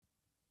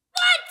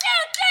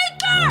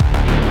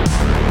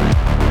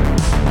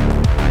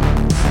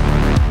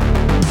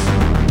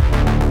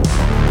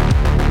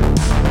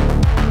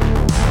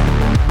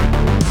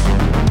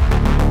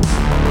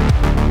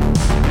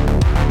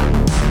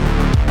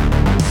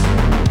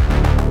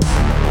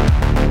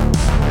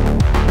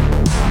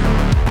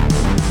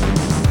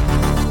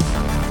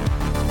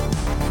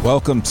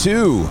Welcome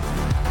to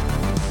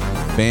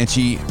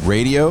Banshee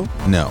Radio,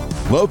 no,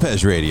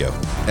 Lopez Radio,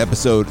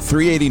 episode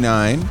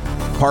 389,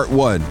 part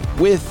 1,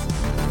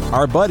 with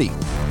our buddy,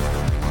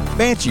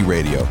 Banshee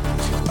Radio.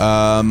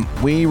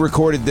 We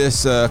recorded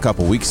this a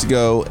couple weeks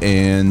ago,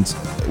 and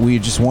we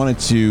just wanted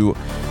to,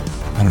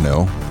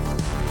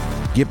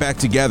 get back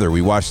together. We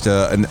watched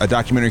a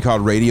documentary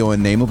called Radio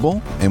Unnameable,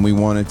 and we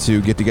wanted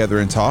to get together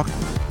and talk.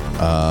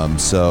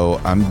 So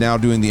I'm now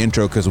doing the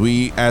intro because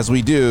we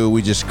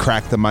just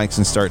crack the mics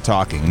and start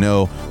talking.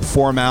 No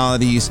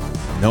formalities,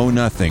 no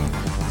nothing.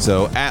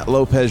 So at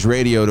Lopez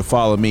Radio to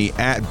follow me,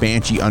 at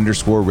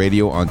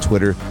Banshee_radio on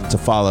Twitter to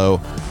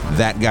follow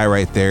that guy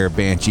right there,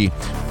 Banshee.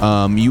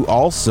 You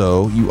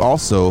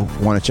also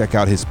want to check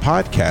out his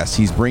podcast.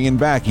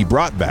 He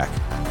brought back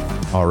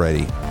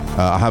already.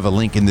 I'll have a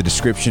link in the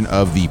description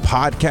of the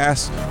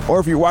podcast,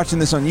 or if you're watching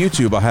this on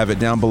YouTube, I'll have it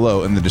down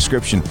below in the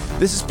description.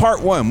 This is part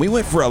 1. We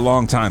went for a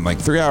long time, like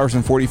 3 hours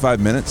and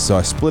 45 minutes, so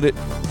I split it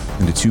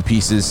into 2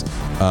 pieces.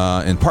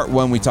 In part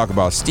 1, we talk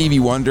about Stevie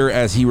Wonder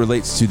as he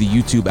relates to the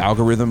YouTube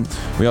algorithm.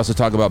 We also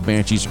talk about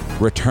Banshee's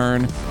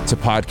return to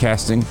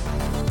podcasting,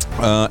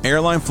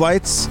 airline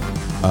flights,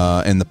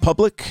 and the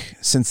public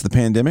since the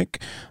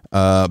pandemic,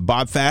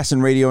 Bob Fast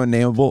and Radio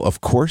Unnameable, of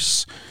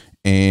course,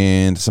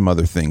 and some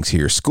other things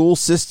here. School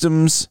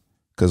systems,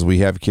 because we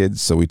have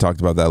kids, so we talked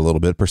about that a little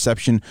bit.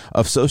 Perception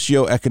of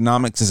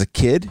socioeconomics as a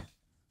kid,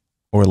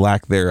 or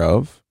lack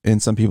thereof in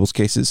some people's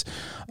cases.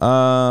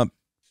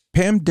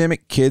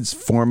 Pandemic kids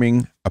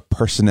forming a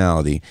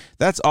personality.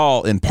 That's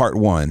all in part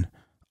 1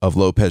 of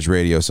Lopez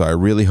Radio, so I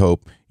really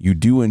hope you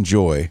do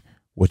enjoy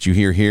what you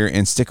hear here,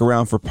 and stick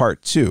around for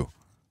part 2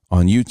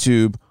 on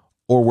YouTube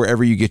or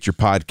wherever you get your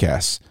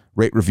podcasts.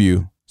 Rate,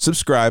 review,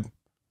 subscribe,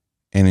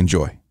 and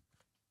enjoy.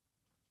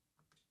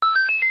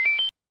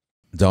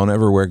 Don't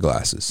ever wear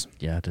glasses.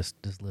 Yeah, just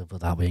live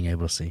without being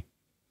able to see.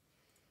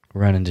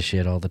 Run into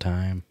shit all the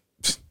time.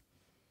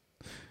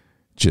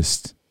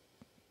 Just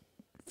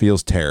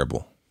feels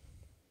terrible.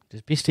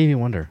 Just be Stevie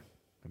Wonder.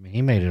 I mean,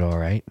 he made it all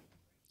right.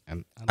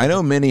 I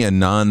know many a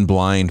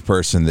non-blind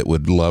person that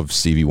would love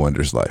Stevie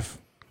Wonder's life.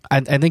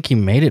 I think he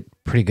made it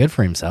pretty good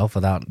for himself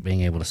without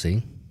being able to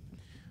see.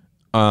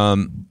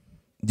 Do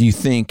you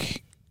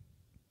think...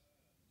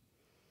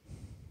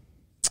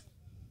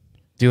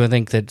 Do you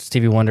think that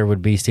Stevie Wonder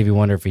would be Stevie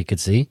Wonder if he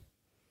could see?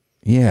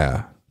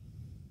 Yeah.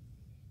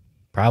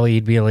 Probably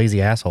he'd be a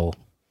lazy asshole.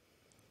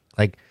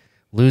 Like,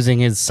 losing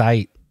his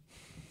sight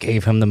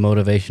gave him the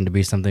motivation to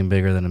be something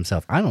bigger than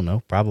himself. I don't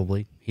know,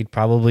 probably. He'd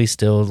probably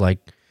still,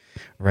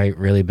 write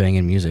really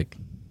banging music.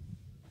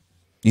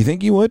 You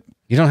think you would?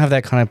 You don't have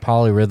that kind of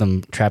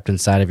polyrhythm trapped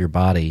inside of your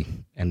body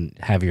and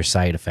have your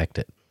sight affect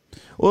it.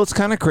 Well, it's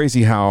kind of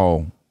crazy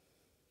how...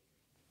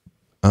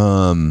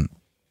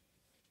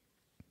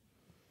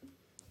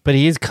 But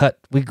he is cut.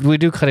 We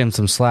do cut him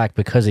some slack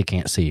because he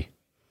can't see.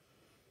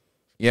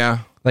 Yeah.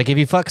 Like, if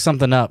you fuck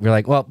something up, you're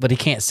like, well, but he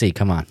can't see.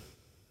 Come on.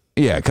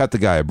 Yeah, cut the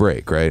guy a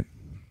break, right?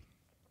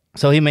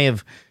 So he may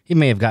have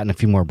gotten a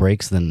few more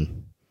breaks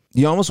than.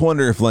 You almost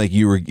wonder if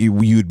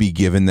you'd be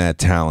given that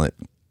talent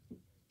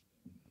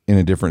in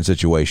a different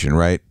situation,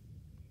 right?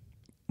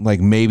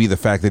 Like, maybe the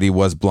fact that he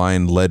was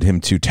blind led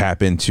him to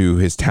tap into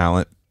his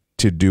talent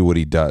to do what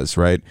he does,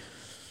 right?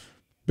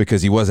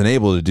 Because he wasn't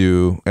able to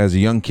do as a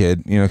young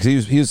kid, because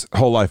he was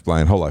whole life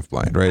blind,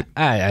 right?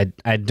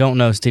 I don't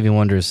know Stevie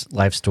Wonder's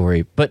life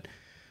story, but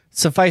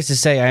suffice to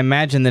say, I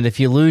imagine that if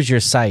you lose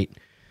your sight,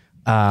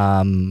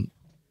 the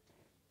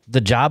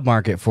job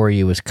market for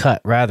you is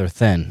cut rather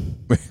thin.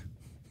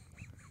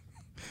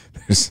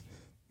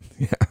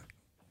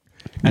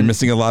 You're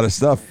missing a lot of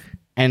stuff.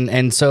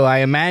 And so I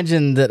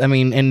imagine that,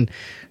 and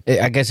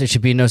I guess it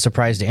should be no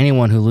surprise to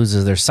anyone who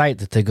loses their sight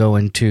that they go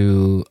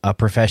into a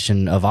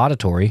profession of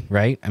auditory,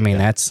 right? I mean,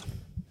 yeah.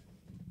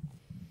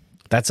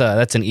 That's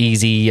an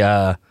easy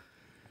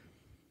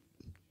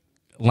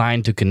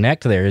line to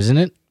connect there, isn't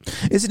it?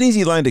 It's an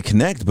easy line to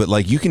connect, but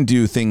you can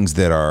do things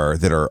that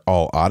are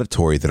all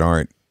auditory that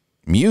aren't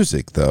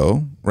music,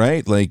 though,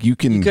 right? You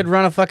could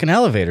run a fucking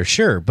elevator,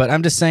 sure, but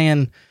I'm just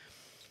saying.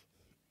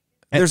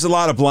 There's a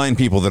lot of blind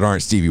people that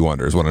aren't Stevie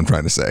Wonder, is what I'm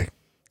trying to say.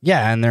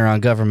 Yeah, and they're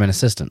on government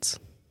assistance.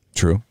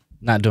 True.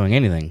 Not doing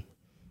anything.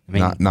 I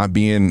mean, not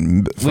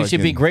being. We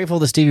should be grateful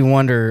that Stevie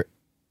Wonder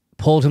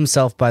pulled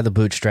himself by the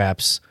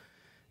bootstraps,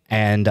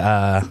 and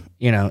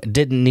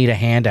didn't need a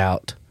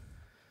handout.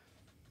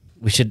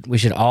 We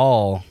should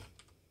all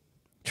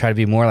try to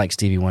be more like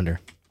Stevie Wonder.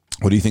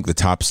 What do you think the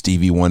top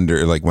Stevie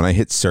Wonder? When I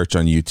hit search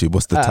on YouTube,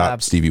 what's the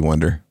top Stevie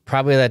Wonder?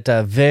 Probably that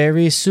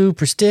very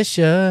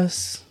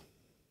superstitious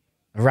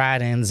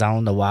writings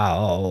on the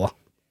wall.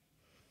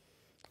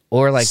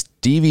 Or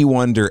Stevie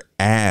Wonder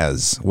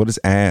as. What is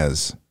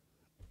as?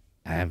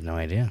 I have no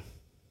idea.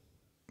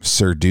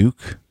 Sir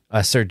Duke?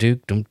 Sir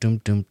Duke. Dum dum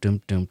dum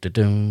dum dum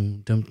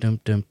dum dum dum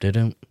dum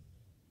dum.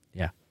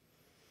 Yeah.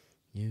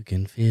 You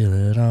can feel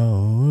it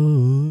all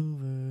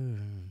over.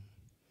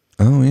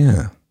 Oh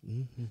yeah.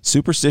 Mm-hmm.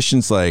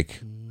 Superstition's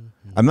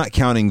I'm not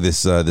counting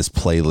this this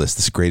playlist,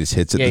 this greatest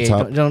hits at the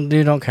top.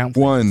 Don't count.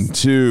 1,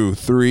 2,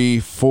 3,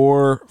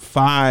 4,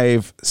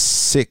 5,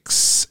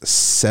 6,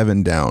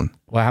 7 down.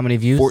 Well, how many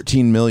views?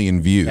 14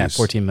 million views. Yeah,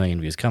 14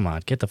 million views. Come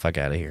on, get the fuck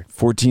out of here.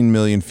 14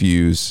 million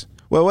views.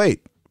 Well,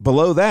 wait.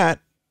 Below that,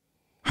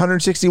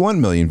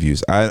 161 million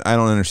views. I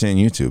don't understand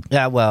YouTube.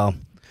 Yeah, well,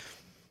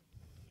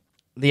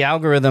 the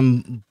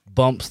algorithm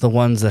bumps the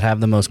ones that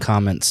have the most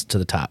comments to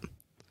the top.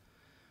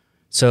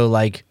 So,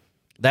 like,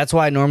 that's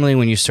why normally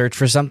when you search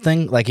for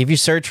something, like if you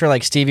search for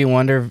like Stevie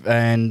Wonder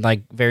and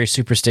like Very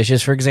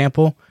Superstitious, for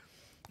example,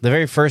 the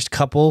very first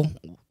couple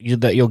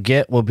that you'll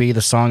get will be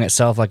the song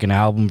itself, like an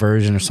album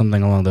version or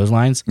something along those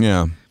lines.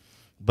 Yeah.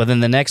 But then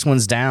the next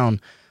ones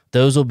down,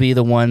 those will be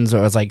the ones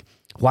where it's like,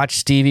 watch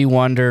Stevie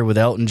Wonder with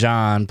Elton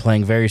John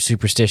playing Very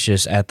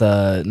Superstitious at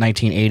the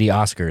 1980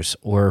 Oscars,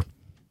 or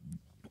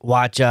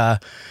watch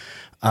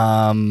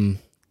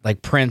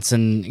like Prince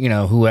and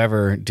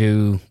whoever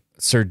do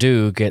Sir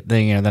Duke at the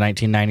the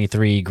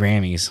 1993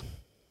 Grammys,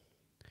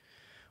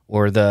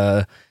 or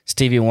the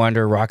Stevie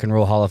Wonder Rock and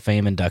Roll Hall of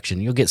Fame induction.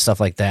 You'll get stuff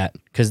like that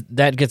because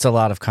that gets a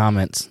lot of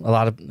comments,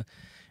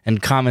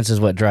 and comments is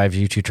what drives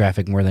YouTube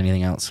traffic more than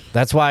anything else.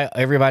 That's why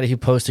everybody who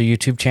posts a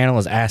YouTube channel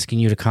is asking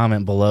you to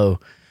comment below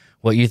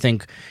what you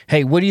think.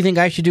 Hey, what do you think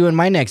I should do in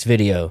my next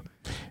video?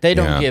 They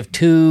don't give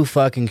two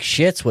fucking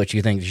shits what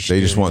you think you should do.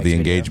 They just want the video.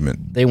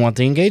 engagement. They want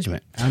the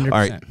engagement. 100%. All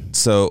right.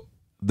 So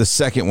the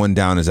second one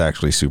down is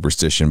actually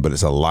Superstition, but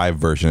it's a live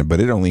version, but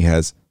it only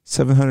has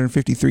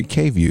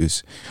 753K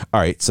views. All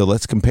right. So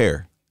let's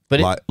compare.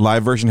 But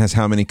live version has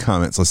how many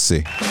comments? Let's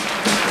see.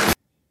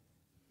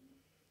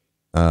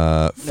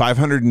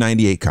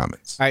 598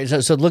 comments. All right.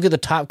 So look at the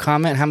top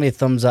comment. How many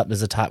thumbs up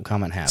does the top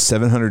comment have?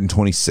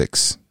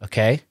 726.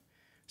 Okay.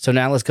 So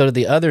now let's go to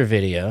the other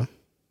video.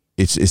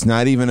 It's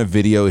not even a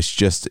video. It's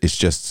just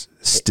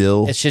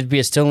still. It should be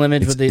a still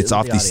image with the. It's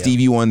off the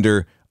Stevie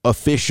Wonder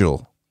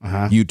official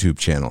YouTube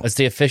channel. It's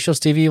the official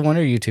Stevie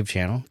Wonder YouTube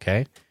channel.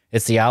 Okay.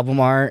 It's the album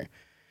art.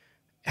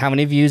 How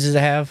many views does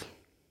it have?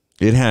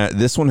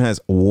 This one has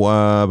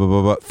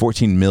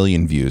 14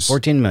 million views.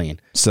 14 million.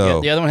 So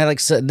the other one had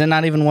they're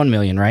not even 1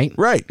 million, right?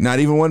 Right. Not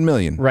even 1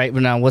 million. Right.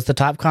 But now what's the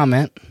top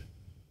comment?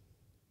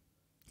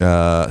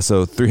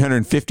 So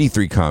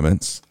 353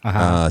 comments.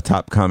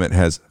 Top comment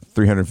has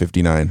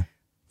 359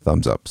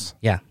 thumbs ups.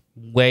 Yeah.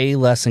 Way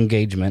less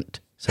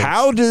engagement. So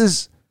how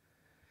does,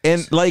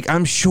 and like,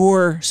 I'm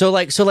sure. So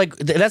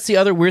that's the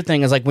other weird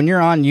thing is like when you're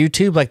on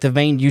YouTube, like the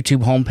main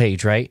YouTube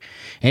homepage, right?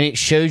 And it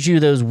shows you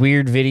those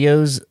weird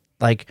videos,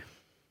 like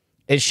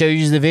it shows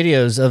you the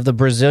videos of the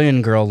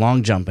Brazilian girl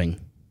long jumping.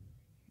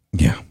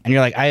 Yeah. And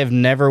you're like, I have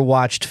never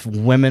watched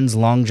women's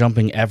long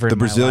jumping ever. The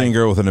Brazilian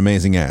girl with an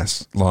amazing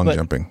ass, long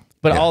jumping.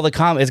 But all the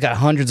comments, it's got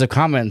hundreds of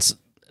comments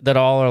that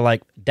all are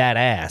like, that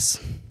ass.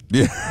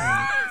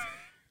 Yeah.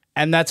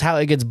 And that's how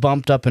it gets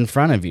bumped up in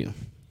front of you.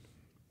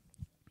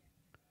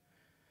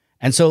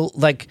 And so,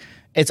 like,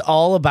 it's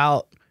all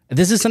about,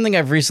 this is something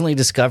I've recently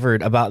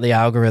discovered about the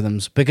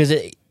algorithms, because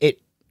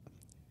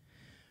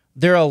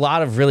there are a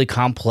lot of really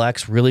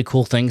complex, really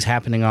cool things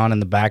happening on in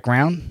the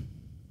background.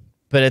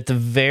 But at the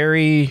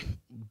very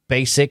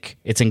basic,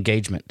 it's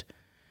engagement.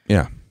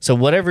 Yeah. So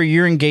whatever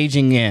you're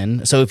engaging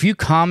in, so if you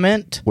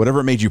comment...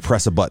 Whatever made you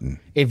press a button.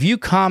 If you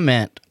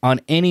comment on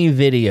any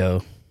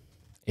video,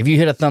 if you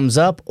hit a thumbs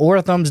up or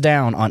a thumbs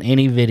down on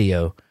any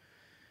video,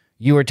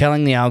 you are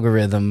telling the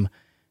algorithm,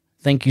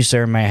 thank you,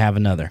 sir, may I have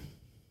another?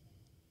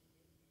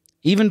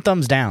 Even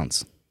thumbs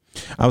downs.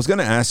 I was going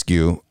to ask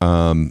you,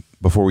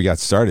 before we got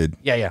started.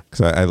 Yeah.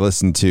 Because I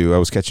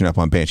was catching up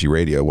on Banshee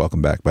Radio.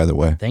 Welcome back, by the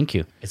way. Thank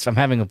you.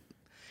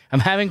 I'm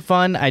having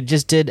fun. I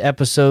just did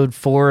episode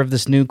 4 of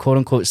this new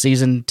quote-unquote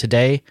season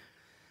today.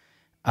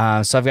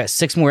 So I've got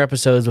 6 more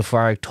episodes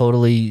before I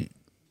totally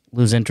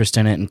lose interest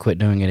in it and quit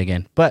doing it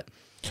again. But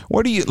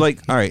what do you like?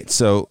 All right,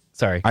 so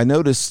sorry. I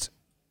noticed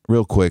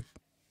real quick.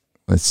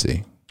 Let's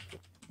see.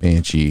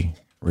 Banshee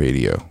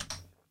Radio.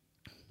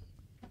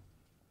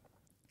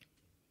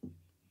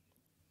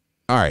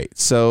 All right,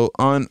 so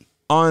on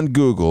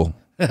Google,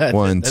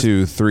 1,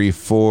 2, 3,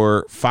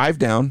 4, 5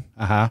 down,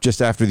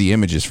 just after the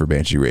images for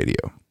Banshee Radio.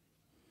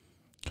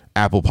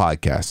 Apple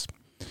Podcasts.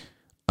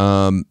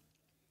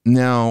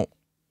 Now,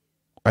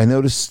 I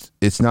noticed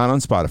it's not on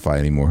Spotify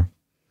anymore.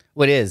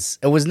 What is?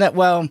 It was not.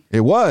 Well,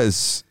 it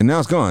was, and now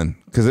it's gone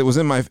because it was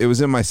in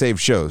my saved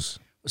shows.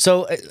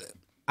 So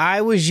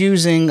I was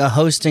using a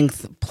hosting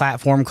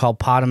platform called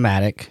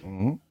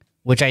Podomatic,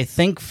 which I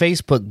think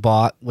Facebook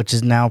bought, which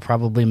is now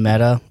probably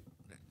Meta.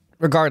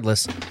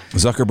 Regardless,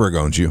 Zuckerberg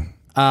owns you.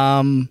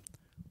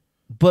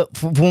 But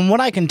from what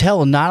I can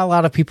tell, not a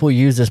lot of people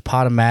use this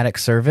Podomatic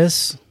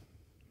service,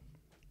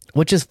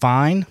 which is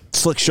fine.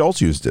 Slick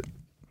Schultz used it.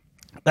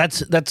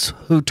 That's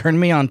who turned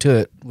me on to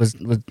it was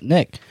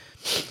Nick.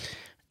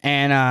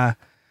 And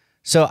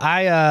so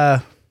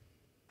I've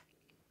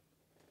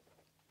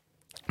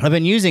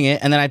been using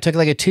it, and then I took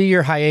like a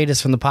 2-year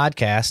hiatus from the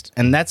podcast,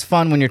 and that's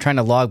fun when you're trying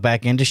to log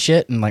back into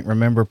shit and like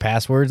remember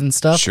passwords and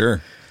stuff.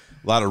 Sure.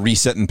 A lot of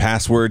resetting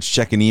passwords,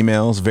 checking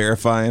emails,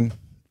 verifying.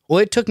 Well,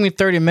 it took me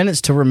 30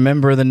 minutes to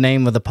remember the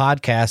name of the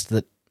podcast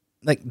that,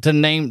 like, the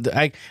name.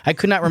 I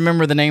could not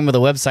remember the name of the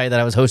website that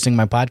I was hosting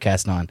my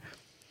podcast on.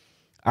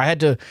 I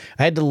had to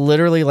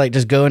literally, like,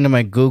 just go into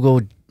my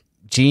Google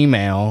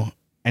Gmail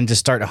and just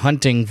start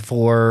hunting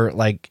for,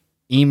 like,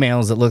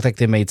 emails that looked like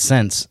they made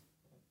sense.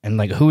 And,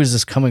 like, who is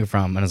this coming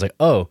from? And I was like,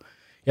 oh,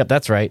 yep,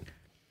 that's right.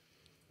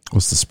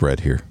 What's the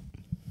spread here?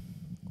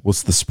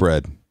 What's the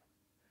spread?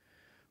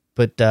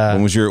 But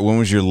when was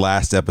your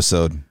last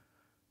episode?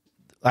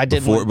 I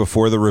did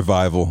before the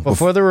revival.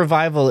 Before the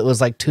revival, it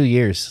was like 2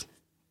 years.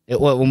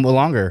 It was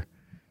longer.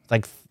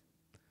 Like,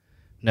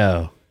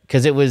 no,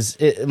 because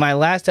my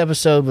last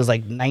episode was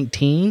like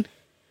 19,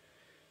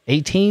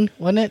 18,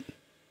 wasn't it?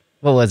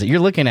 What was it? You're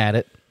looking at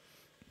it.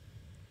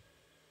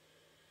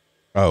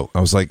 Oh, I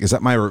was like, is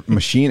that my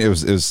machine?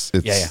 It's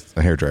yeah.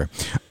 a hairdryer.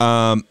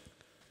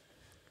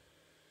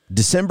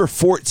 December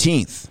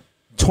 14th,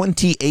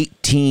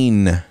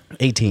 2018.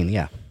 18,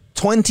 yeah.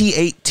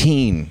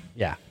 2018.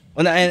 Yeah.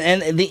 Well,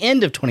 and the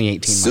end of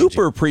 2018.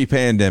 Super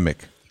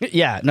pre-pandemic.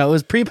 Yeah, no, it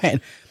was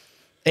pre-pandemic.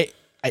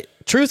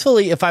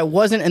 Truthfully, if I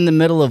wasn't in the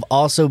middle of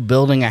also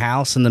building a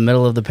house in the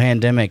middle of the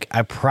pandemic,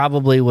 I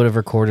probably would have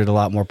recorded a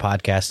lot more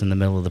podcasts in the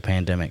middle of the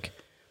pandemic.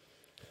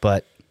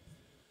 But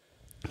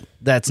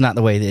that's not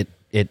the way that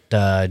it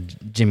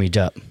jimmied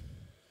up.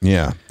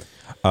 Yeah.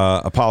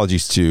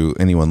 Apologies to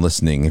anyone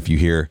listening if you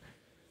hear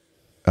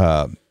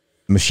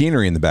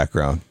machinery in the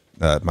background.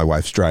 My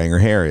wife's drying her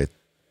hair at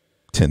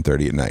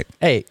 10:30 at night.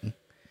 Hey,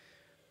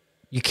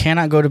 you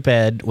cannot go to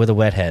bed with a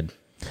wet head.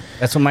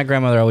 That's what my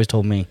grandmother always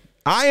told me.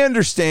 I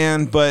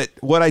understand, but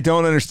what I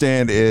don't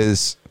understand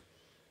is...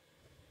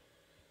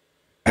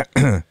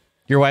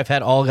 Your wife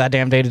had all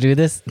goddamn day to do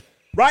this?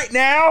 Right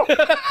now?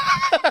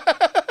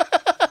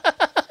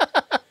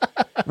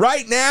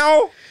 Right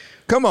now?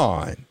 Come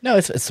on. No,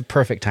 it's the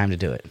perfect time to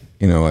do it.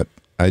 You know what?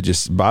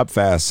 Bob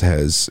Fass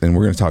has, and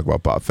we're going to talk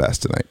about Bob Fass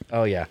tonight.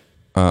 Oh, yeah.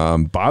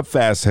 Bob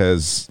Fass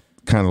has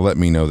kind of let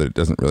me know that it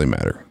doesn't really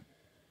matter.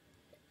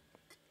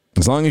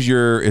 As long as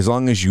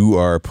you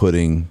are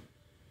putting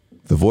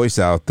the voice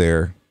out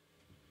there,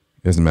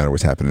 it doesn't matter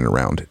what's happening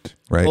around it,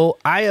 right? Well,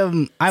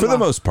 I'm for the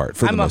most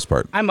part. I'm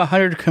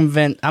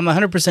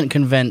 100%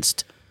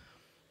 convinced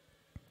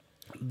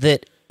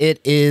that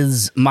it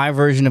is my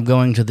version of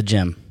going to the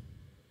gym.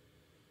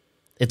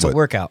 It's a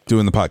workout.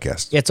 Doing the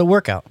podcast. It's a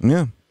workout.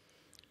 Yeah.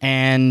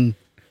 And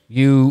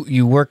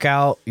you work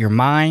out your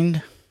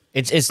mind.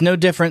 It's no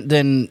different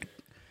than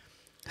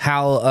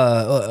how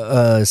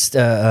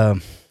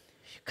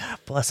God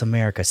bless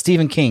America,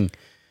 Stephen King,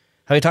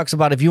 how he talks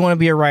about if you want to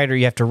be a writer,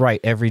 you have to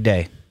write every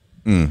day.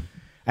 I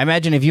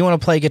imagine if you want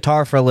to play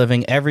guitar for a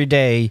living, every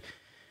day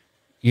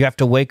you have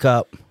to wake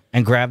up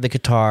and grab the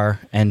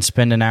guitar and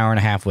spend an hour and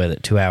a half with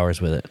it, 2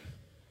 hours with it.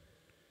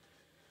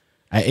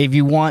 If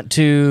you want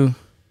to...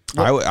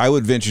 I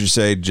would venture to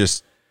say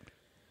just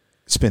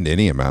spend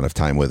any amount of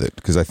time with it,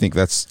 because I think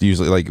that's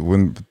usually like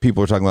when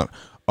people are talking about,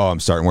 oh, I'm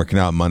starting working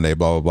out Monday,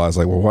 blah, blah, blah. It's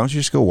like, well, why don't you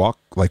just go walk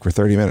like for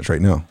 30 minutes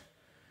right now?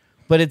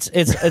 But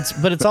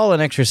it's all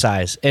an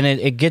exercise, and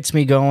it gets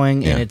me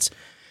going, yeah.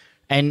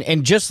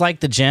 and just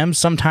like the gym,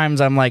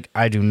 sometimes I'm like,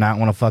 I do not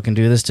want to fucking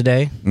do this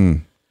today.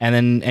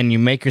 And you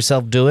make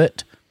yourself do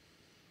it,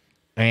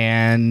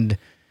 and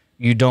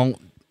you don't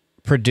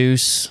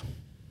produce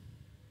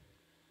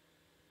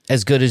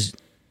as good as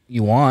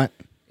you want.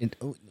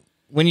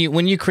 When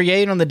you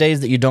create on the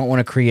days that you don't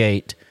want to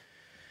create,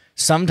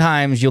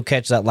 sometimes you'll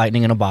catch that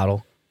lightning in a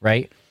bottle,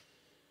 right?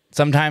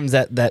 Sometimes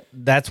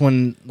that's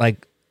when,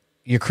 like,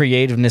 your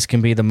creativeness can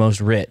be the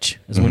most rich,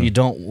 is when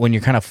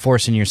you're kind of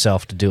forcing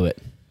yourself to do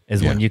it,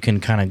 is when you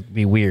can kind of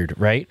be weird,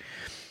 right?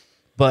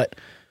 But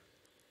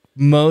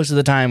most of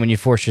the time when you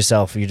force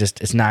yourself,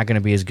 it's not going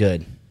to be as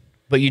good.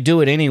 But you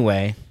do it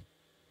anyway,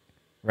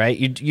 right?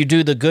 You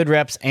do the good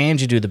reps and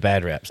you do the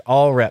bad reps.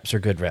 All reps are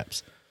good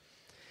reps.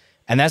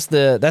 And that's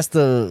the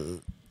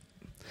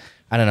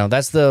I don't know,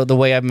 that's the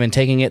way I've been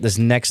taking it this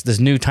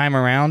new time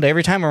around.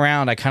 Every time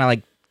around, I kind of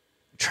like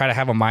try to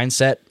have a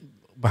mindset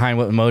behind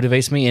what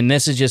motivates me. And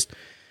this is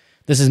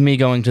me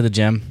going to the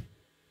gym.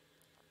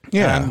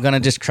 Yeah. And I'm going to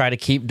just try to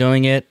keep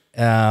doing it.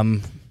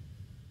 And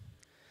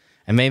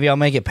maybe I'll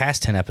make it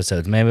past 10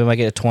 episodes. Maybe I might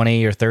get to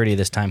 20 or 30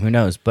 this time. Who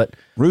knows? But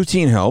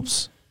routine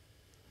helps.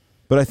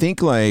 But I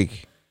think,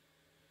 like,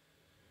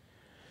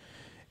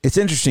 it's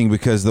interesting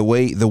because the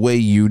way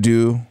you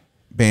do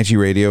Banshee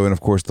Radio, and of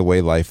course the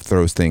way life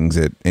throws things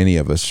at any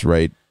of us,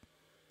 right?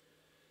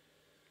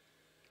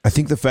 I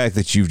think the fact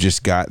that you've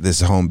just got this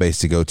home base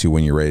to go to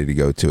when you're ready to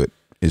go to it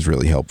is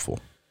really helpful.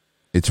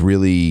 It's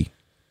really,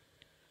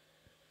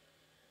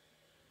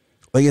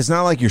 like, it's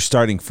not like you're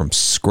starting from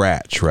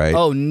scratch, right?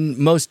 Oh,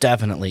 most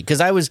definitely.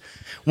 Because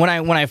when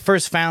I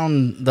first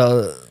found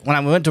when I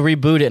went to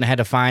reboot it and had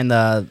to find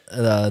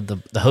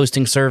the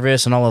hosting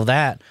service and all of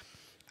that,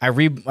 I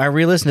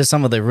re-listened to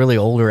some of the really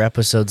older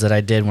episodes that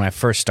I did when I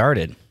first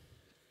started.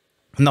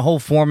 And the whole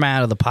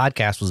format of the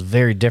podcast was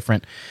very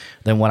different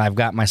than what I've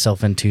got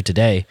myself into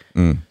today.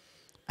 And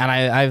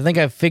I think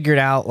I've figured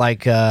out,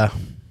 like,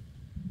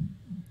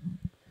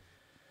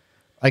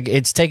 like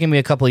it's taken me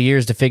a couple of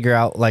years to figure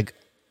out like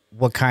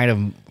what kind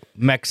of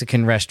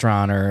Mexican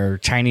restaurant or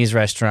Chinese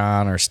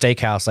restaurant or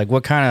steakhouse, like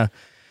what kind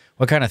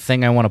of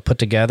thing I want to put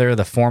together,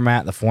 the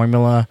format, the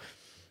formula.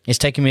 It's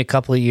taken me a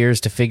couple of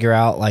years to figure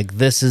out like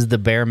this is the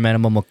bare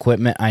minimum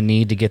equipment I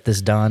need to get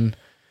this done,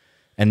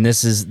 and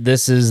this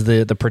is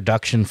the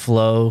production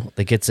flow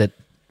that gets it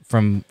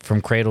from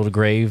cradle to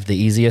grave the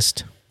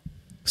easiest.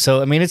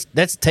 So I mean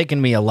that's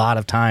taken me a lot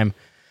of time,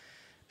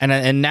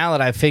 and now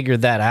that I've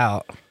figured that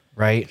out,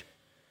 right,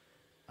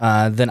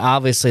 then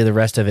obviously the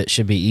rest of it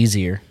should be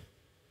easier.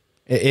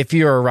 If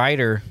you're a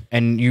writer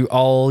and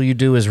all you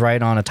do is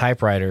write on a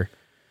typewriter,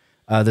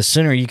 the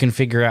sooner you can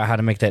figure out how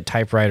to make that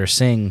typewriter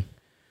sing,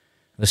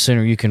 the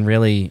sooner you can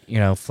really,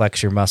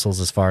 flex your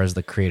muscles as far as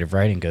the creative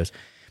writing goes.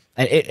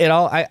 And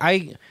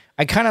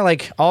I kind of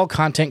like all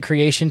content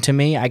creation to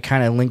me, I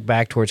kind of link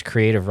back towards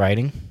creative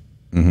writing.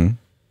 Mm-hmm.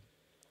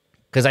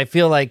 Because I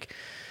feel like,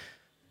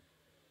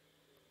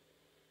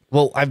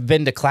 well, I've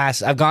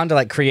gone to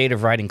like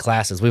creative writing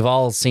classes. We've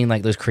all seen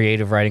like those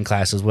creative writing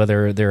classes,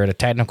 whether they're at a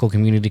technical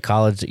community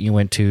college that you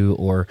went to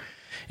or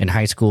in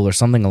high school or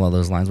something along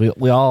those lines.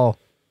 We all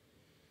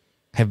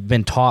have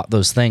been taught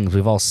those things.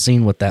 We've all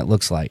seen what that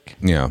looks like.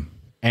 Yeah.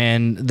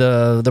 And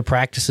the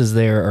practices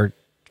there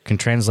can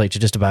translate to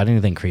just about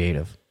anything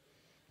creative,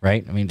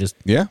 right? I mean, just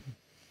yeah.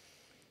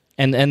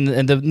 And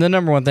the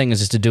number one thing is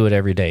just to do it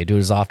every day. Do it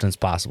as often as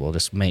possible.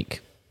 Just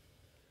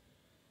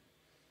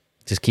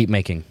keep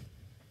making.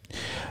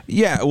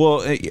 Yeah,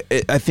 well,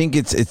 I think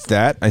it's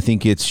that. I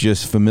think it's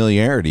just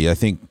familiarity. I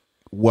think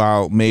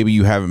while maybe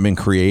you haven't been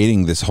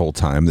creating this whole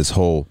time, this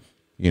whole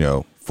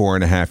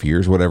 4.5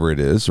 years, whatever it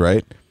is,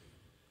 right?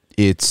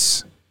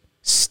 It's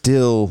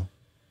still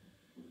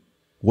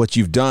what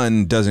you've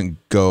done doesn't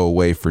go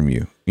away from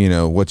you.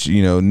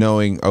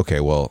 Knowing, okay,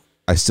 well,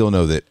 I still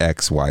know that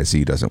X, Y,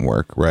 Z doesn't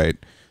work, right?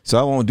 So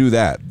I won't do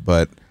that.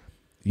 But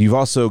you've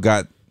also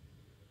got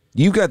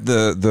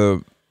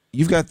the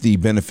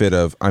benefit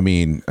of, I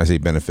say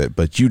benefit,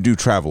 but you do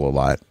travel a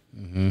lot.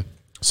 Mm-hmm.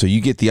 So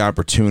you get the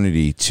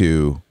opportunity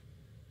to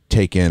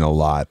take in a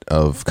lot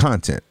of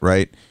content,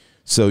 right?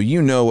 So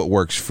what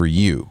works for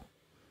you.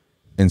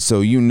 And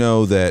so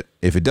that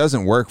if it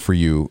doesn't work for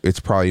you, it's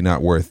probably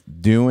not worth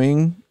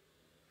doing.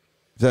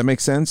 Does that make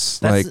sense?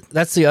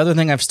 That's the other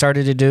thing I've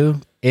started to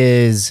do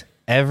is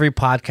every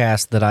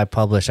podcast that I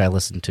publish, I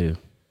listen to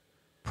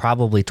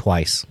probably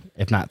twice,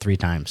 if not 3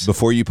 times.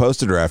 Before you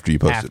post it or after you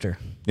post it? After.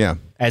 Yeah.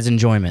 As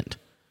enjoyment.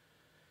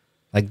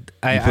 Like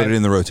you put it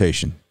in the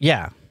rotation.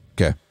 Yeah.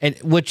 Okay.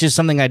 Which is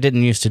something I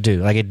didn't used to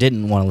do. Like I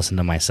didn't want to listen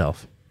to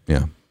myself.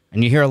 Yeah.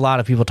 And you hear a lot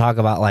of people talk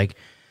about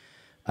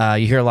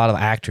you hear a lot of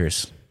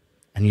actors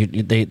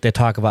and they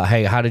talk about,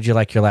 hey, how did you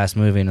like your last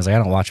movie? And it's like, I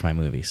don't watch my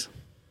movies.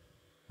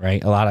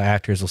 Right? A lot of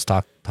actors will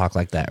talk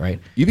like that, right?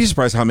 You'd be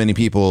surprised how many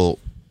people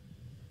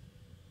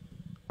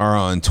are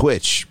on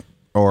Twitch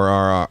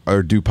or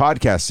do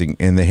podcasting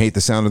and they hate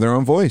the sound of their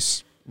own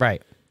voice.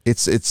 Right.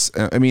 It's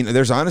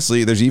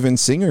there's even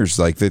singers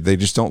like they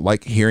just don't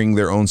like hearing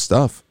their own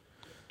stuff.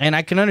 And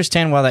I can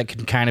understand why that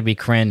can kind of be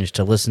cringe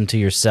to listen to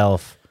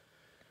yourself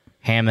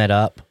ham it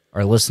up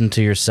or listen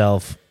to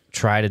yourself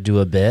try to do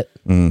a bit,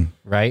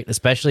 right?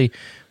 Especially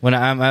when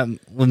I'm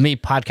with me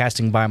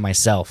podcasting by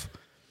myself.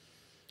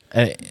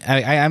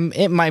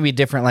 It might be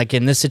different. Like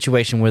in this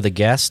situation with a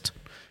guest,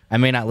 I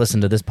may not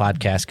listen to this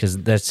podcast because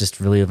that's just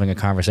reliving a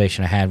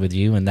conversation I had with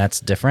you, and that's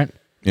different.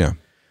 Yeah.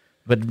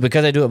 But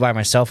because I do it by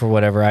myself or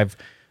whatever,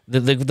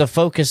 the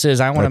focus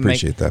is I want to make. I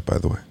appreciate that, by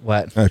the way.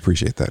 What? I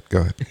appreciate that.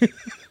 Go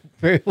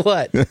ahead.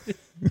 What?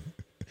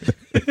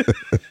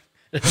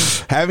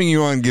 Having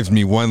you on gives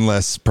me one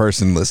less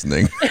person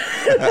listening.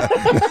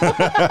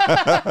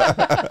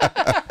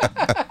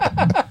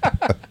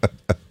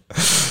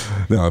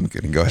 No, I'm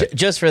kidding. Go ahead.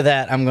 Just for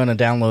that, I'm going to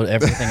download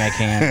everything I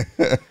can.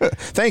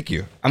 Thank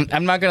you.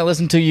 I'm not going to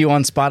listen to you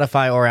on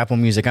Spotify or Apple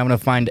Music. I'm going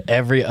to find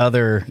every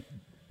other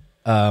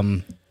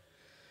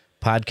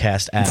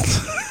podcast app.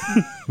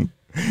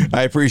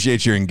 I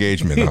appreciate your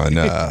engagement on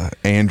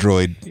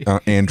Android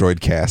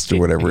Cast or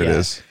whatever it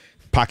is.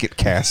 Pocket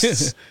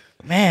Casts.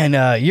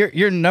 Man,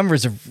 your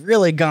numbers have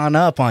really gone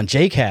up on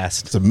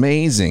Jcast. It's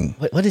amazing.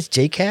 What is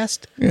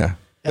Jcast? Yeah.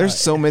 There's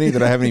so many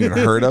that I haven't even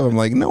heard of. I'm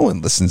like, no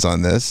one listens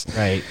on this.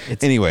 Right.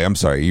 Anyway, I'm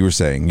sorry. You were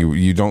saying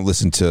you don't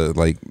listen to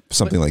like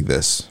something like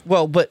this.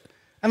 Well, but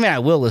I mean, I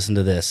will listen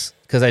to this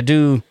because I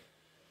do.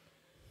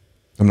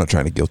 I'm not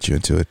trying to guilt you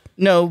into it.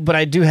 No, but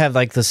I do have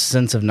like this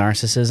sense of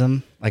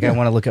narcissism. Like I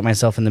want to look at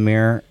myself in the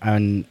mirror,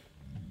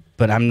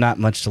 but I'm not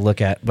much to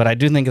look at. But I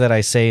do think that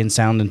I say and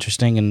sound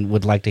interesting and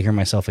would like to hear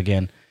myself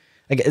again.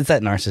 It's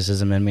that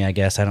narcissism in me, I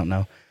guess. I don't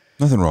know.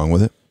 Nothing wrong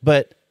with it.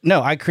 But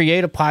no, I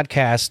create a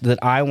podcast that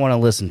I want to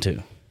listen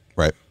to.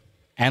 Right.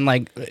 And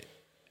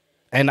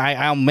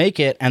I'll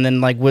make it. And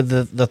then like with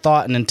the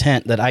thought and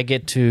intent that I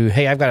get to,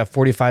 hey, I've got a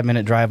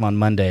 45-minute drive on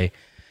Monday.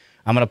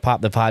 I'm going to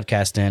pop the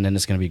podcast in and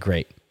it's going to be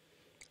great.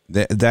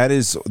 That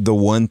is the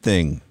one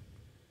thing.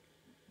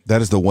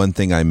 That is the one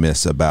thing I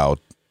miss about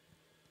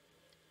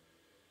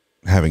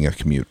having a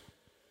commute.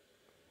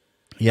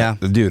 Yeah.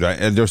 Dude,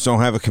 I just don't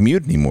have a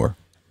commute anymore.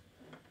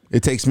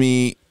 It takes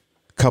me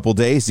a couple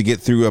days to get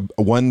through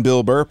a one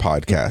Bill Burr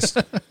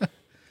podcast.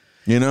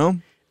 You know?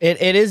 It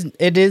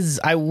is.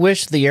 I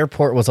wish the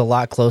airport was a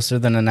lot closer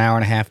than an hour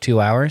and a half, 2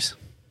 hours,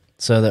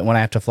 so that when I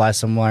have to fly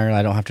somewhere,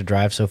 I don't have to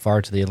drive so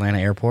far to the Atlanta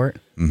airport.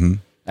 Mm-hmm.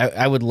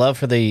 I would love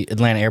for the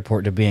Atlanta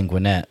airport to be in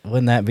Gwinnett.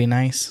 Wouldn't that be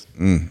nice?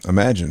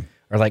 Imagine.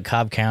 Or like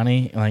Cobb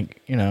County,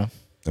 like, you know.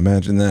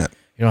 Imagine that.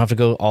 You don't have to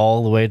go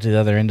all the way to the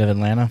other end of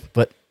Atlanta,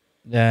 but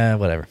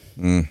whatever.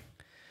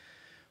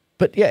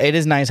 But yeah, it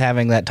is nice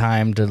having that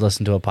time to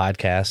listen to a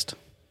podcast.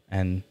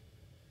 And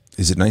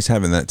is it nice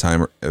having that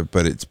time?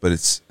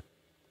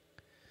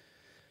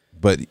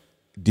 But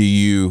do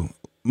you,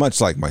 much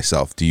like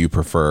myself, you'd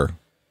prefer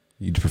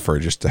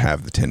just to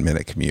have the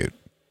 10-minute commute?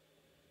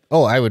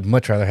 Oh, I would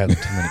much rather have the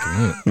 10-minute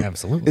commute.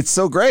 Absolutely. It's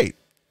so great.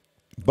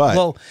 But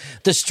well,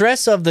 the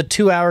stress of the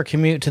 2-hour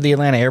commute to the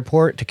Atlanta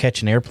airport to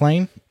catch an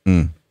airplane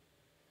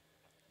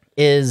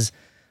is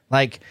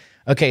like,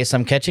 okay, so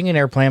I'm catching an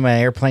airplane. My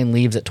airplane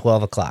leaves at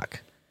 12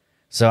 o'clock.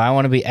 So I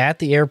want to be at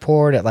the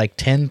airport at like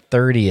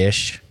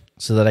 10:30-ish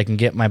so that I can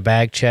get my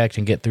bag checked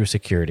and get through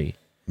security.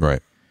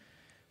 Right.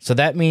 So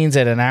that means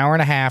at an hour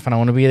and a half, and I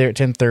want to be there at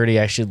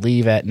 10:30, I should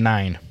leave at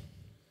 9.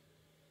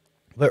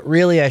 But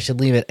really, I should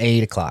leave at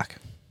 8 o'clock.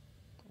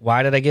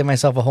 Why did I give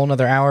myself a whole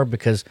nother hour?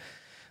 Because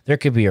there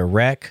could be a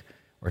wreck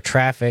or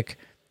traffic.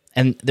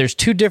 And there's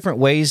 2 different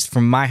ways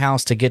from my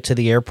house to get to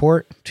the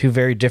airport, 2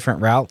 very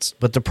different routes.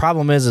 But the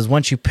problem is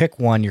once you pick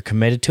one, you're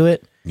committed to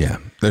it. Yeah.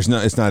 It's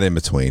not in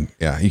between.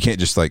 Yeah. You can't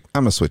just like,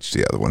 I'm going to switch to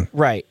the other one.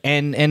 Right.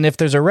 And if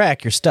there's a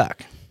wreck, you're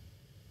stuck.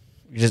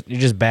 You're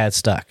just bad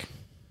stuck.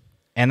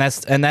 And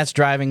that's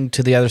driving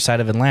to the other side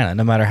of Atlanta.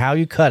 No matter how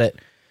you cut it,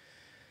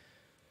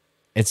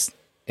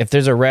 if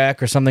there's a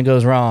wreck or something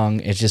goes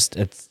wrong,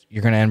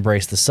 you're going to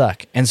embrace the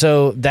suck. And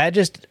so that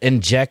just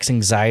injects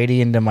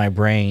anxiety into my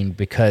brain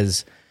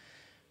because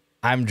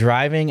I'm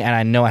driving and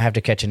I know I have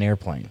to catch an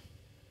airplane.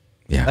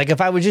 Yeah. Like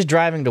if I was just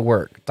driving to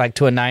work, like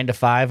to a 9 to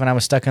 5 and I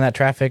was stuck in that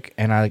traffic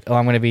and I'm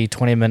going to be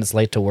 20 minutes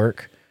late to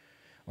work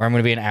or I'm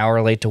going to be an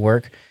hour late to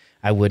work,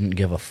 I wouldn't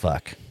give a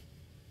fuck.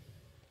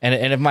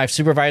 And if my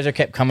supervisor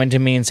kept coming to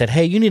me and said,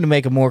 hey, you need to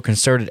make a more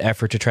concerted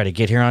effort to try to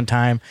get here on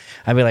time,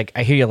 I'd be like,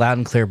 I hear you loud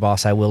and clear,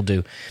 boss. I will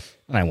do.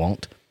 And I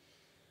won't.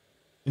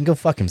 And go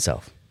fuck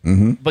himself.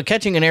 Mm-hmm. But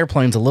catching an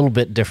airplane's a little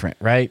bit different,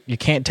 right? You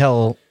can't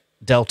tell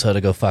Delta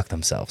to go fuck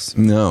themselves.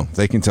 No,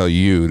 they can tell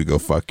you to go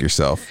fuck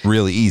yourself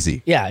really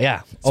easy.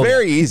 Yeah. It's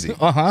very easy.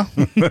 Uh-huh.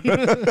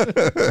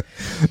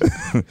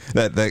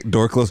 that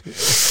door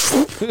closes.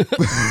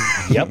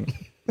 Yep.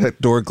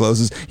 That door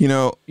closes. You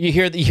know, you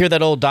hear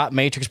that old dot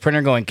matrix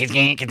printer going, and you're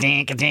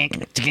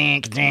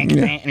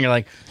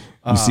like,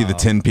 you see the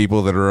 10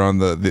 people that are on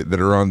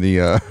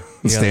the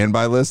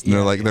standby list, and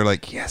they're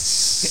like,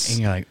 yes. And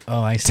you're like,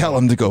 oh, I see. Tell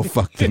them to go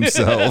fuck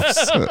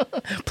themselves,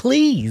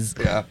 please.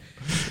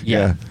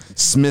 Yeah.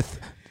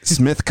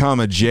 Smith,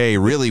 comma J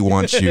really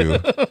wants you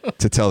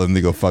to tell them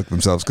to go fuck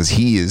themselves because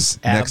he is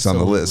next on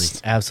the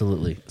list.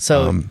 Absolutely.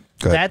 So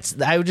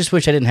I just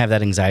wish I didn't have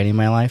that anxiety in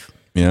my life.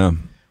 Yeah,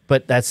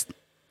 but that's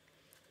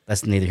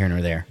neither here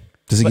nor there.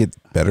 Does it get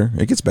better?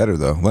 It gets better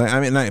though. I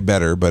mean, not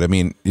better, but I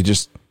mean, you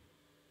just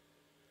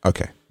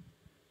okay.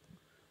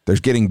 There's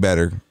getting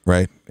better,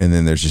 right? And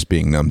then there's just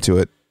being numb to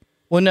it.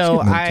 Well,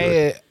 no,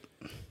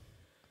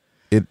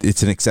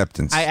 it's an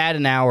acceptance. I add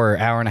an hour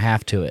and a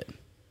half to it.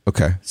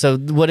 Okay. So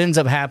what ends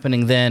up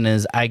happening then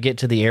is I get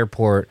to the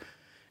airport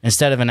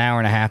instead of an hour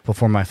and a half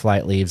before my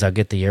flight leaves. I'll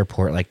get to the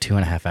airport like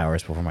 2.5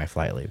 hours before my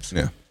flight leaves.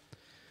 Yeah.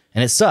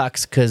 And it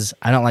sucks because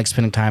I don't like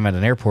spending time at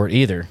an airport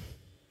either.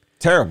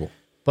 Terrible.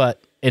 But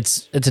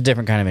it's a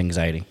different kind of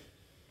anxiety.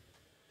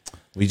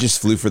 We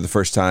just flew for the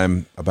first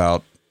time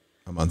about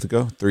a month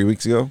ago, 3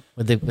 weeks ago.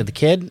 With the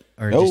kid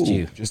or just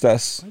you? Just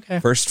us. Okay.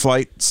 First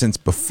flight since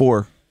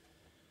before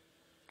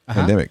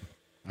pandemic.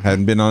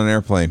 Hadn't been on an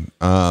airplane.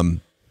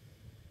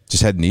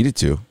 Just hadn't needed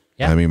to.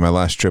 Yeah. I mean, my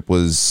last trip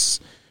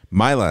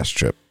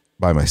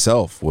by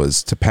myself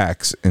was to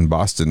PAX in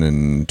Boston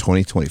in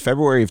 2020,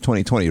 February of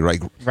 2020.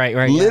 Right.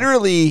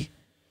 Literally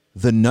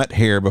the nut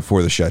hair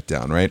before the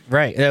shutdown, right?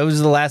 Right. That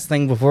was the last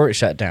thing before it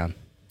shut down.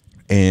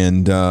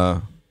 And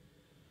I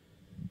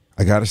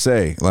got to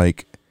say,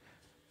 like,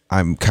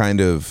 I'm kind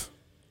of...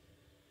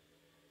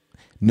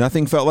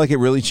 Nothing felt like it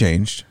really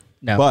changed.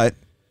 No. But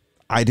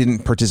I didn't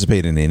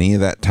participate in any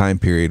of that time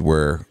period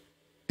where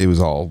it was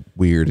all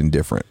weird and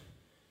different.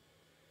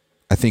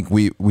 I think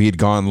we had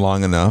gone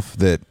long enough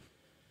that...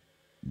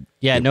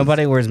 Yeah,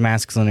 nobody wears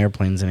masks on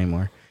airplanes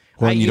anymore.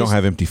 Well, you don't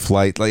have empty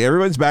flight. Like,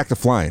 everyone's back to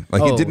flying.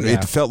 Like, it didn't. Yeah.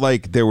 It felt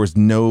like there was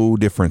no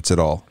difference at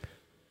all.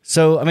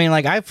 So, I mean,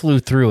 like, I flew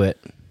through it.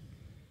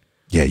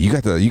 Yeah, you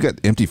got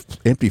empty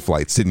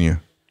flights, didn't you?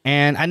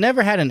 And I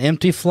never had an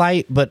empty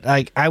flight, but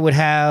like I would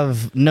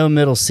have no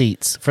middle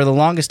seats. For the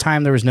longest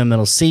time, there was no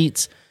middle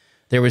seats.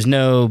 There was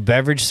no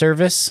beverage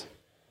service.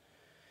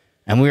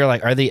 And we were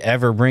like, are they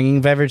ever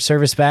bringing beverage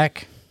service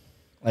back?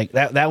 Like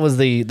that was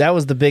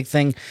the big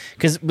thing.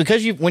 Because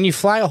when you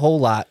fly a whole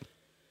lot,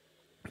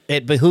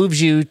 it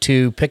behooves you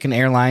to pick an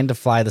airline to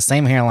fly the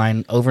same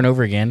airline over and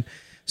over again,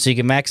 so you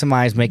can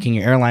maximize making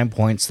your airline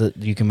points so that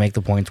you can make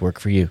the points work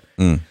for you.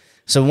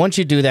 So once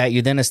you do that,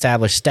 you then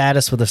establish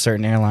status with a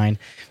certain airline,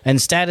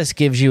 and status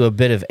gives you a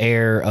bit of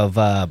air of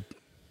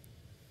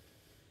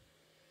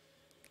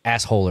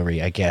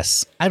assholery, I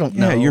guess. I don't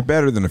know. Yeah, you're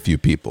better than a few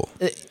people.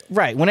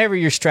 Right. Whenever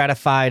you're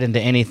stratified into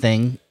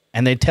anything,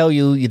 and they tell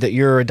you that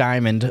you're a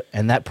diamond,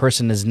 and that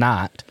person is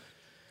not.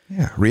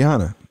 Yeah,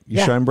 Rihanna, you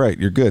shine bright.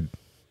 You're good.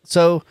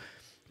 So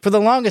for the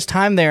longest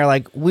time there,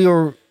 like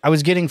I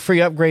was getting free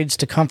upgrades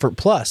to Comfort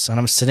Plus, and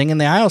I'm sitting in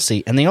the aisle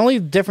seat. And the only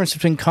difference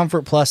between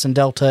Comfort Plus and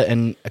Delta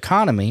and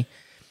Economy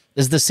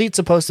is the seat's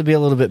supposed to be a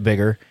little bit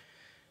bigger.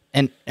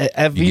 And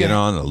you get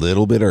on a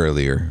little bit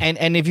earlier.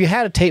 And if you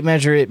had a tape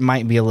measure, it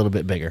might be a little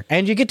bit bigger.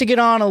 And you get to get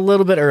on a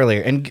little bit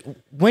earlier. And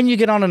when you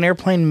get on an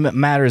airplane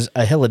matters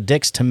a hill of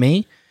dicks to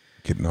me.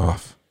 Getting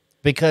off.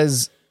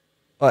 Because,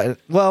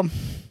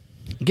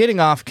 getting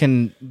off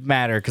can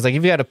matter. Because like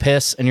if you got to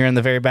piss and you're in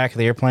the very back of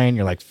the airplane,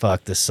 you're like,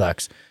 fuck, this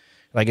sucks.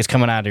 Like it's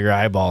coming out of your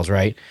eyeballs,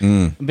 right?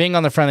 Being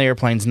on the front of the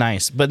airplane's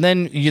nice. But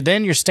then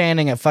you're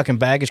standing at fucking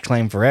baggage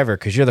claim forever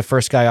because you're the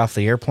first guy off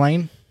the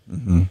airplane,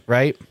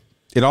 right?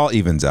 It all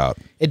evens out.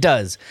 It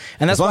does.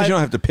 And that's as long as you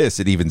don't have to piss,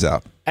 it evens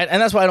out.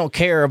 And that's why I don't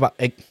care about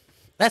it.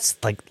 That's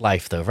like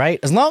life, though, right?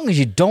 As long as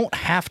you don't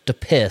have to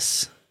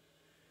piss,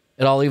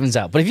 it all evens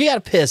out. But if you got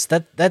to piss,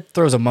 that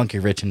throws a monkey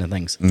wrench into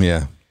things.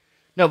 Yeah.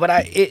 No,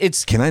 but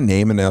it's... Can I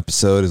name an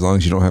episode as long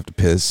as you don't have to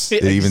piss?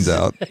 It evens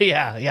out.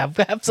 Yeah,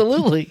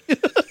 absolutely.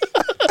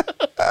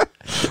 All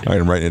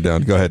right, I'm writing it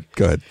down. Go ahead.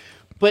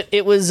 But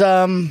it was...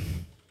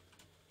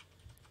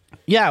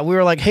 Yeah, we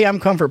were like, hey, I'm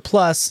Comfort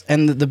Plus,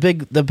 and the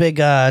big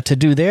to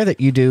do there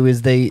that you do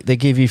is they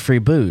give you free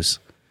booze.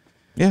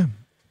 Yeah,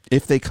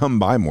 if they come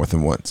by more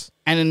than once.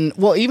 And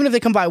even if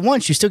they come by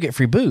once, you still get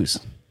free booze.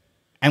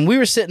 And we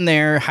were sitting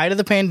there, height of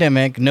the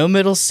pandemic, no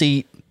middle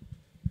seat,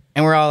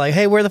 and we're all like,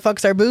 hey, where the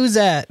fuck's our booze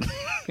at?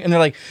 And they're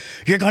like,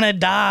 you're gonna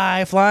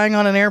die flying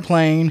on an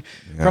airplane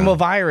from a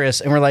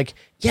virus. And we're like,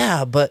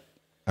 yeah, but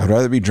I'd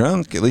rather be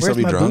drunk. At least I'll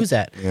be drunk. Where's my booze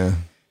at? Yeah.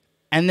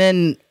 And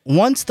then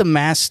once the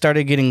masks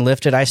started getting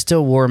lifted, I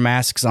still wore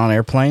masks on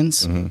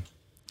airplanes.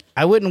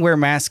 I wouldn't wear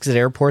masks at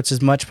airports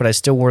as much, but I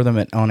still wore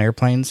them on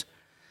airplanes.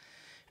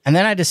 And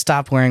then I just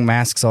stopped wearing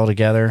masks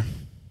altogether.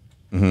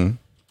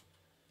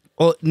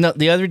 Well, no,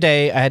 the other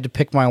day I had to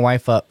pick my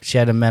wife up. She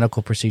had a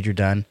medical procedure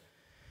done.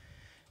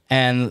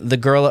 And the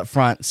girl up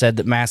front said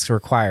that masks were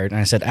required. And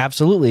I said,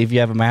 absolutely. If you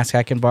have a mask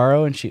I can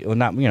borrow. And she,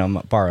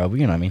 not borrow, but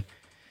you know what I mean.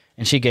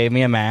 And she gave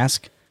me a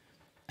mask.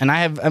 And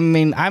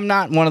I'm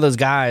not one of those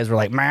guys where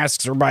like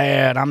masks are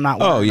bad. I'm not.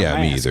 Oh yeah,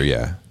 me either.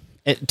 Yeah.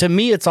 To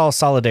me, it's all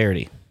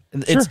solidarity.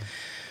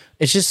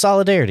 It's just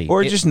solidarity,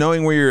 or just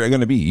knowing where you're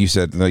going to be. You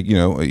said like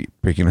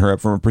picking her up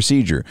from a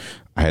procedure.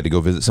 I had to go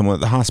visit someone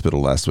at the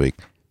hospital last week.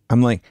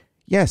 I'm like,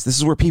 yes, this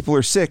is where people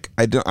are sick.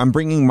 I'm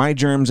bringing my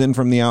germs in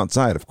from the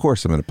outside. Of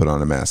course, I'm going to put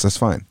on a mask. That's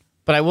fine.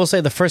 But I will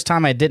say, the first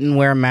time I didn't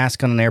wear a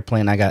mask on an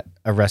airplane, I got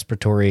a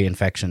respiratory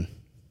infection.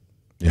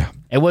 Yeah,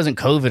 it wasn't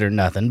COVID or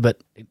nothing, but.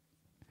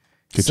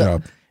 Good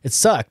job. It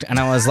sucked. And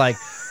I was like,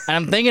 and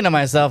I'm thinking to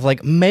myself,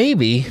 like,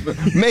 maybe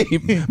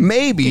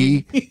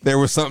there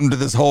was something to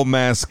this whole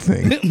mask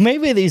thing.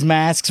 Maybe these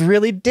masks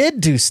really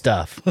did do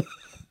stuff.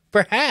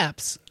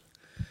 Perhaps.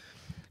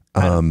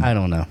 I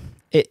don't know.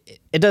 It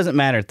doesn't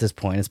matter at this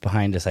point. It's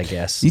behind us, I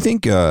guess. Do you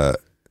think,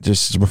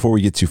 just before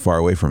we get too far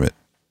away from it,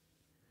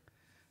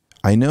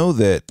 I know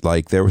that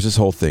like there was this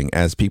whole thing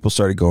as people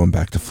started going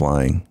back to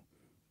flying,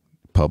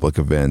 public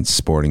events,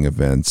 sporting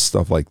events,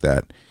 stuff like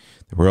that.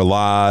 There were a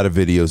lot of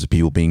videos of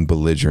people being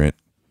belligerent,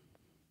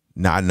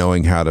 not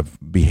knowing how to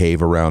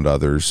behave around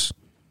others.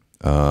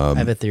 I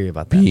have a theory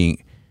about that.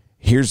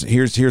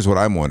 Here's what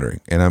I'm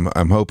wondering, and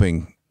I'm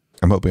hoping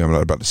I'm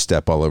not about to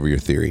step all over your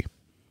theory.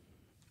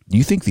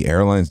 You think the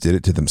airlines did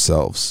it to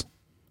themselves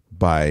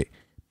by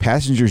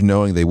passengers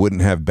knowing they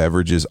wouldn't have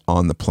beverages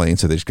on the plane,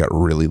 so they just got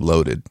really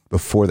loaded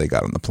before they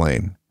got on the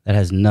plane? That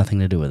has nothing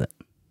to do with it.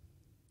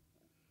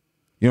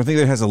 You don't think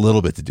that has a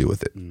little bit to do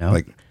with it? No.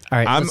 Like, all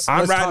right,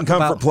 I'm riding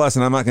Comfort Plus,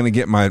 and I'm not going to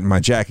get my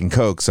Jack and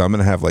Coke, so I'm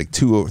going to have like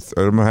I'm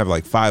going to have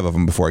like 5 of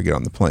them before I get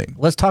on the plane.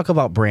 Let's talk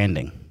about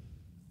branding,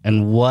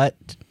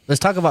 let's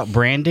talk about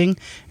branding,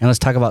 and let's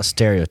talk about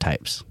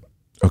stereotypes.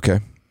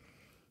 Okay.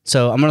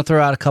 So I'm going to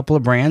throw out a couple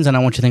of brands, and I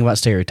want you to think about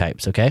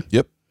stereotypes. Okay.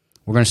 Yep.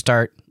 We're going to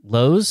start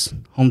Lowe's,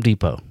 Home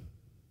Depot.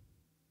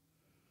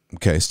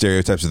 Okay,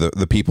 stereotypes of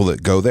the people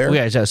that go there?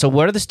 Okay, so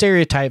what are the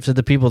stereotypes of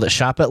the people that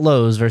shop at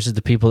Lowe's versus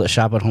the people that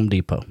shop at Home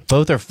Depot?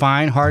 Both are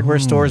fine hardware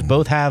stores.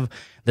 Both have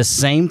the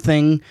same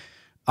thing,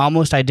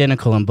 almost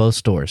identical in both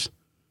stores.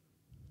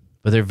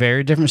 But they're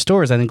very different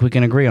stores. I think we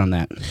can agree on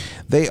that.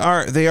 They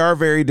are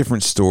very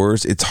different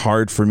stores. It's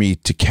hard for me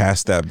to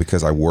cast that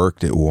because I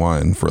worked at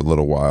one for a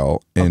little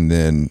while, and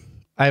then...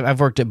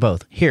 I've worked at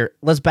both. Here,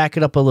 let's back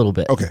it up a little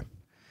bit. Okay.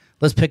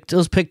 Let's pick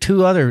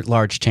 2 other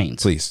large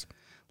chains. Please.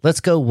 Let's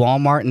go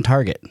Walmart and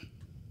Target.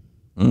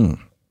 I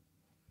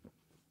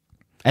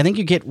think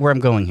you get where I'm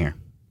going here.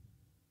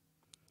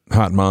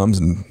 Hot moms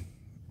and,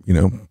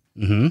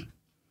 Mm-hmm.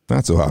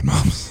 Not so hot,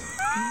 moms.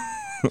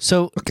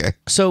 So Okay.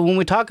 So when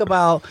we talk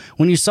about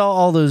when you saw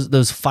all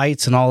those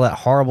fights and all that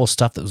horrible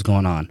stuff that was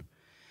going on,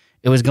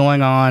 it was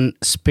going on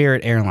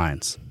Spirit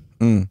Airlines,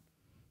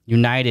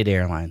 United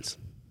Airlines,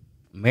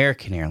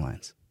 American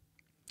Airlines.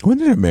 When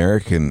did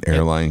American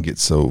airline get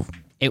so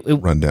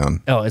run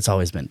down? Oh, it's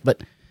always been,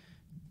 but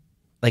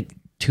like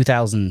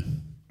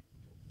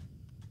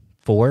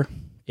 2004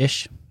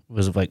 ish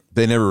was like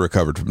They never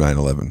recovered from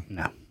 9/11.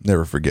 no,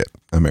 Never forget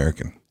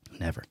American.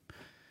 never.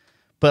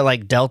 But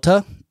like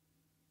Delta,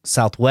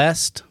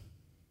 Southwest,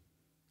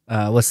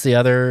 what's the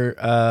other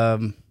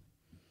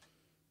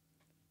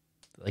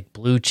like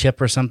Blue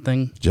Chip or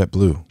something?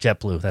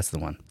 JetBlue. That's the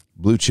one.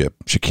 Blue Chip.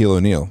 Shaquille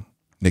O'Neal.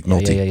 Nick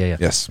Nolte. Yeah.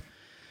 Yes.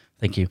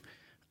 Thank you.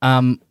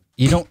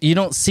 You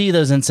don't see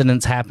those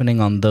incidents happening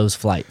on those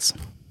flights.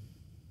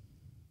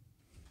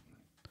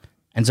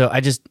 And so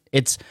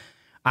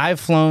I've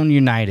flown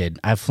United.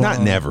 I've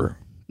flown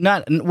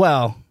Not never.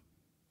 Well,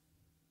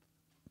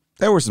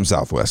 There were some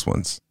Southwest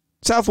ones.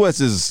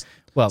 Southwest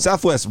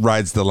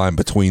rides the line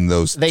between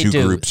those they two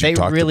do. groups you They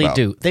talked really about.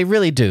 do. They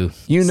really do.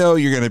 You know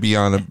you're going to be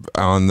on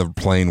the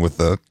plane with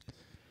the.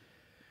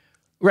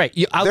 Right.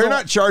 They're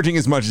not charging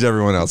as much as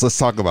everyone else. Let's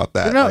talk about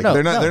that. No,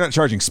 they're not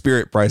charging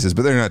Spirit prices,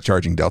 but they're not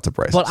charging Delta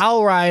prices. Well,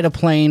 I'll ride a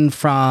plane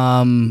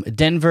from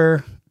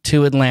Denver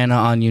to Atlanta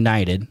on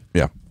United.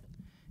 Yeah.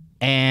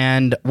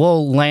 And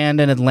we'll land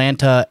in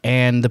Atlanta,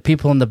 and the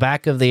people in the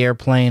back of the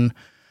airplane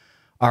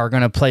are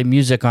going to play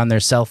music on their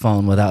cell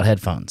phone without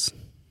headphones.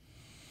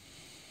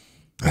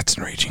 That's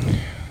enraging.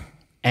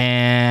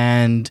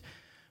 And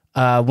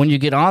when you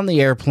get on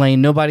the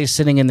airplane, nobody's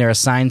sitting in their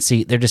assigned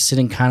seat. They're just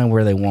sitting kind of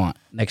where they want,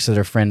 next to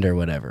their friend or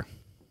whatever.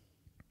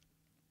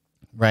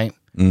 Right?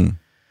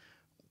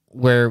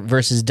 Where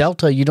versus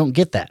Delta, you don't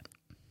get that.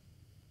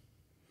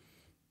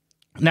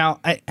 Now,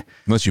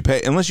 Unless you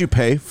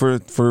pay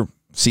for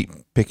seat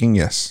picking,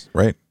 yes,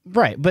 right?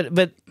 right,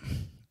 but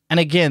and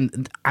again,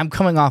 I'm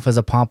coming off as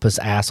a pompous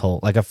asshole,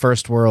 like a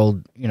first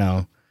world,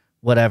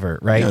 whatever,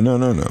 right? Yeah,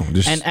 no.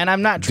 Just And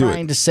I'm not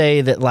trying to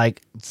say that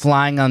like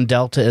flying on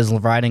Delta is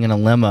riding in a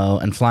limo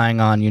and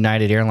flying on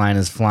United Airlines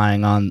is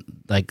flying on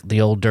like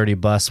the old dirty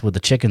bus with the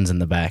chickens in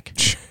the back.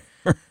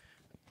 Sure.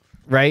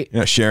 Right?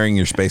 You're not sharing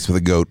your space with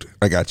a goat.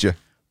 I got you.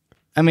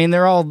 I mean,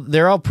 they're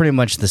all pretty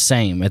much the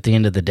same at the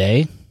end of the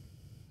day.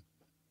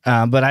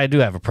 But I do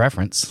have a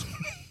preference.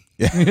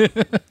 Yeah.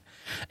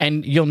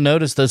 And you'll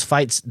notice those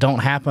fights don't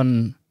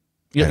happen.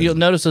 You'll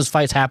notice those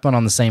fights happen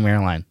on the same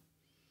airline.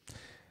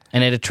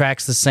 And it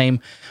attracts the same.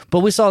 But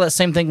we saw that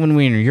same thing when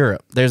we were in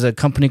Europe. There's a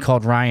company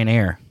called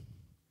Ryanair.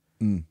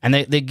 And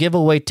they give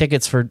away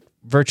tickets for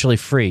virtually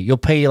free. You'll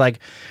pay like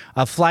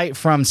a flight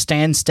from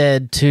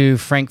Stansted to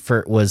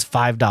Frankfurt was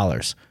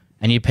 $5.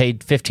 And you paid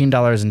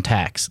 $15 in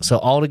tax. So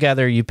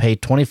altogether you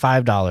paid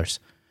 $25.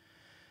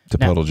 To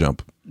puddle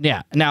jump.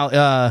 Yeah.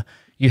 Now,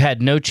 you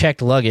had no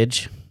checked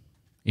luggage.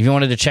 If you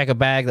wanted to check a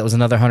bag, that was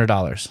another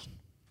 $100.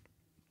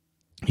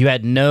 You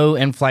had no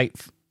in-flight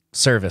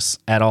service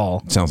at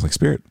all. Sounds like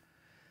Spirit.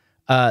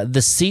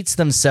 The seats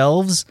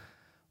themselves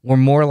were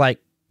more like,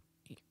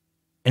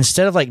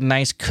 instead of like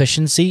nice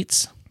cushion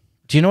seats,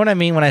 do you know what I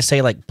mean when I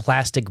say like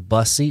plastic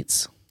bus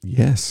seats?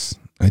 Yes,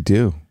 I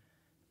do.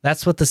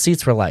 That's what the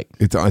seats were like.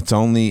 It's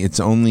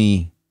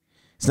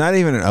not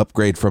even an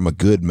upgrade from a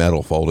good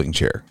metal folding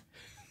chair.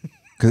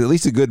 Because at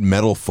least a good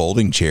metal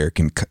folding chair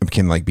can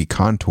like be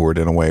contoured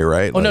in a way,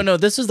 right? Oh, no.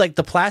 This is like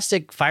the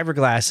plastic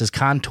fiberglass is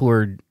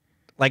contoured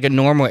like a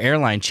normal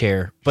airline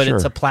chair, but Sure.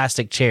 it's a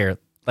plastic chair.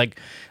 Like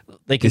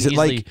they can Is it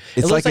easily. like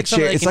it's like a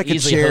chair? It's like a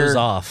chair. Hose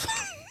off.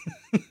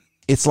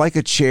 It's like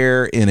a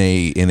chair in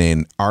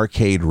an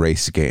arcade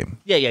race game.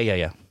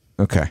 Yeah.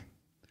 Okay.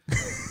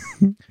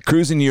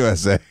 Cruising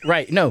USA.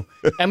 Right. No.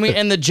 I mean,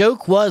 and the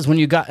joke was when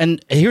you got,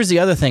 and here's the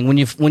other thing: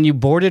 when you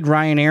boarded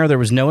Ryanair, there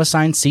was no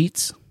assigned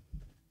seats.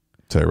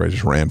 So everybody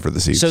just ran for the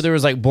seats. So there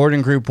was like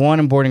boarding group 1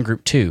 and boarding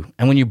group 2.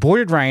 And when you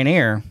boarded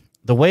Ryanair,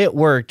 the way it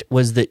worked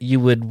was that you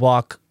would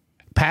walk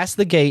past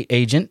the gate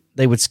agent.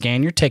 They would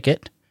scan your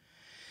ticket.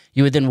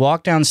 You would then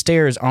walk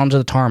downstairs onto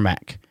the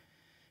tarmac.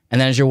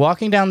 And then as you're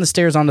walking down the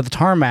stairs onto the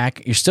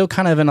tarmac, you're still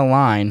kind of in a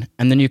line.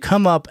 And then you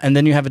come up and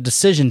then you have a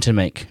decision to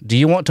make. Do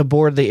you want to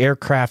board the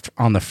aircraft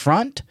on the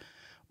front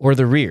or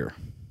the rear?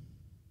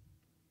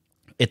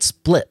 It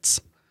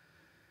splits.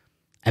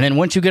 And then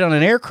once you get on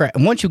an aircraft,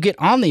 and once you get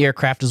on the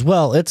aircraft as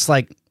well, it's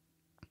like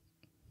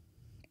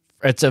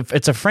it's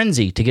a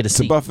frenzy to get a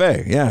seat. It's a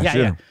buffet. Yeah,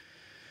 sure.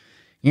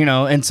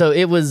 Yeah. And so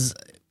it was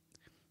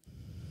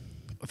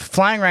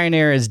flying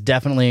Ryanair is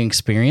definitely an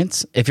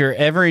experience. If you're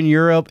ever in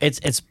Europe,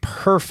 it's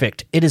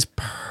perfect. It is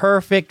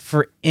perfect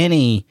for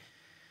any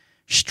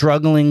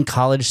struggling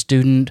college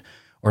student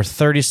or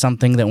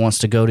 30-something that wants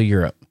to go to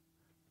Europe.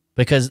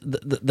 Because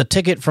the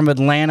ticket from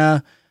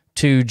Atlanta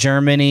to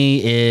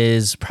Germany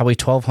is probably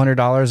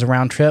 $1,200 a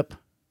round trip,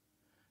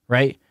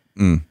 right?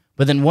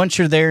 But then once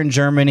you're there in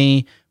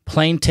Germany,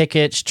 plane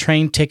tickets,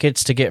 train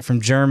tickets to get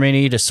from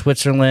Germany to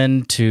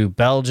Switzerland to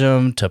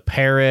Belgium to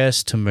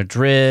Paris to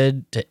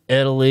Madrid to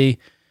Italy,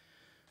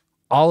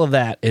 all of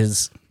that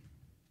is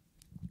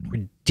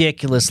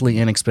ridiculously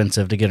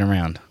inexpensive to get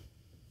around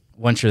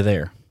once you're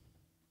there.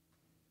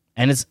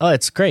 And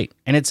it's great.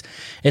 And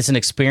it's an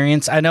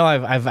experience. I know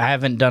I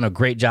haven't done a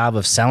great job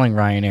of selling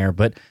Ryanair,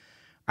 but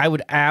I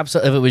would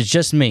absolutely, if it was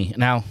just me.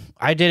 Now,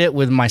 I did it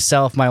with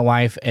myself, my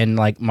wife, and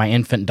like my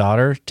infant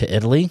daughter to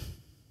Italy.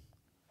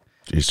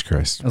 Jesus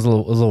Christ. It was a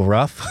little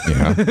rough.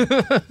 Yeah.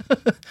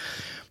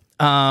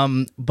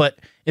 But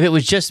if it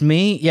was just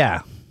me,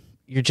 yeah,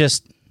 you're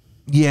just.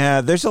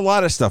 Yeah, there's a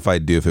lot of stuff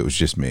I'd do if it was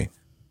just me.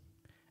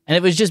 And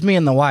if it was just me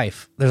and the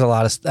wife, there's a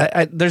lot of.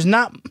 There's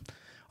not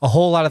a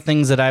whole lot of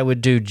things that I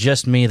would do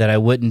just me that I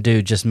wouldn't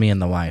do just me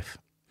and the wife.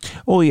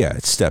 Well, yeah,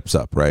 it steps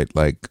up, right?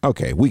 Like,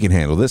 okay, we can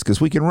handle this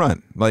because we can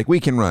run. Like, we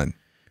can run.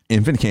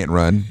 Infant can't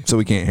run, so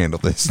we can't handle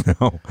this.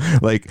 No,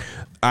 like,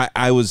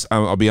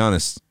 I'll be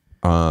honest.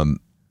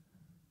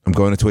 I'm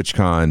going to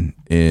TwitchCon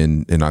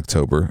in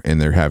October, and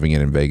they're having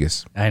it in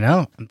Vegas. I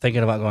know. I'm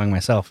thinking about going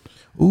myself.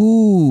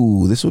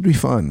 Ooh, this would be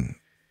fun.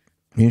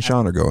 Me and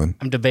Sean are going.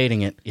 I'm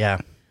debating it. Yeah.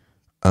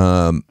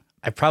 I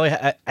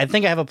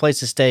think I have a place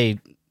to stay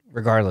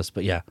regardless,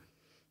 but yeah.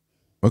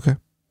 Okay.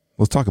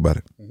 Let's talk about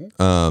it.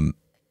 Mm-hmm.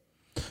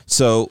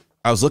 So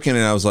I was looking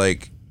and I was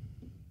like,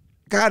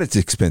 God, it's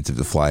expensive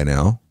to fly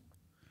now.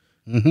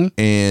 Mm-hmm.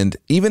 And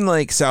even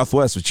like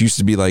Southwest, which used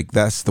to be like,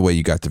 that's the way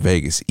you got to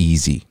Vegas.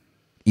 Easy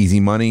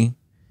money,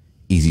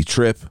 easy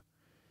trip.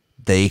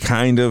 They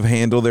kind of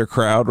handle their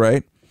crowd,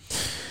 right?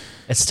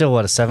 It's still,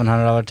 what, a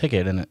 $700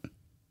 ticket, isn't it?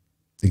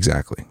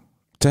 Exactly.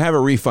 To have a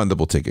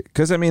refundable ticket.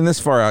 Because, I mean, this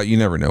far out, you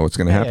never know what's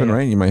going to happen,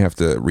 right? You might have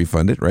to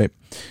refund it, right?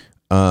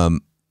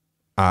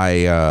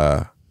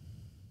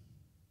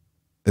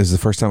 This is the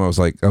first time I was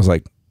like,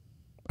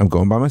 I'm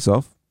going by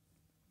myself.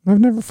 I've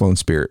never flown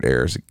Spirit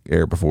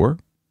Air before.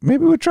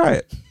 Maybe we'll try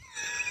it.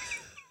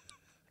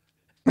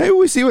 Maybe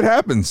we see what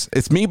happens.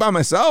 It's me by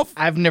myself.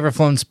 I've never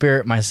flown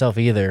Spirit myself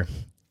either.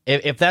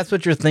 If that's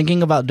what you're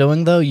thinking about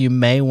doing, though, you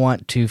may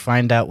want to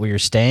find out where you're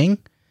staying.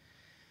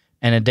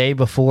 And a day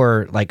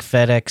before, like,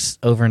 FedEx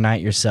overnight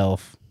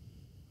yourself.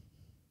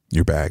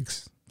 Your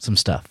bags. Some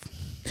stuff.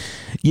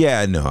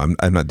 Yeah, no,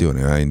 I'm not doing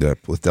it. I ended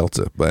up with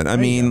Delta. But, I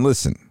mean,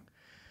 listen,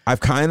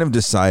 I've kind of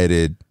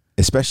decided,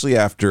 especially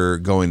after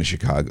going to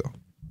Chicago,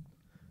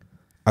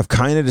 I've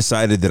kind of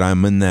decided that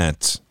I'm in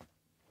that.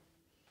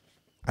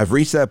 I've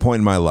reached that point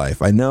in my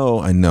life. I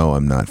know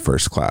I'm not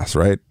first class,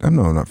 right? I'm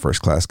not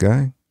first class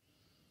guy.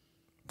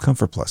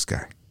 Comfort plus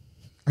guy.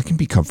 I can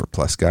be comfort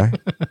plus guy.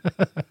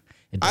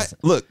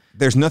 Look,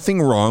 there's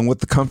nothing wrong with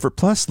the comfort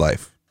plus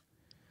life.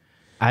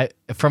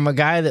 From a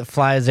guy that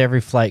flies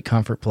every flight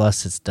comfort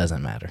plus, it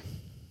doesn't matter.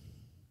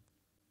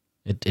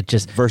 It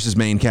just versus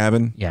main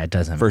cabin. Yeah, it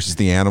doesn't versus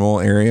the animal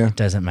area. It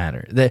doesn't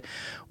matter.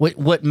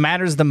 What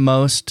matters the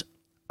most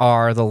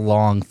are the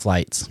long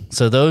flights.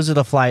 So those are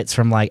the flights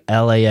from like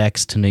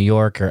LAX to New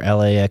York or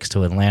LAX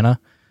to Atlanta.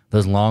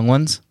 Those long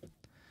ones.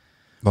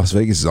 Las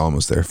Vegas is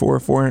almost there. Four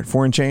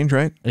and change,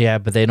 right? Yeah,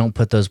 but they don't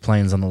put those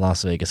planes on the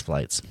Las Vegas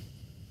flights.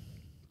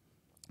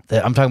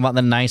 I'm talking about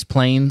the nice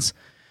planes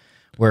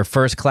where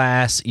first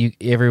class,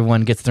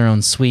 everyone gets their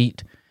own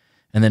suite,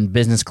 and then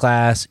business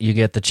class, you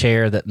get the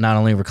chair that not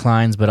only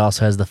reclines but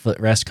also has the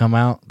footrest come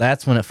out.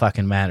 That's when it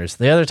fucking matters.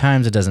 The other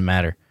times, it doesn't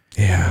matter.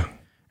 Yeah.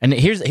 And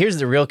here's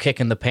the real kick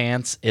in the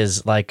pants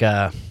is like...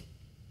 how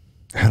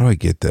do I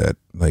get that?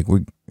 Like,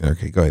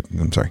 okay, go ahead.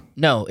 I'm sorry.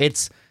 No,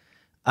 it's...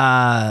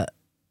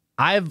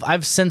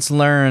 I've since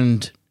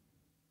learned,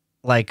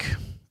 like,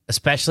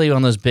 especially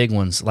on those big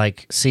ones,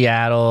 like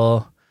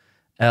Seattle,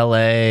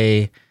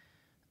 LA,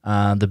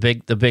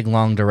 the big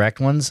long direct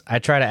ones. I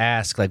try to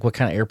ask like what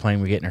kind of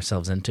airplane we're getting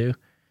ourselves into,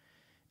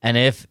 and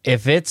if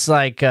it's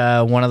like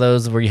one of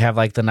those where you have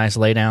like the nice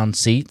lay down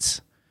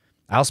seats,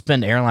 I'll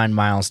spend airline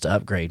miles to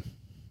upgrade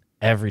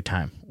every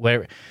time.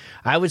 Where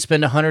I would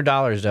spend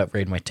 $100 to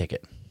upgrade my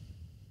ticket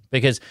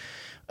because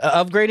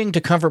upgrading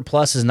to Comfort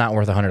Plus is not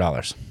worth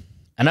 $100.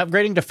 And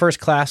upgrading to first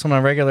class on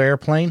a regular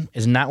airplane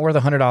is not worth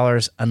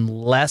 $100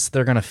 unless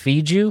they're going to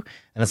feed you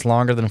and it's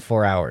longer than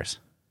 4 hours.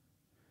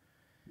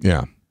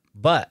 Yeah.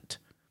 But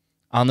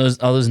on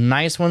those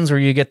nice ones where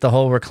you get the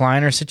whole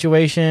recliner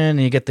situation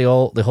and you get the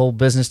whole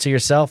business to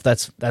yourself,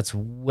 that's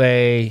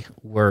way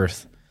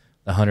worth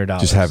the $100.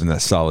 Just having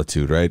that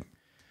solitude, right?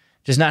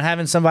 Just not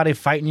having somebody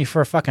fighting you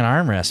for a fucking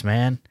armrest,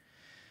 man.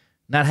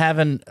 Not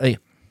having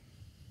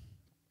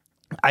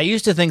I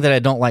used to think that I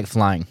don't like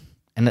flying.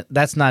 And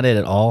that's not it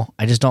at all.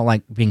 I just don't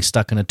like being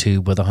stuck in a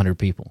tube with 100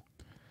 people.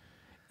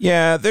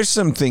 Yeah, there's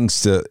some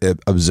things to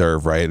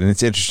observe, right? And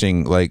it's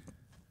interesting. Like,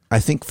 I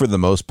think for the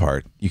most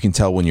part, you can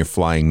tell when you're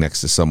flying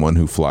next to someone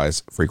who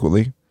flies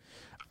frequently.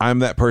 I'm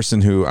that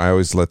person who I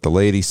always let the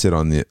lady sit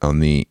on the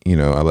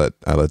I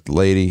let the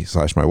lady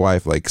 / my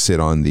wife like sit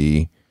on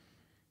the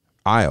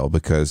aisle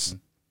because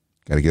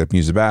got to get up and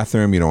use the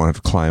bathroom. You don't want to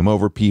have to climb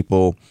over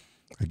people.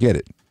 I get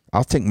it.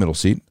 I'll take middle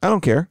seat. I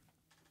don't care.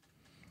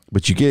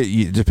 But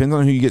it depends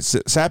on who you get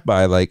sat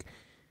by. Like,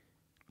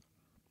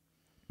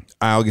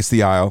 aisle gets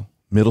the aisle,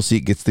 middle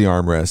seat gets the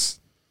armrest.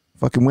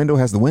 Fucking window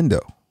has the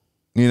window,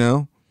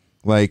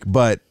 Like,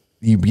 but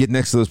you get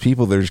next to those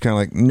people, they're just kind of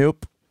like,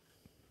 nope,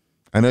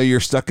 I know you're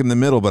stuck in the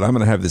middle, but I'm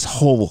going to have this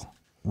whole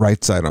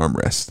right side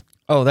armrest.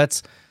 Oh,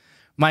 that's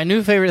my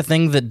new favorite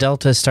thing that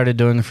Delta started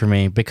doing for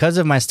me. Because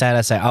of my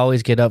status, I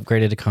always get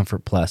upgraded to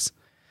Comfort Plus.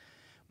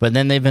 But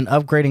then they've been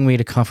upgrading me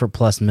to Comfort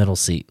Plus middle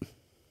seat.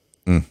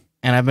 And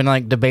I've been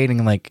like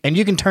debating, like, and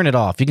you can turn it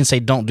off. You can say,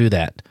 don't do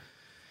that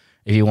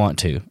if you want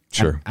to.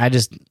 Sure. I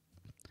just,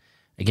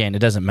 again, it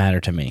doesnn't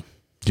matter to me.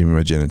 Give me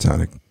my gin and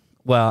tonic.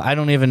 Well, I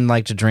don't even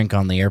like to drink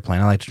on the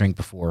airplane. I like to drink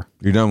before.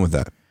 You're done with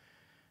that.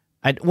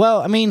 I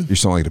mean, You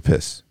just don't like to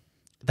piss.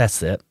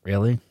 That's it,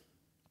 really,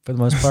 for the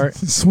most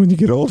part. It's when you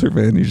get older,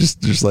 man. You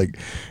just like,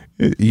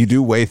 you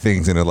do weigh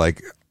things in a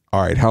like,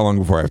 all right, how long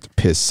before I have to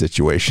piss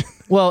situation?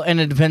 Well,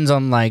 and it depends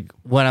on like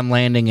what I'm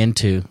landing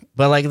into.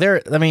 But like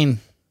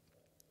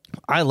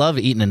I love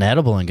eating an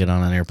edible and get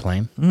on an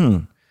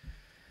airplane.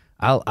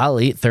 I'll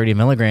eat 30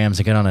 milligrams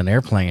and get on an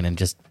airplane and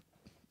just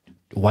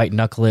white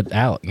knuckle it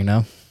out, you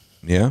know?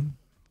 Yeah.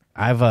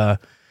 I've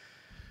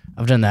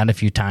done that a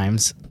few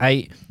times.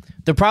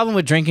 The problem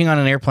with drinking on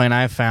an airplane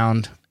I've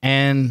found,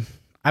 and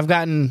I've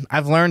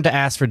learned to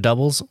ask for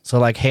doubles. So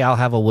like, hey, I'll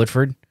have a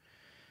Woodford.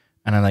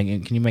 And I'm like,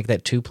 can you make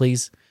that 2,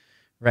 please?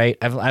 Right?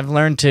 I've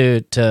learned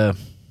to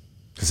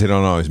because they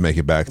don't always make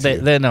it back to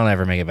you. They don't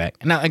ever make it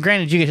back. Now,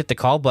 granted, you can hit the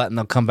call button,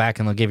 they'll come back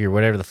and they'll give you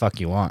whatever the fuck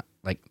you want.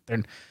 Like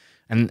and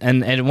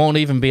it won't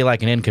even be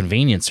like an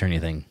inconvenience or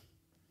anything.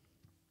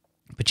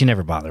 But you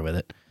never bother with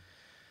it.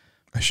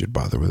 I should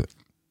bother with it.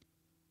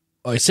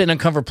 Oh, you're sitting on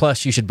Comfort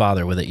Plus, you should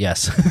bother with it,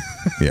 yes.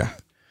 Yeah.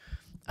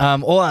 I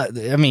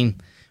mean,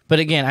 but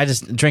again,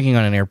 drinking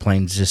on an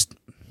airplane is just,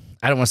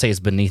 I don't want to say it's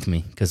beneath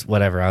me, because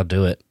whatever, I'll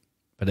do it.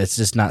 But it's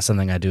just not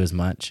something I do as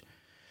much.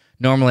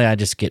 Normally, I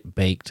just get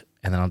baked,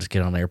 and then I'll just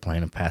get on an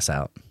airplane and pass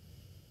out.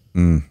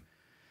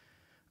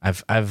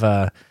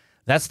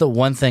 That's the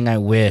one thing I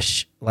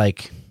wish,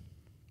 like,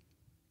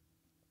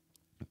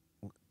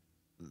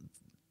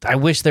 I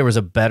wish there was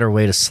a better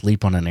way to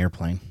sleep on an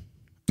airplane.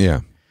 Yeah.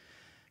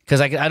 Because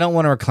I don't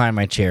want to recline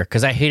my chair,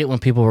 because I hate it when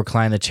people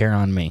recline the chair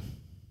on me.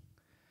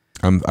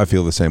 I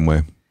feel the same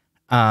way.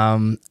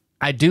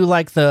 I do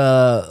like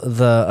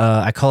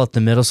the I call it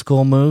the middle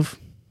school move,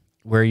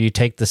 where you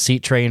take the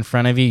seat tray in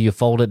front of you, you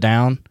fold it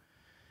down,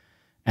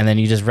 and then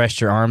you just rest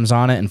your arms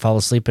on it and fall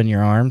asleep in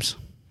your arms.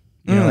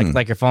 You know,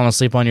 like you're falling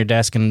asleep on your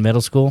desk in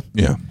middle school.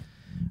 Yeah.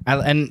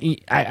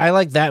 I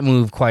like that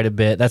move quite a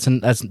bit.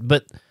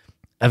 But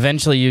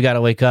eventually you got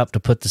to wake up to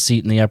put the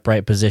seat in the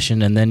upright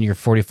position, and then you're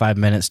 45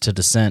 minutes to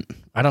descent.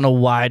 I don't know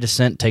why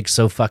descent takes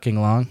so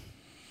fucking long.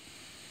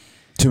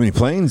 Too many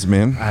planes,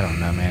 man. I don't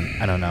know, man.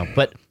 I don't know.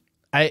 But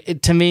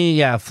to me,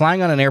 yeah,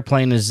 flying on an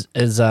airplane is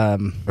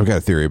I've got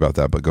a theory about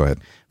that, but go ahead.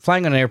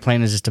 Flying on an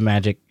airplane is just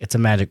it's a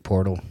magic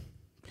portal.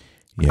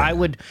 Yeah.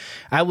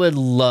 I would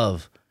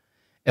love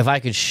if I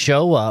could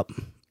show up,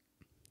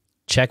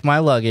 check my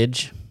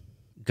luggage,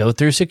 go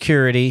through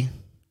security,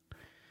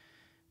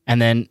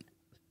 and then,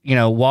 you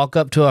know, walk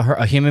up to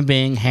a human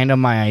being, hand them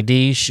my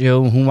ID,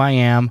 show who I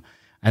am,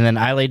 and then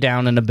I lay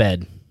down in a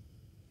bed.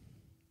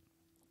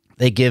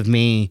 They give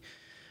me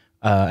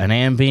an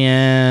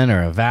Ambien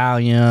or a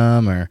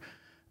Valium or,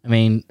 I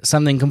mean,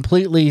 something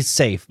completely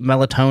safe,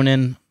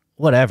 melatonin,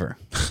 whatever.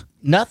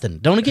 Nothing.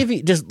 Don't give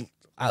you, just,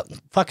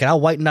 fuck it,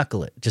 I'll white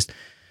knuckle it. Just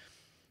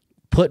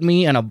put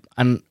me in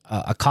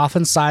a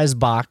coffin-sized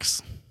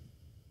box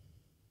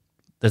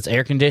that's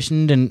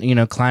air-conditioned and, you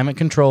know,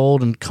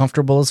 climate-controlled and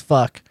comfortable as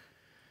fuck,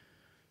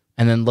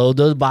 and then load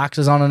those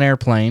boxes on an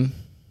airplane,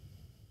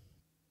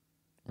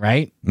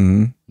 right?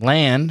 Mm-hmm.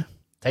 Land,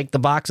 take the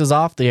boxes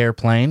off the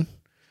airplane,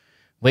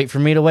 wait for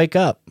me to wake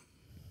up.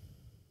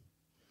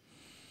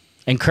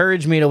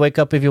 Encourage me to wake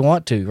up if you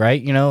want to,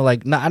 right? You know,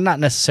 like, I'm not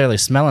necessarily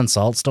smelling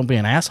salts. Don't be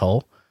an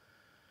asshole.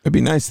 It'd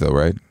be nice, though,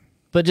 right?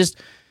 But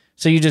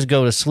so you just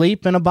go to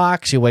sleep in a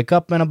box, you wake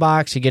up in a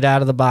box, you get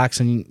out of the box,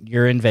 and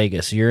you're in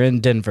Vegas, you're in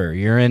Denver,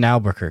 you're in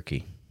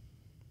Albuquerque.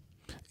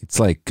 It's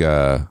like,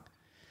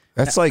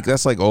 that's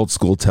like old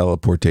school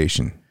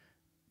teleportation.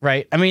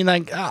 Right. I mean,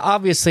 like,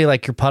 obviously,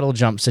 like, your puddle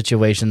jump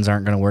situations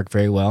aren't going to work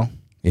very well.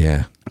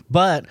 Yeah.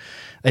 But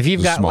if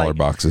you've got smaller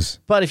boxes.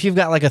 But if you've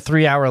got like a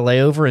 3-hour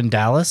layover in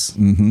Dallas,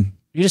 you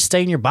just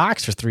stay in your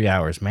box for 3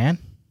 hours, man.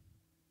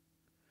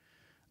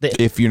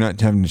 If you're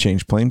not having to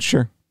change planes,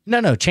 sure.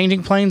 No,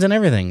 changing planes and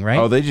everything, right?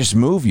 Oh, they just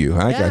move you.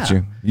 I got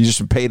you. You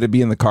just pay to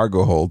be in the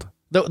cargo hold.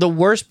 The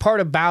worst part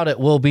about it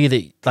will be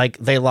that, like,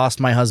 they lost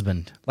my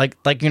husband. Like,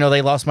 you know,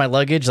 they lost my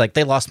luggage. Like,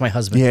 they lost my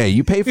husband. Yeah,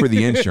 you pay for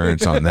the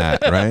insurance on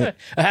that, right?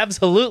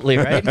 Absolutely,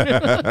 right?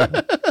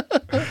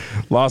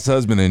 Lost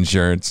husband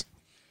insurance.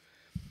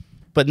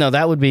 But no,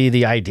 that would be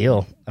the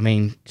ideal. I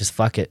mean, just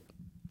fuck it.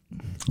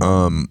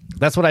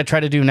 That's what I try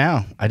to do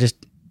now. I just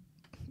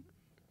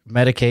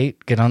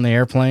medicate, get on the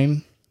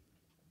airplane.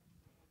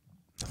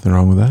 Nothing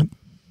wrong with that.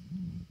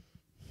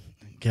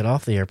 Get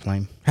off the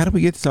airplane. How did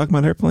we get to talk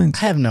about airplanes?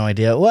 I have no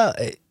idea. Well,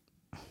 I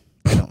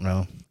don't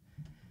know.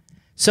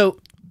 So,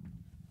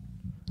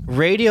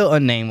 Radio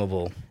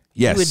Unnameable.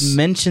 Yes. You had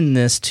mentioned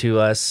this to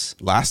us.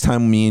 Last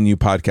time me and you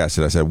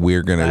podcasted, I said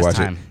we're going to watch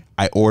it.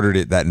 I ordered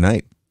it that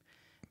night.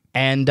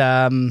 And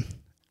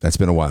that's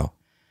been a while.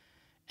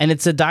 And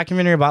it's a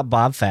documentary about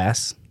Bob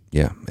Fass.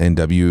 Yeah, and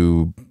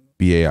WBAI.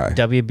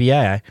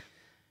 WBAI.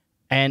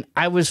 And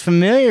I was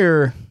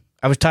familiar,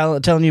 I was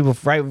telling you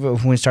right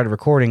when we started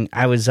recording,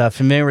 I was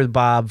familiar with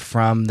Bob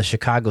from the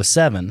Chicago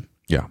 7.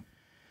 Yeah.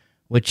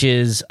 Which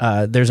is,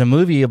 there's a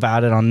movie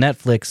about it on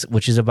Netflix,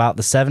 which is about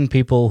the 7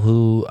 people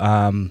who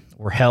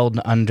were held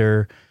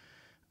under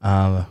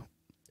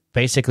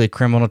basically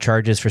criminal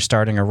charges for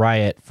starting a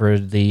riot for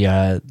the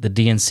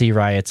DNC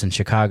riots in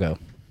Chicago.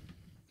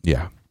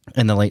 Yeah.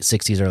 In the late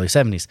 60s, early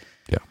 70s.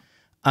 Yeah.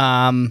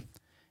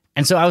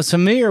 And so I was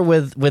familiar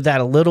with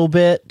that a little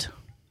bit,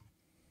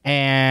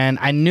 and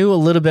I knew a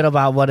little bit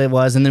about what it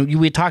was. And then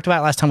we talked about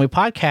it last time we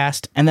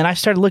podcast, and then I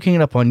started looking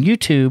it up on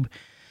YouTube,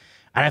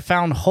 and I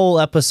found whole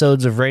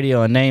episodes of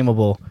Radio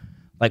Unnameable,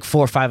 like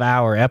 4 or 5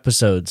 hour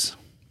episodes.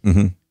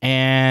 Mm-hmm.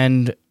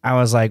 And I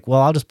was like,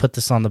 well, I'll just put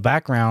this on the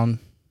background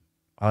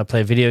while I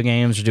play video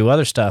games or do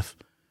other stuff,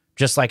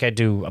 just like I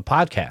do a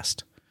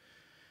podcast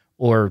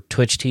or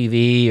Twitch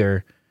TV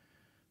or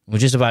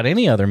just about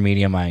any other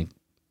medium I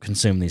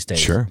consume these days.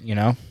 Sure. You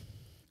know?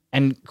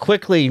 And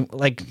quickly,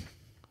 like,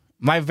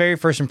 my very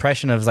first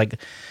impression of,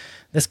 like,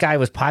 this guy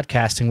was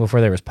podcasting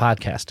before there was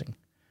podcasting.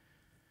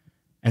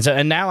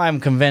 And now I'm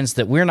convinced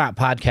that we're not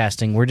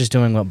podcasting. We're just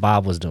doing what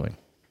Bob was doing.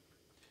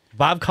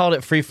 Bob called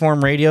it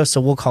freeform radio,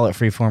 so we'll call it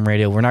freeform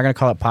radio. We're not going to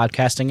call it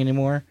podcasting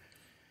anymore.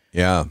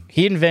 Yeah.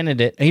 He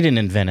invented it. He didn't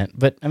invent it,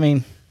 but I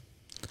mean,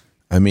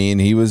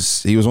 he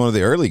was one of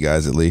the early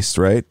guys, at least,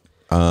 right?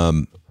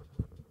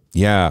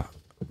 Yeah.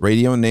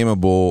 Radio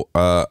Unnameable.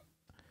 How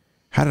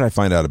did I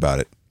find out about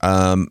it?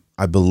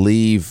 I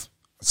believe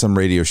some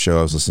radio show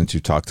I was listening to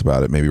talked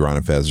about it, maybe Ron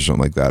and Fez or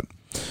something like that.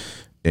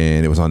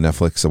 And it was on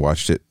Netflix. I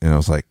watched it, and I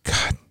was like,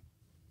 God,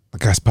 the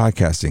guy's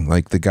podcasting.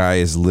 Like, the guy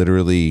is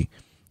literally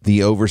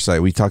the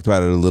oversight. We talked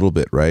about it a little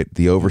bit, right?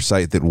 The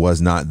oversight that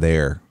was not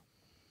there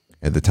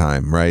at the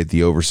time, right?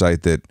 The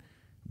oversight that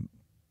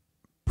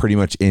pretty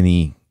much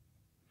any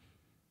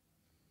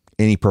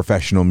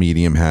professional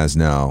medium has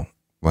now.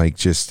 Like,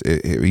 just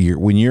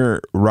when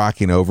you're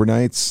rocking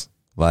overnights,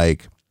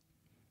 like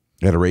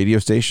at a radio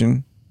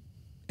station,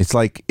 it's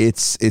like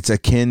it's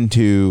akin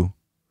to.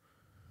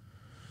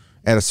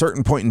 At a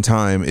certain point in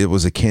time, it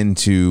was akin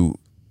to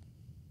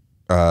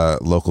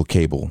local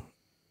cable,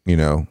 you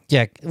know?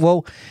 Yeah.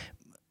 Well,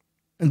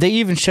 they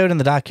even showed in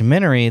the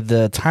documentary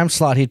the time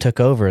slot he took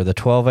over, the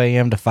 12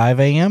 a.m. to 5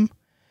 a.m.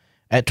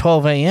 At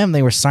 12 a.m.,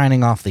 they were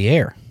signing off the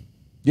air.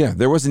 Yeah,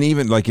 there wasn't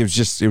even, like, it was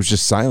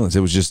just silence. It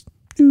was just...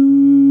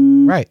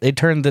 Right. They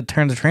turned the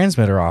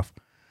transmitter off.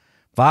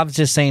 Bob's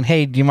just saying,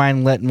 hey, do you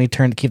mind letting me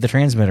keep the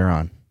transmitter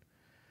on?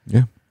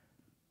 Yeah.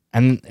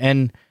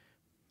 And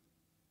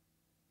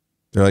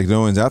they're like,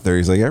 no one's out there.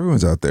 He's like,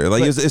 everyone's out there.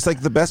 Like, it's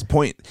like the best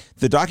point.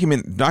 The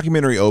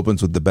documentary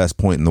opens with the best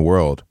point in the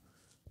world,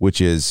 which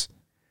is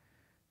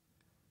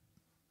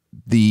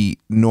the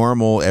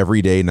normal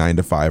everyday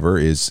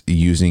 9-to-5er is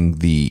using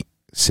the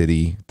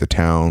city, the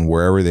town,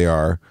 wherever they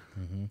are.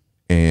 Mm-hmm.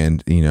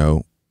 And, you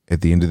know,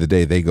 at the end of the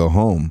day, they go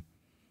home,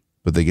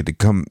 but they get to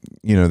come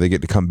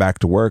back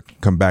to work,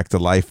 come back to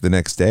life the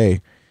next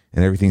day,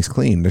 and everything's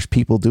clean. There's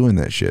people doing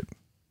that shit,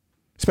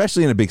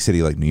 especially in a big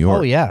city like New York.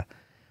 Oh, yeah.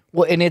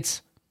 Well, and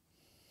it's,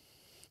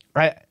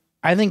 I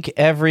think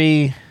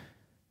everyone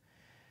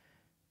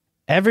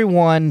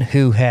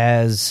who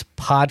has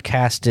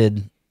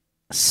podcasted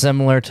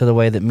similar to the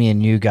way that me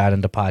and you got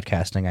into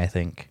podcasting, I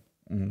think.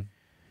 Mm-hmm.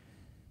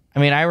 I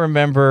mean, I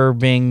remember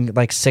being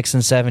like 6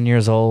 and 7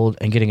 years old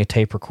and getting a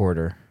tape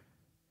recorder,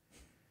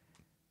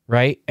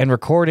 right? And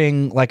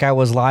recording like I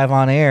was live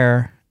on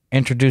air,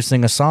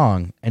 introducing a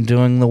song and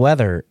doing the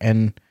weather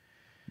and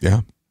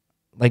yeah.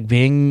 Like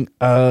being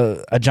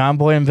a John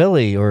Boy and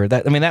Billy, or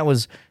that. I mean, that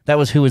was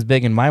who was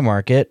big in my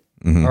market,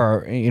 mm-hmm.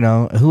 or you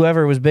know,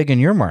 whoever was big in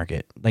your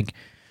market. Like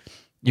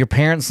your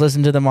parents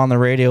listened to them on the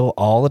radio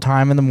all the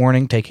time in the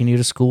morning, taking you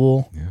to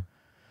school, yeah.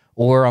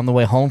 Or on the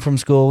way home from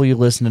school, you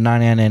listen to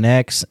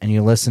 99NX and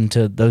you listen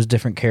to those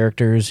different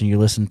characters, and you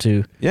listen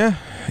to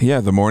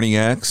the Morning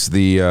X,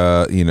 the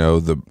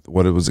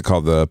what was it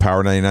called, the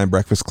Power 99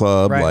 Breakfast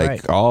Club,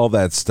 right. All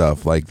that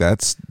stuff. Like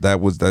that's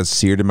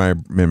seared in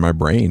my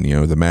brain. You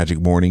know, the Magic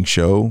Morning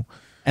Show,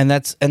 and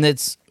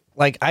it's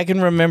like I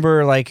can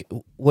remember, like,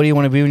 what do you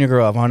want to be when you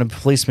grow up? I want to be a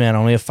policeman. I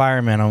want to be a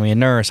fireman. I want to be a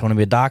nurse. I want to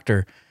be a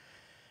doctor.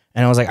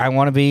 And I was like, I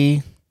want to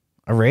be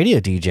a radio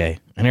DJ.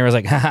 And he was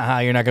like,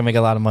 you're not going to make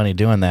a lot of money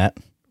doing that.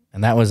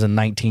 And that was in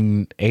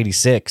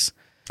 1986.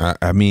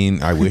 I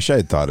mean, I wish I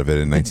had thought of it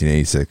in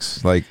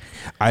 1986. Like,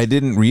 I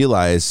didn't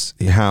realize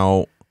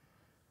how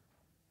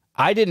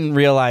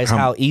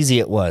easy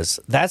it was.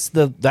 That's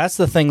the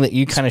thing that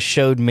you kind of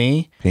showed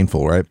me.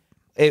 Painful, right?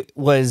 It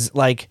was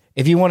like,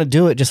 if you want to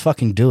do it, just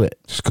fucking do it.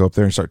 Just go up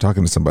there and start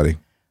talking to somebody.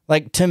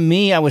 Like, to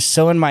me, I was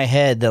so in my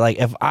head that, like,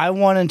 if I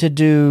wanted to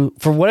do,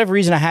 for whatever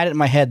reason, I had it in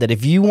my head that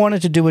if you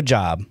wanted to do a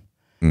job,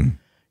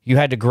 you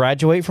had to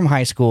graduate from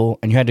high school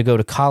and you had to go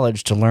to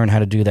college to learn how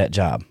to do that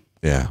job.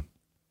 Yeah.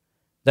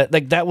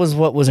 That was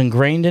what was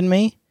ingrained in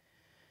me.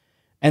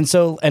 And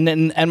so,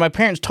 and my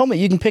parents told me,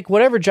 you can pick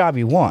whatever job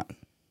you want.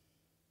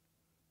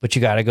 but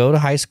you got to go to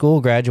high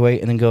school,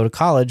 graduate, and then go to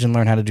college and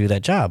learn how to do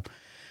that job.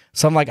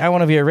 So I'm like, I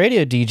want to be a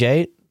radio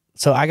DJ.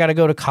 So I got to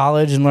go to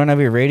college and learn how to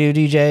be a radio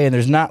DJ. And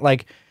there's not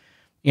like,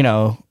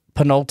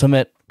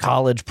 penultimate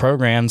college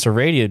programs for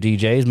radio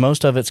DJs.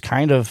 Most of it's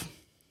kind of,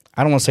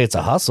 I don't want to say it's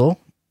a hustle.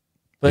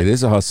 But it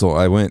is a hustle.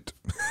 I went.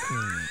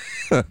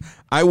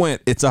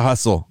 It's a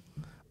hustle.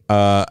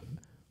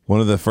 One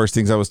of the first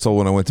things I was told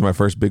when I went to my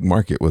first big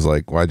market was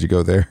like, why'd you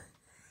go there?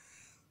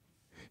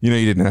 You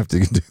didn't have to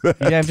do that. You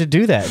didn't have to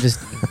do that.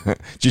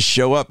 Just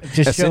show up.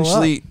 Just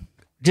essentially. Show up.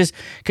 Just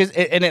because,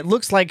 and it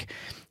looks like,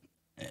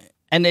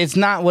 and it's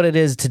not what it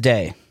is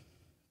today.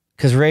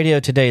 Because radio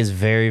today is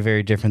very,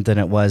 very different than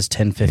it was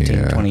 10,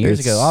 15, 20 years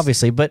ago,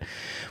 obviously. But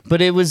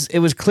it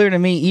was clear to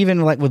me,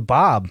 even like with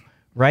Bob,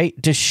 right?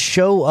 Just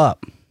show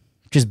up.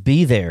 Just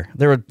be there.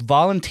 There were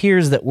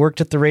volunteers that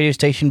worked at the radio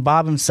station.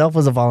 Bob himself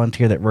was a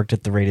volunteer that worked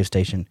at the radio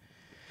station.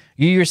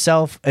 You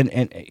yourself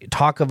and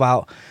talk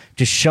about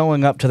just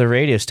showing up to the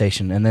radio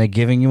station and then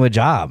giving you a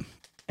job.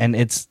 And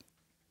it's...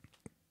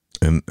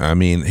 And I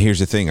mean, here's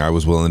the thing. I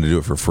was willing to do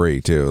it for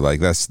free too. Like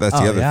that's the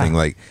other thing.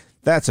 Like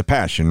that's a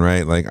passion,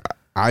 right? Like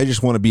I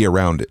just want to be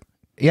around it.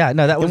 Yeah,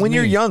 no, that was And when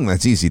you're young,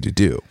 that's easy to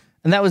do.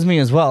 And that was me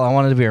as well. I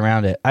wanted to be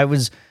around it. I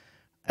was...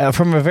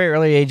 from a very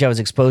early age, I was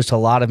exposed to a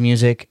lot of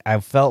music.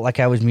 I felt like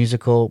I was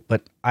musical,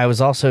 but I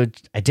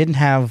didn't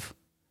have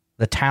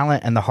the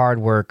talent and the hard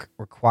work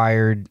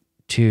required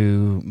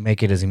to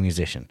make it as a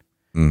musician.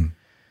 Mm.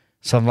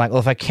 So I'm like, well,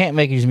 if I can't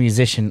make it as a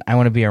musician, I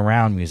want to be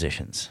around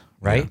musicians,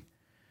 right? Yeah.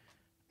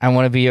 I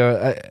want to be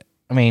I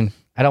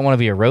don't want to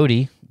be a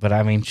roadie, but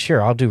I mean,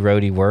 sure, I'll do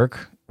roadie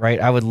work, right?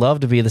 I would love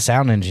to be the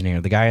sound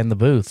engineer, the guy in the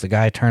booth, the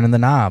guy turning the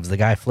knobs, the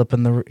guy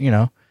flipping the.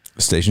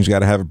 The station's got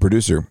to have a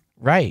producer.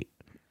 Right.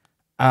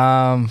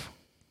 And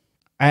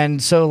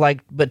so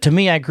but to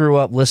me, I grew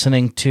up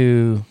listening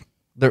to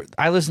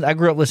I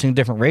grew up listening to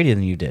different radio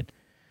than you did.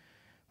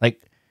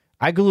 Like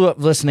I grew up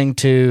listening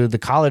to the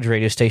college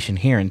radio station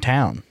here in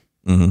town,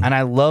 and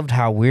I loved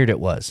how weird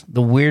it was.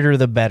 The weirder,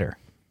 the better.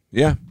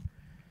 Yeah.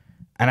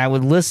 And I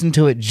would listen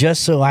to it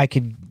just so I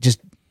could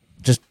just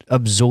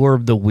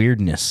absorb the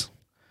weirdness.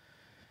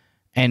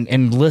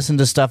 And listen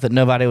to stuff that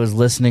nobody was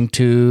listening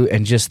to,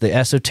 and just the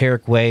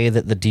esoteric way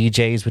that the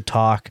DJs would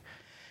talk.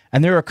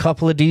 And there were a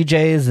couple of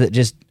DJs that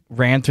just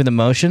ran through the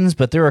motions,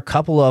 but there were a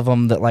couple of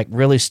them that like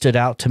really stood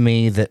out to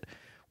me that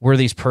were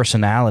these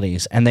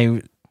personalities, and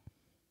they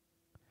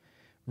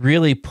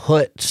really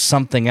put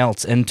something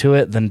else into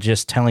it than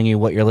just telling you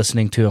what you're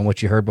listening to and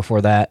what you heard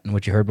before that and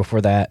what you heard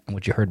before that and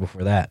what you heard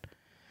before that.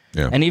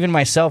 Yeah. And even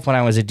myself, when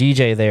I was a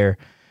DJ there,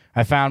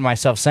 I found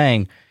myself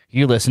saying,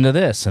 you listen to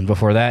this, and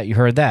before that you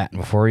heard that, and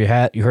before you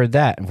heard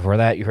that, and before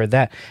that you heard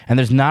that. And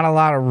there's not a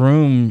lot of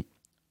room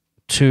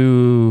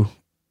to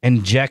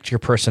inject your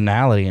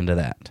personality into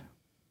that.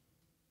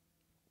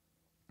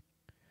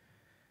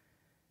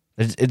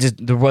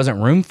 There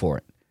wasn't room for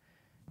it.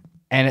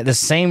 And at the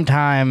same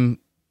time,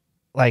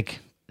 like,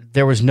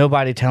 there was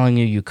nobody telling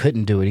you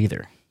couldn't do it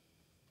either.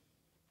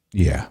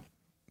 Yeah.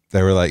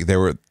 They were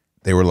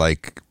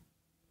like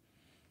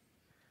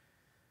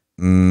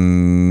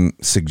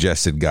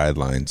suggested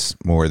guidelines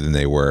more than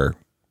they were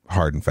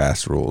hard and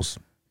fast rules.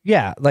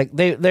 Yeah, like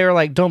they were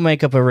like, don't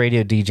make up a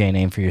radio DJ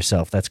name for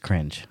yourself. That's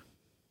cringe.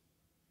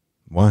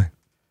 Why?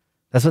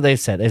 That's what they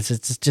said.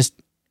 It's just,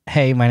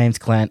 hey, my name's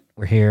Clint.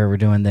 We're here. We're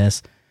doing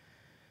this.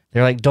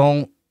 They're like,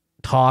 don't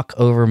talk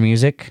over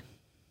music.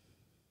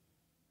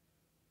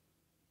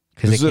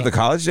 This is at the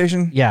college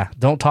station? Yeah,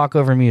 don't talk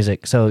over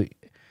music. So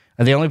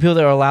the only people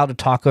that were allowed to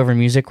talk over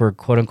music were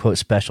quote-unquote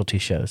specialty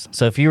shows.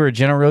 So if you were a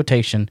general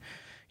rotation,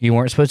 you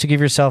weren't supposed to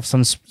give yourself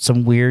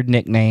some weird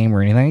nickname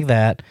or anything like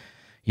that.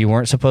 You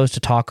weren't supposed to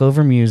talk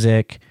over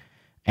music.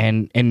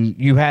 And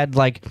you had,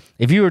 like,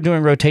 if you were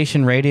doing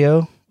rotation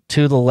radio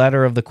to the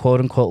letter of the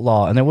quote-unquote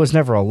law, and there was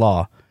never a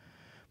law,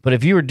 but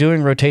if you were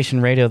doing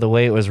rotation radio the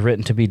way it was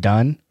written to be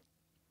done,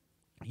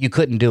 you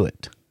couldn't do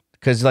it.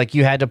 Because, like,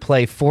 you had to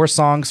play 4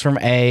 songs from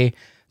A,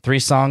 3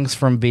 songs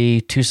from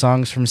B, 2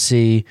 songs from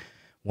C,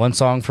 1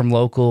 song from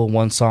local,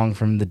 1 song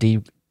from the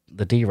D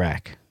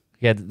rack.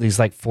 You had these,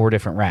 like, 4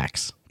 different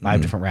racks,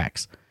 5 different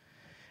racks.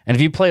 And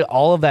if you played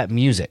all of that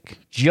music,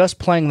 just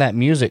playing that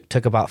music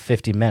took about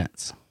 50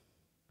 minutes.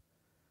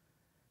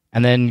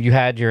 And then you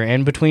had your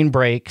in-between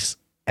breaks,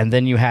 and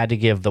then you had to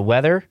give the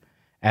weather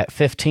at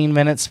 15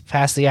 minutes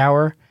past the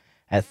hour.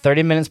 At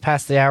 30 minutes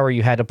past the hour,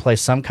 you had to play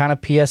some kind of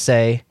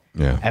PSA.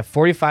 Yeah. At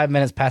 45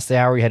 minutes past the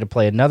hour, you had to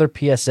play another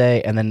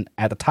PSA, and then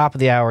at the top of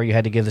the hour, you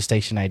had to give the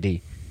station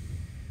ID.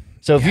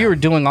 So if you were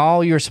doing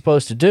all you were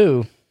supposed to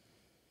do,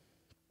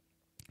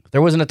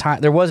 there wasn't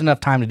enough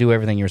time to do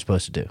everything you were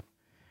supposed to do.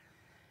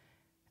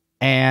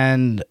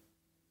 And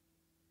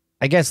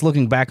I guess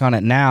looking back on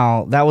it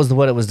now, that was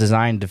what it was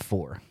designed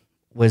for.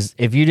 Was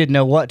if you didn't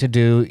know what to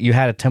do, you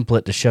had a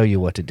template to show you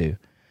what to do.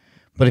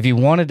 But if you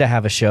wanted to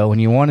have a show and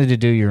you wanted to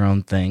do your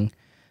own thing,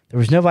 there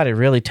was nobody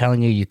really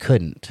telling you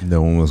couldn't.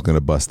 No one was going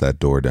to bust that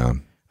door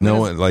down. No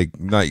one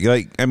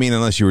I mean,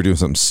 unless you were doing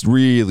something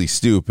really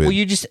stupid. Well,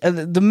 you just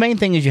the main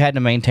thing is you had to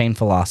maintain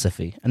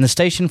philosophy, and the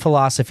station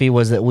philosophy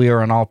was that we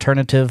are an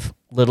alternative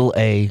little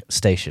a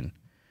station.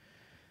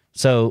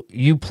 So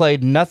you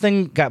played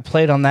nothing got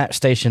played on that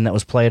station that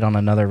was played on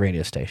another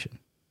radio station.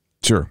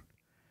 Sure.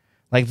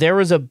 Like there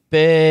was a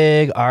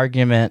big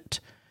argument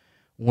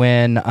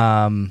when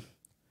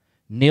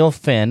Neil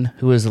Finn,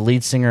 who is the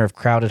lead singer of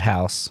Crowded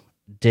House,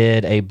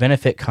 did a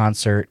benefit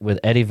concert with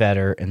Eddie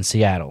Vedder in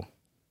Seattle.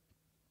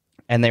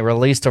 And they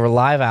released a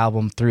live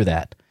album through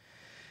that.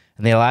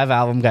 And the live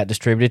album got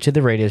distributed to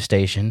the radio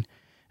station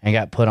and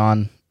got put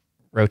on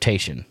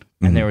rotation.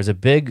 Mm-hmm. And there was a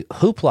big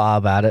hoopla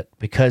about it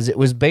because it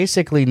was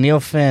basically Neil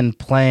Finn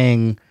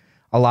playing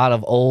a lot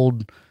of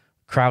old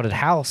Crowded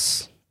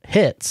House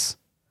hits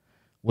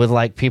with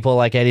like people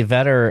like Eddie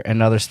Vedder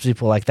and other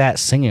people like that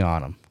singing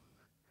on them.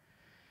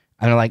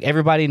 And like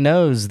everybody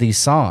knows these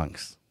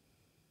songs.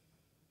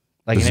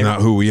 Like this is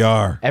not who we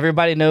are.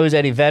 Everybody knows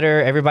Eddie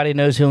Vedder. Everybody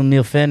knows who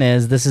Neil Finn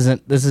is. This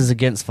is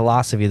against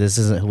philosophy. This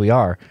isn't who we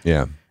are.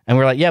 Yeah. And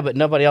we're like, yeah, but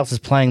nobody else is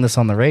playing this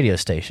on the radio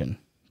station.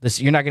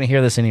 You're not going to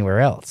hear this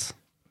anywhere else.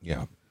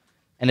 Yeah.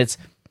 And it's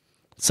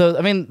so.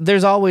 I mean,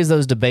 there's always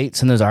those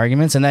debates and those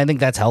arguments, and I think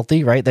that's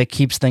healthy, right? That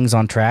keeps things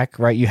on track,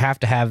 right? You have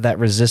to have that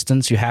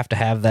resistance. You have to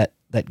have that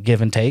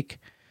give and take.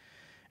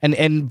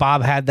 And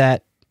Bob had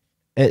that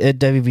at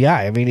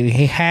WBI. I mean,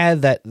 he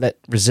had that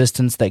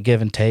resistance, that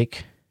give and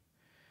take.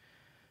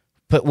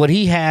 But what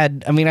he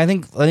had, I mean, I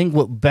think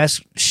what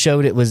best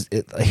showed it was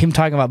him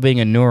talking about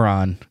being a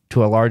neuron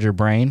to a larger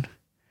brain,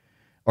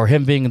 or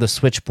him being the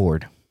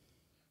switchboard.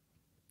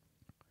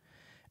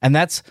 And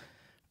that's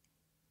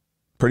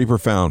pretty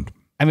profound.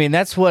 I mean,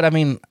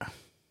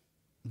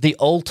 the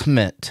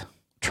ultimate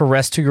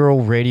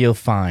terrestrial radio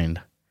find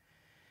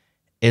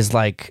is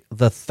like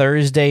the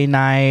Thursday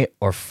night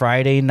or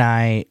Friday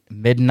night,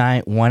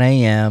 midnight, 1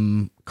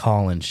 a.m.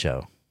 call-in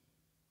show.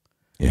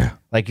 Yeah.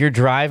 Like you're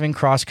driving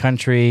cross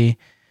country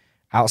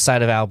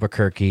outside of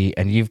Albuquerque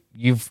and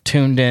you've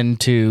tuned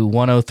into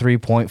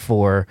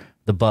 103.4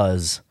 The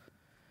Buzz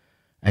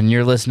and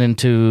you're listening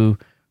to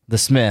The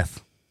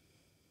Smith.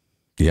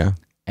 Yeah.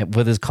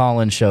 With his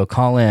call-in show.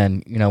 Call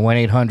in,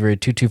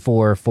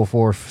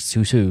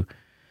 1-800-224-4422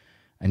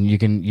 and you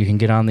can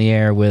get on the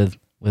air with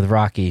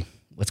Rocky.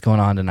 What's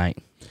going on tonight?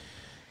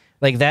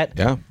 Like that.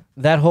 Yeah.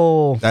 That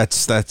whole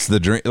that's the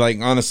dream. Like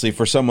honestly,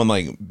 for someone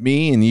like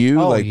me and you,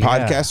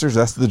 podcasters,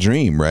 that's the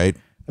dream, right?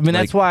 I mean,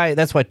 that's why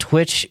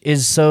Twitch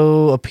is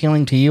so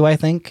appealing to you, I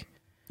think.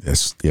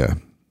 Yes, yeah,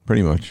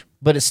 pretty much.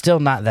 But it's still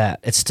not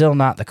that. It's still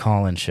not the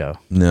call-in show.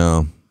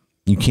 No,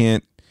 you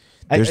can't.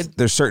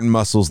 There's certain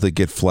muscles that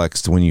get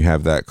flexed when you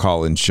have that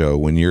call-in show.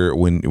 When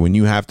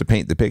you have to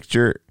paint the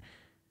picture,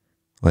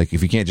 like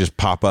if you can't just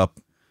pop up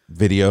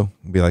video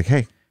and be like,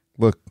 "Hey,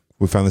 look,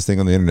 we found this thing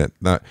on the internet."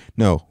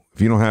 No. If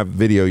you don't have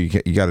video, you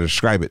got to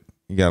describe it.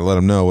 You got to let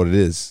them know what it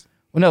is.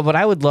 Well, no, but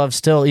I would love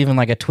still even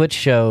like a Twitch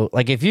show.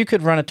 Like if you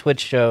could run a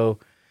Twitch show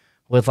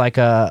with like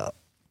I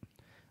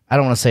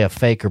don't want to say a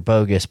fake or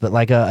bogus, but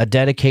like a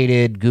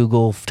dedicated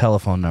Google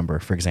telephone number,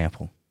 for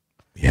example.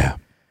 Yeah.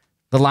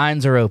 The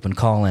lines are open.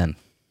 Call in.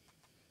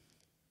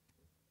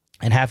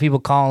 And have people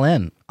call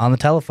in on the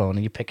telephone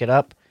and you pick it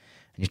up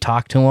and you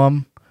talk to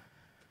them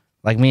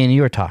like me and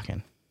you are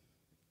talking.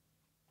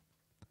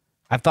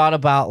 I've thought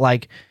about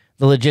like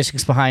the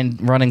logistics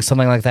behind running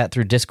something like that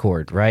through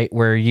Discord, right?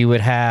 Where you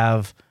would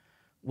have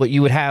what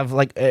you would have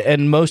like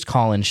in most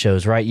call-in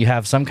shows, right? You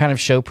have some kind of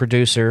show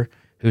producer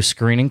who's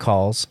screening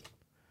calls,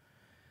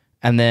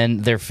 and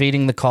then they're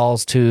feeding the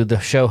calls to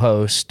the show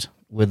host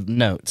with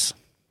notes.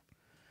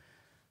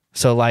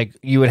 So like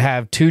you would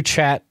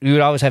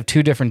always have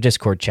two different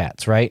Discord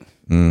chats, right?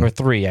 Or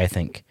three, I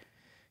think.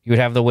 You would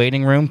have the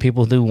waiting room,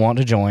 people who want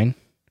to join.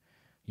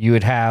 You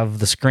would have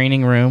the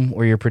screening room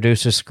where your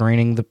producer's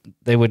screening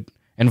they would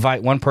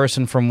invite one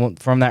person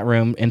from that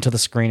room into the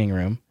screening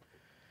room,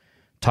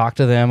 talk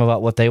to them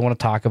about what they want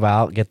to talk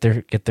about, get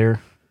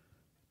their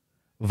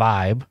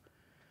vibe,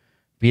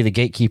 be the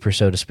gatekeeper,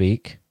 so to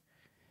speak,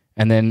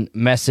 and then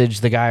message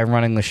the guy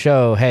running the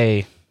show,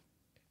 "Hey,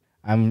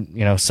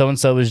 I'm,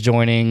 so-and-so is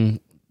joining.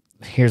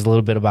 Here's a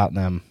little bit about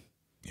them."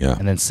 Yeah.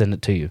 And then send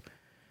it to you.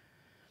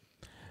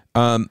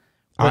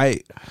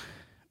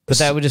 But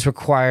that would just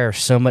require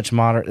so much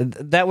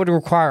that would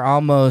require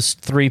almost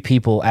three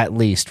people at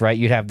least, right?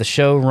 You'd have the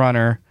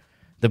showrunner,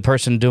 the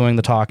person doing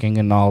the talking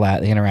and all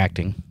that, the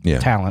interacting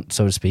talent,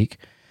 so to speak.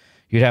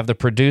 You'd have the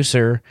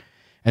producer,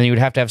 and you would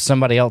have to have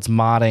somebody else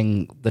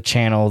modding the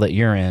channel that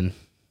you're in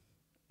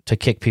to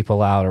kick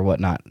people out or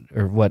whatnot,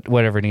 or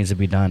whatever needs to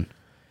be done.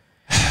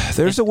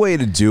 There's a way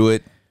to do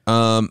it,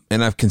 and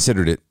I've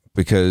considered it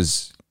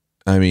because,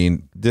 I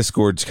mean,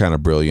 Discord's kind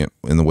of brilliant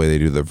in the way they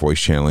do their voice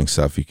channeling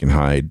stuff. You can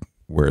hide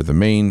where the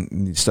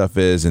main stuff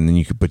is, and then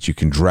you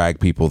can drag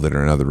people that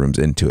are in other rooms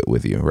into it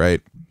with you, right?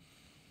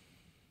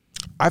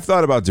 I've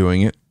thought about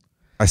doing it.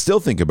 I still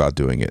think about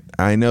doing it.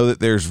 I know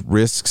that there's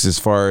risks as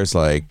far as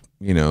like,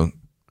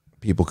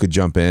 people could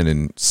jump in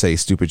and say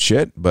stupid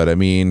shit, but I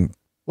mean,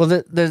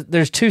 well,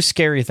 there's two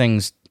scary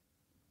things,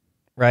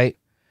 right?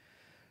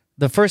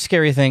 the first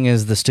scary thing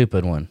is the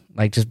stupid one,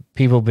 like just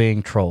people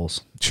being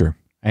trolls. Sure.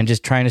 And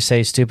just trying to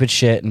say stupid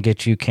shit and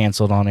get you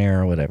canceled on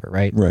air or whatever,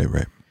 right?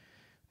 Right.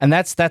 And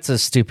that's a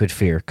stupid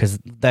fear because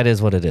that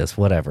is what it is,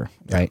 whatever,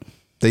 right?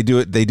 They do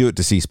it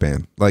to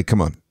C-SPAN. Like,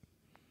 come on.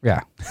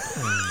 Yeah.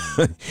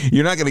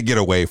 You're not going to get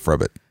away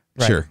from it.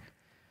 Right. Sure.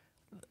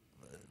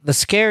 The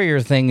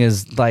scarier thing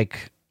is the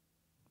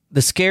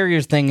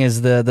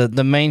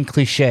main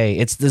cliche.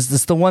 It's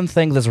this the one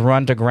thing that's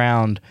run to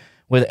ground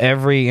with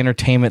every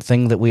entertainment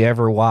thing that we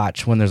ever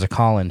watch when there's a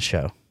call-in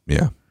show.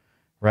 Yeah.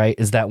 Right?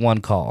 Is that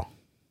one call.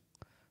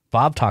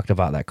 Bob talked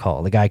about that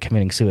call, the guy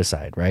committing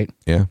suicide, right?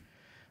 Yeah.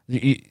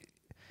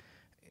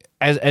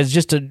 As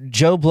just a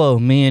Joe Blow,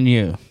 me and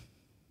you,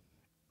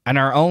 and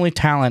our only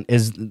talent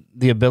is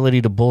the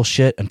ability to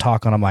bullshit and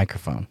talk on a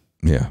microphone.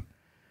 Yeah.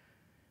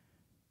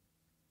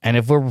 And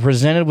if we're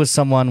presented with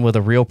someone with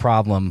a real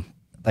problem,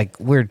 like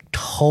we're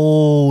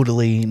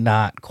totally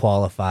not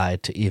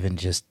qualified to even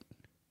just.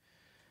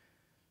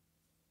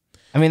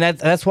 I mean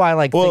that's why I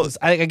like. Well,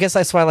 I guess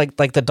that's why I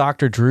like the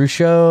Dr. Drew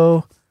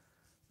show.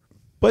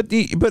 But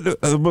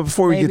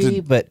before we get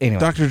to but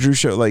anyway. Dr. Drew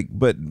show,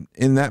 but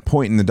in that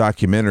point in the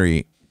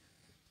documentary,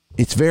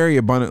 it's very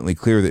abundantly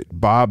clear that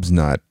Bob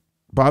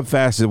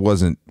Fassett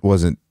wasn't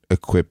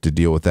equipped to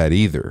deal with that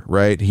either,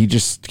 right? He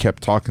just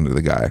kept talking to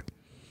the guy.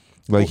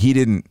 Like he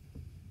didn't,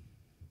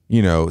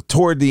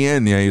 toward the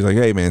end, he's like,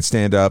 "Hey man,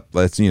 stand up.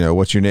 Let's,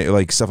 what's your name?"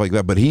 Like stuff like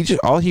that. But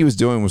all he was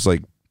doing was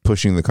like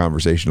pushing the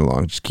conversation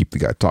along. Just keep the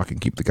guy talking.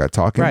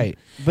 Right.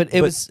 But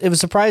it was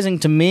surprising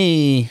to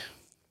me.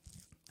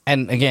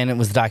 And again, it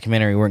was the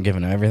documentary. We weren't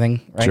giving him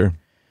everything, right? Sure.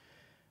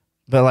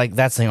 But like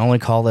that's the only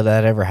call that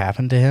ever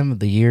happened to him.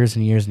 The years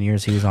and years and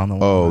years he was on the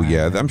line. Oh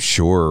yeah, I'm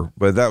sure.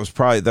 But that was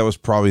probably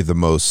the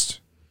most.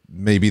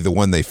 Maybe the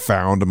one they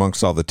found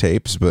amongst all the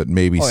tapes, but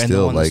maybe and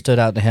still the one that stood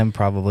out to him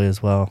probably as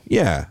well.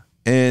 Yeah,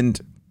 and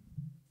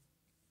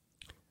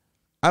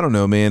I don't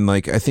know, man.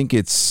 Like I think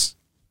it's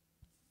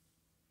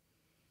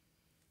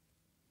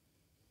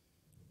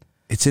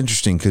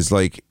interesting because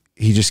like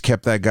he just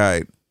kept that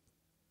guy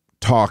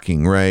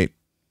talking, right?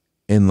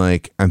 And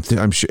like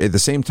I'm sure at the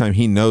same time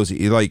he knows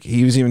he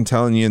was even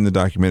telling you in the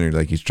documentary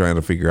like he's trying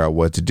to figure out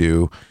what to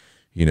do,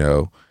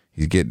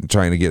 He's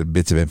trying to get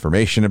bits of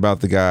information about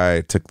the guy.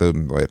 It took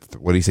them,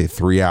 what do you say,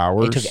 3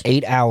 hours? It took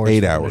 8 hours.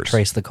 8 hours to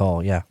trace the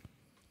call. Yeah.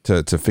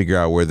 To figure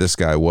out where this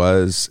guy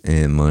was,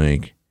 and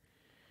like,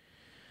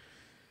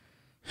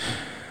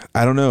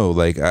 I don't know.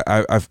 Like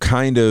I've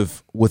kind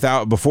of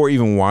before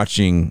even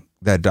watching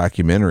that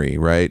documentary,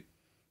 right?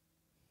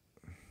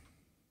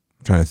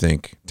 I'm trying to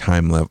think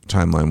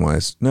timeline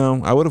wise.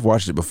 No, I would have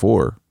watched it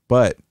before,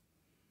 but.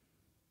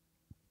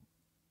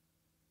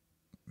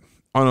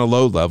 On a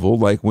low level,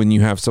 like when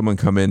you have someone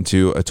come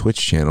into a Twitch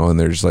channel and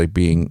they're just like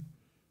being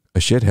a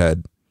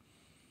shithead.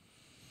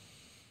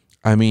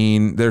 I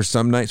mean, there's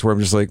some nights where I'm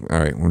just like, all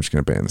right, I'm just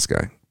going to ban this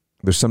guy.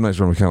 There's some nights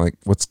where I'm kind of like,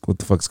 what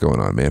the fuck's going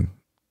on, man?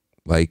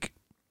 Like,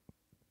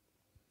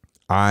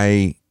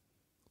 I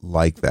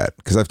like that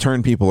because I've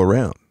turned people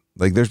around.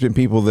 Like there's been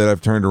people that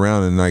I've turned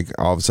around and like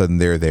all of a sudden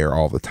they're there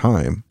all the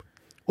time.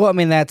 Well, I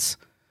mean, that's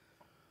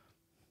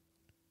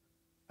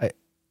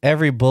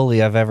every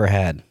bully I've ever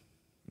had.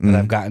 That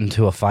I've gotten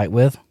into a fight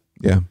with.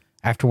 Yeah.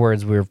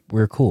 Afterwards,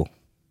 we're cool,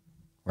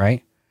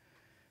 right?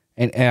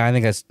 And I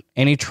think that's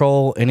any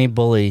troll, any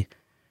bully,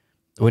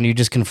 when you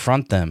just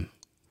confront them,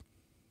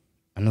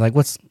 and they're like,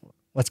 "What's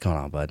going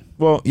on, bud?"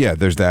 Well, yeah.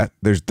 There's that.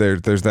 There's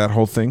that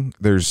whole thing.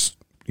 There's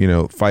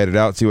fight it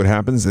out, see what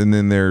happens, and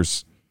then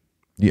there's,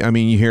 I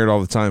mean, you hear it all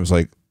the time. It's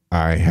like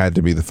I had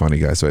to be the funny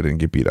guy so I didn't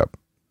get beat up.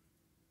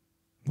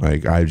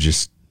 Like I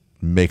just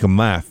make them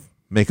laugh.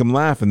 Make them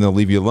laugh and they'll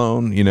leave you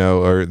alone,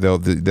 or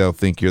they'll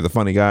think you're the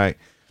funny guy.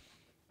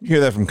 You hear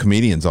that from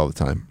comedians all the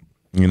time,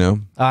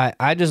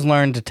 I just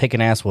learned to take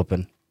an ass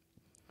whooping.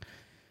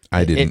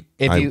 I didn't.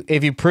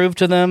 If you prove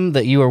to them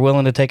that you are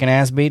willing to take an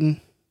ass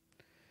beating,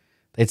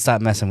 they'd stop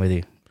messing with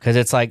you. Because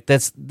it's like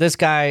this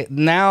guy,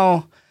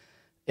 now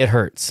it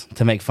hurts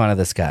to make fun of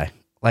this guy.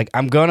 Like,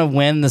 I'm going to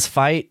win this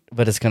fight,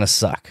 but it's going to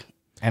suck.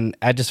 And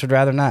I just would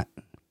rather not.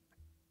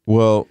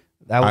 Well,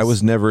 I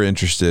was never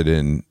interested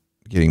in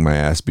getting my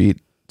ass beat,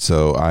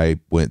 so I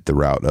went the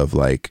route of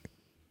like,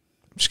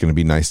 I'm just gonna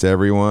be nice to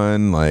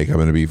everyone. Like I'm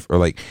gonna be, or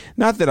like,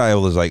 not that I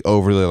was like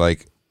overly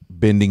like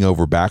bending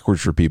over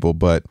backwards for people,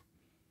 but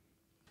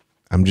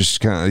I'm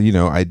just kind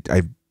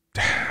of,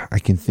 I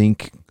can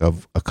think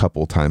of a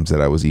couple times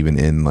that I was even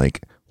in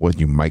like what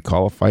you might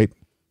call a fight.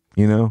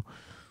 I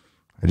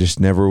just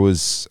never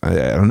was. I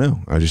don't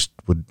know. I just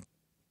would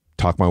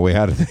talk my way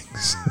out of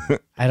things.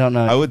 I don't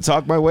know. I would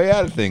talk my way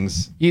out of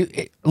things. You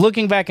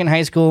looking back in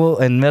high school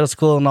and middle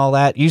school and all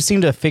that, you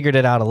seem to have figured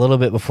it out a little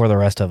bit before the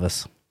rest of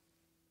us.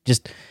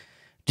 Just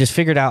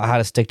figured out how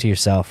to stick to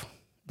yourself.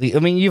 I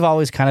mean, you've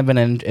always kind of been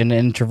an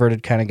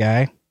introverted kind of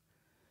guy,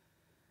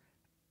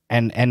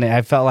 and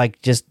I felt like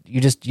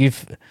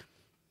you've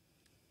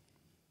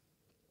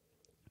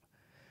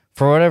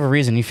for whatever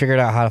reason, you figured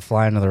out how to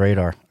fly under the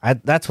radar.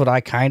 That's what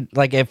I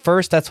at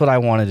first, that's what I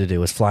wanted to do,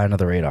 was fly under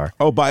the radar.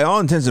 Oh, by all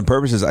intents and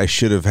purposes, I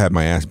should have had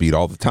my ass beat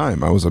all the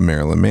time. I was a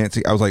Marilyn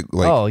Manson. I was like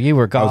oh, you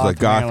were goth. I was a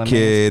goth Marilyn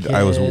kid. Manson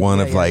I was one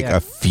of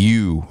a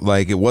few.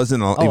 Like, it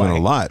wasn't even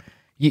a lot.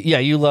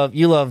 You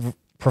love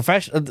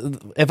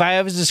professional. If I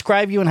was to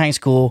describe you in high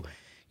school,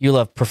 you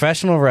love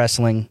professional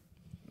wrestling,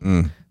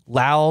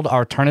 loud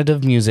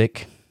alternative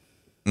music,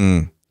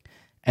 and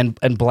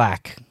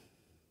black.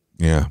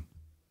 Yeah.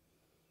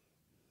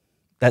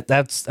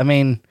 That's I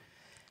mean,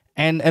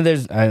 and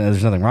there's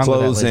nothing wrong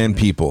Clothes with that. And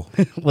people.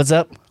 What's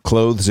up?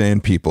 Clothes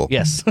and people.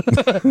 Yes.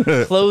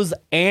 Clothes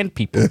and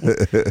people.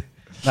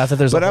 Not that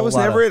there's. But I was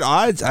never at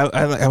odds.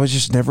 I was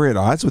just never at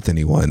odds with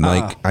anyone.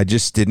 Like, I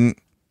just didn't.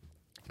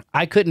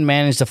 I couldn't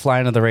manage to fly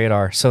under the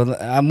radar. So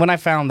when I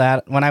found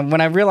that, when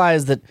I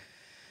realized that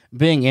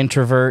being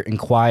introvert and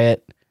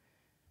quiet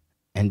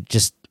and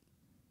just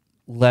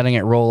letting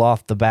it roll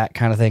off the bat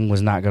kind of thing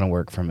was not going to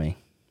work for me.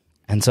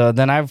 And so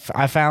then I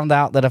found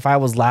out that if I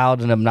was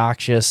loud and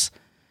obnoxious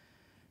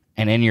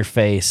and in your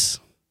face,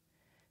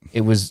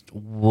 it was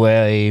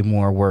way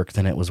more work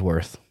than it was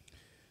worth.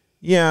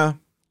 Yeah.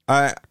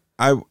 I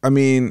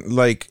mean,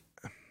 like,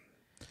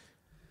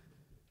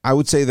 I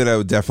would say that I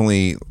would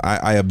definitely,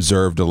 I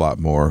observed a lot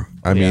more.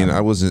 I mean,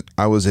 I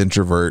was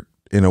introvert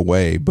in a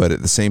way, but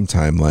at the same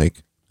time,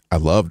 like, I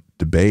loved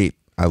debate.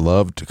 I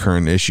loved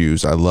current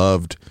issues. I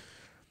loved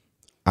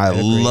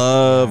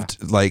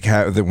like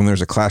when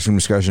there's a classroom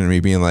discussion and me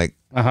being like,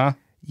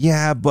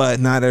 yeah, but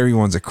not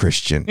everyone's a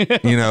Christian,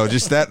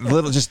 just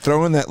just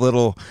throwing that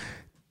little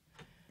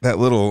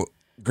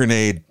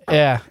grenade.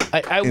 Yeah.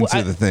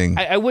 Into the thing.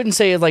 I wouldn't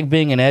say it's like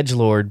being an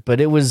edgelord, but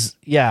it was,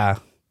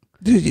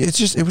 Dude,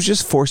 it was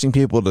just forcing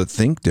people to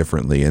think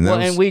differently.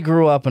 And we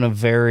grew up in a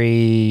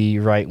very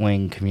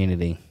right-wing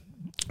community.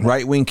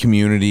 Right-wing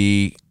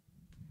community,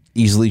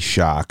 easily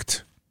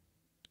shocked.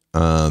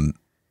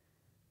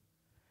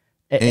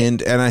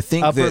 And I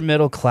think upper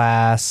middle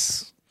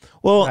class.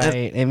 Well,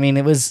 right? I mean,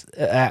 it was.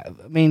 I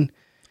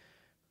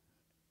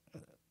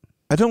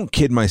don't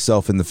kid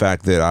myself in the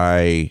fact that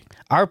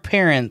our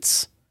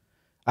parents.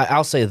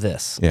 I'll say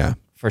this. Yeah,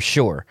 for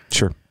sure.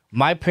 Sure.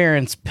 My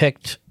parents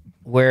picked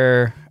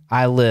where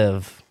I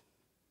live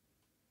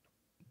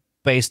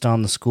based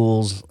on the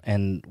schools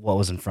and what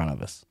was in front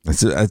of us. I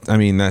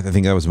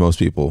think that was most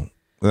people.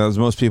 That was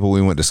most people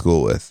we went to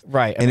school with.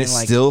 Right. And it's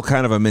still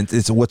kind of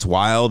it's what's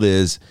wild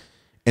is,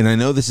 and I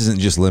know this isn't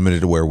just limited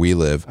to where we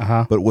live,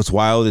 but what's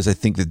wild is I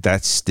think that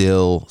that's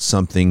still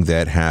something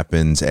that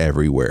happens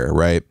everywhere,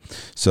 right?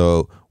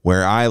 So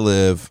where I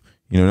live,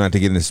 not to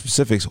get into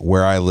specifics,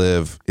 where I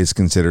live is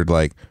considered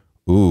like,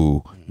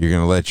 ooh, you're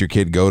going to let your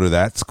kid go to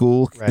that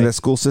school, that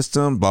school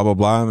system, blah, blah,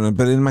 blah.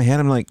 But in my head,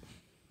 I'm like,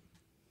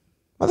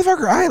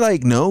 motherfucker, I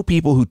know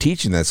people who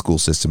teach in that school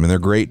system and they're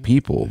great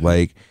people.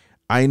 Like,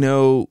 I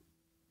know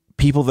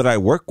people that I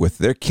work with,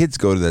 their kids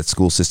go to that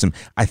school system.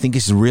 I think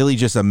it's really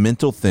just a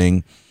mental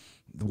thing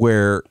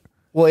where...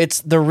 Well, it's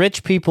the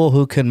rich people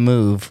who can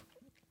move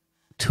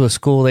to a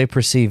school they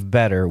perceive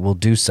better will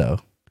do so.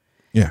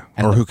 Yeah,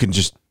 or who can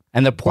just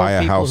and the poor buy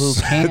a people house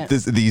who can't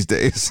these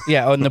days.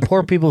 Yeah, and the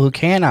poor people who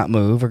cannot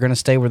move are going to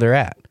stay where they're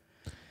at.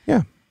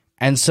 Yeah.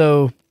 And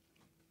so,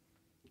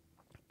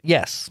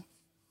 yes.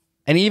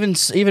 And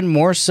even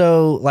more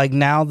so, like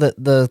now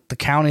that the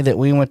county that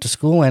we went to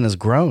school in has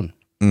grown.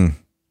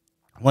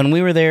 When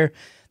we were there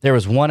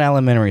was one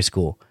elementary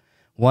school,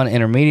 one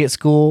intermediate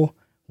school,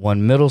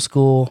 one middle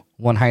school,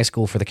 one high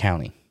school for the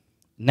county.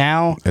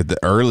 Now, at the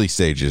early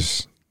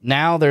stages,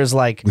 now there's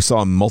like... We saw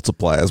them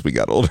multiply as we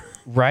got older.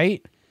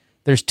 Right?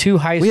 There's two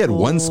high schools. We had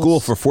one school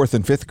for 4th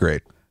and 5th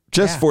grade.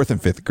 Just 4th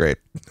and 5th grade.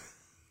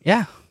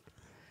 Yeah.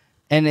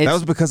 And that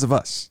was because of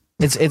us.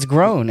 It's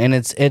grown, and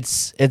it's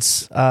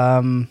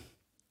and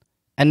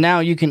now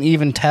you can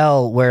even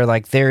tell where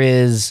like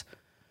there's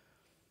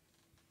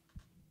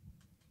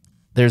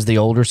the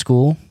older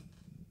school,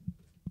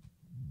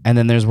 and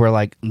then there's where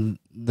like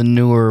the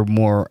newer,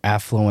 more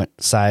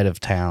affluent side of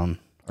town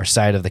or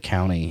side of the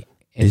county.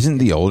 Isn't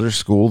the older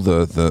school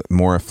the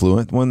more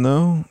affluent one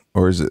though,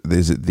 or is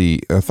it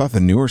the? I thought the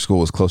newer school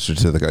was closer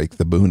to the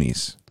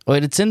boonies.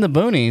 Well, it's in the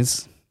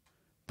boonies,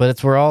 but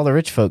it's where all the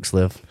rich folks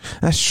live.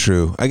 That's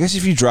true. I guess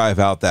if you drive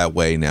out that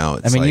way now,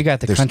 it's you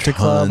got the country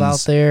club out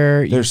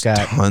there. There's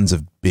tons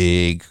of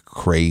big,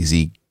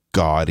 crazy,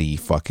 gaudy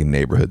fucking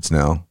neighborhoods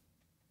now.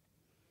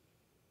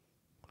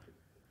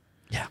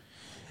 Yeah.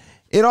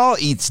 It all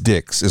eats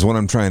dicks is what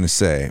I'm trying to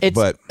say.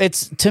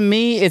 It's to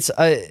me, it's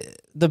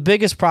the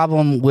biggest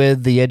problem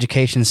with the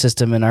education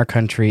system in our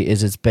country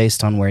is it's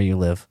based on where you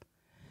live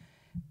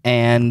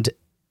and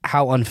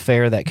how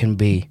unfair that can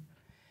be.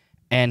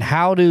 And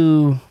how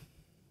do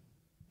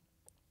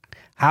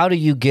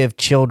you give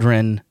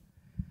children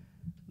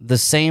the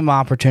same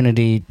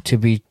opportunity to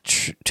be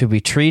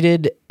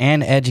treated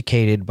and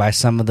educated by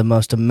some of the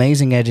most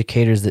amazing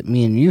educators that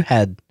me and you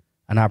had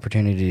an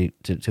opportunity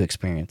to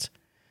experience?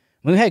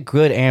 We had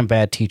good and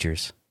bad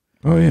teachers.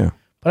 Oh yeah,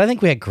 but I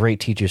think we had great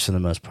teachers for the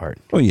most part.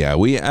 Oh yeah,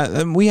 we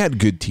had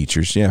good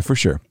teachers. Yeah, for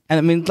sure. And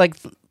I mean, like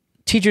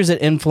teachers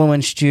that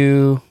influenced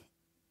you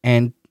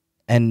and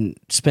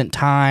spent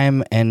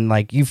time and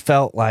like you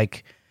felt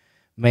like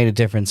made a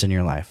difference in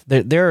your life.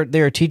 There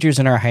are teachers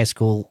in our high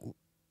school,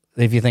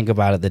 if you think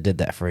about it, that did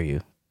that for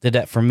you. Did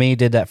that for me,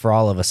 did that for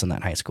all of us in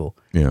that high school.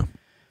 Yeah.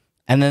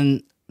 And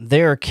then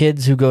there are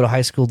kids who go to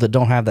high school that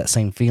don't have that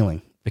same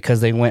feeling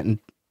because they went and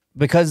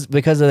because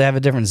they have a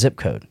different zip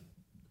code.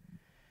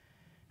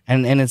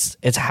 And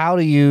it's how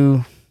do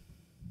you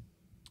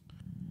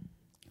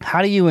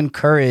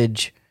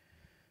encourage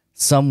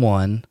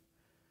someone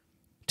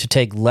to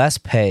take less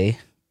pay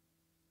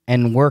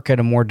and work at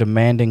a more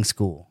demanding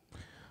school?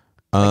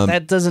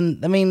 That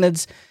doesn't, I mean,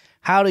 that's,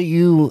 how do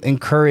you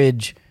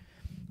encourage,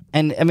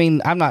 and I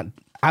mean,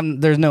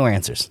 there's no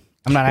answers.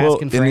 I'm not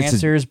asking for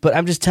answers, but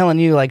I'm just telling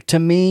you, like, to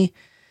me,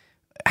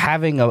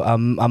 having a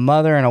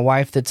mother and a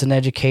wife that's an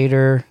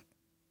educator,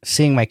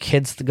 seeing my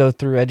kids go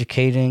through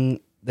the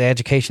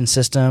education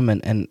system,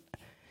 and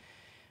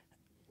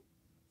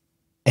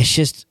it's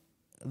just,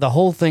 the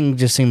whole thing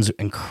just seems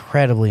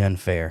incredibly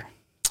unfair.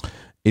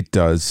 It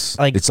does.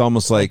 Like, it's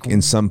almost like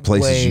in some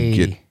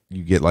places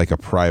you get like a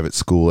private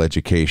school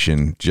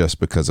education just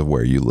because of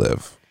where you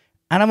live.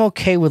 And I'm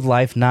okay with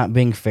life not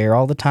being fair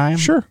all the time.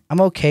 Sure. I'm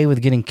okay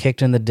with getting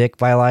kicked in the dick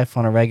by life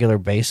on a regular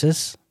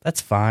basis. That's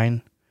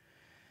fine.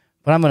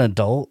 But I'm an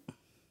adult.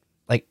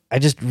 Like, I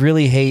just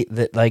really hate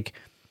that, like,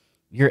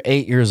 you're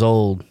 8 years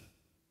old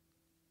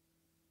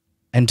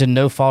and to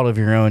no fault of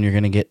your own,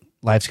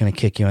 life's going to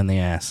kick you in the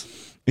ass.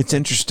 It's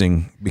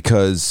interesting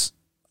because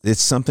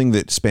it's something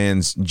that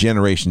spans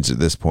generations at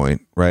this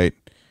point, right?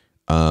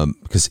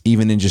 Because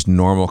even in just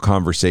normal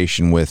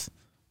conversation with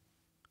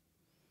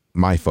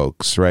my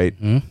folks, right?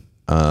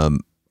 Mm-hmm.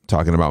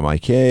 Talking about my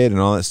kid and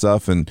all that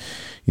stuff. And,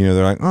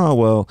 they're like, oh,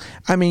 well,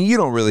 I mean, you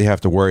don't really have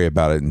to worry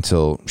about it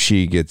until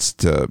she gets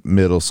to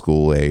middle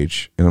school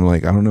age. And I'm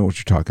like, I don't know what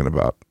you're talking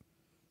about.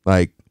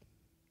 Like,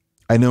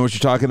 I know what you're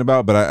talking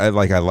about, but I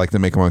like to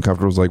make them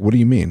uncomfortable. It's like, what do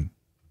you mean?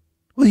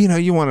 Well,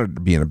 you want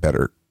to be in a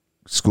better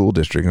school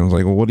district. And I was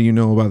like, well, what do you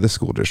know about this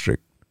school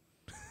district?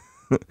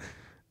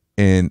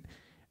 And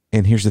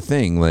here's the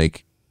thing,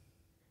 like,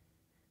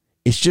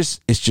 it's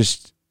just,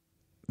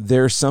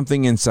 there's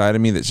something inside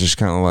of me that's just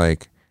kind of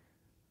like,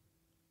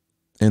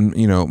 and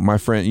my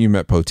friend, you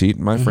met Poteet,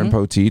 my mm-hmm. friend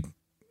Poteet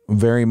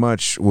very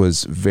much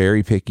was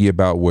very picky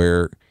about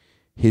where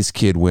his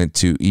kid went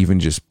to, even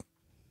just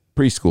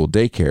preschool,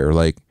 daycare.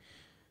 Like,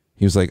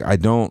 he was like,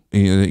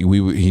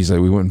 he's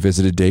like, we went and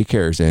visited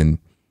daycares, and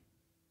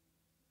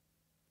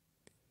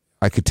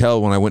I could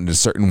tell when I went into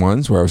certain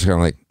ones where I was kind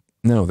of like,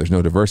 no, there's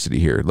no diversity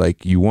here.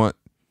 Like, he's like,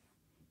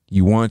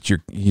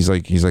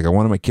 I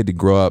wanted my kid to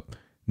grow up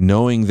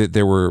knowing that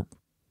there were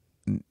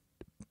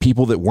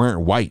people that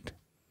weren't white,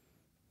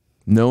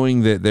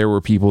 knowing that there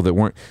were people that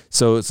weren't.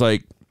 So it's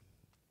like,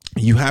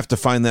 you have to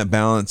find that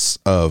balance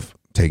of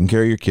taking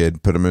care of your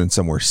kid, put them in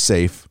somewhere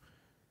safe,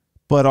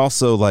 but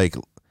also like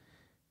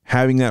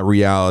having that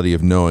reality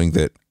of knowing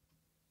that,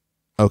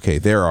 okay,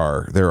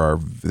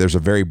 there's a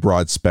very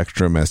broad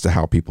spectrum as to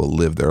how people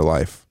live their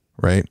life,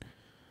 right?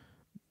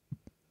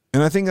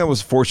 And I think I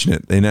was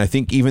fortunate. And I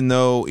think even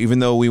though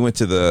we went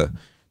to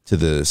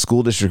the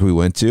school district we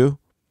went to,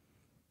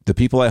 the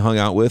people I hung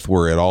out with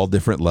were at all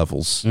different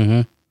levels.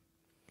 Mm-hmm.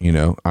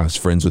 I was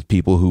friends with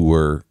people who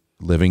were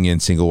living in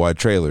single wide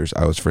trailers.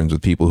 I was friends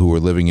with people who were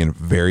living in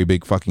very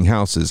big fucking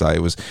houses. I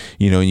was,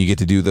 and you get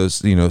to do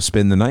those,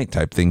 spend the night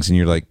type things. And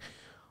you're like,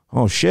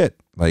 oh shit,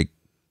 like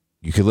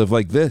you could live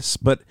like this.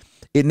 But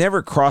it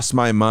never crossed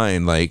my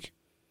mind. Like,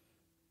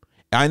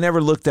 I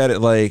never looked at it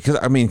like,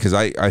 because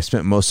I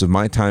spent most of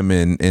my time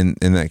in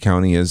that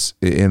county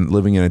in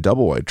living in a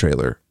double wide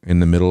trailer in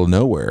the middle of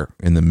nowhere,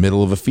 in the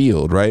middle of a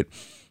field, right?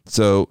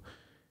 So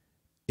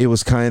it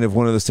was kind of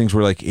one of those things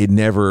where like it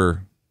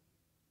never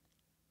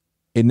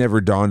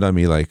dawned on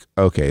me like,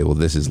 okay, well,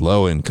 this is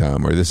low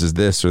income or this is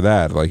this or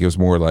that. Like, it was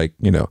more like,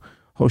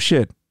 oh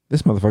shit,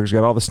 this motherfucker's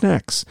got all the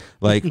snacks.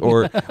 Like,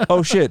 or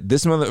oh shit,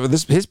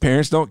 his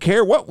parents don't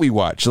care what we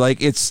watch.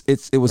 Like, it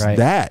was right.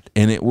 That,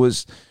 and it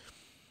was,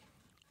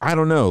 I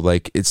don't know,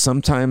 like, it's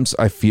sometimes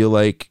I feel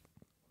like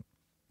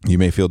you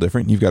may feel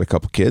different. You've got a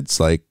couple kids.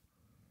 Like,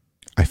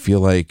 I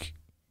feel like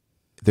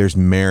there's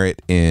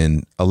merit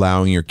in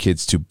allowing your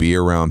kids to be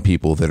around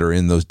people that are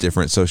in those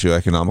different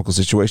socioeconomical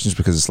situations,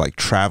 because it's like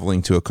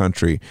traveling to a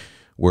country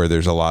where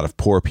there's a lot of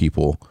poor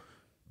people,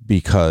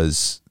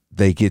 because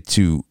they get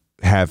to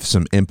have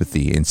some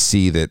empathy and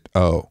see that,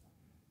 oh,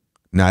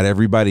 not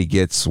everybody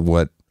gets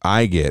what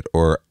I get,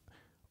 or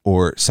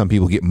some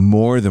people get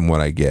more than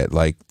what I get.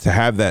 Like, to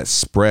have that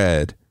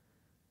spread,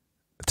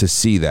 to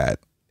see that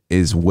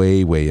is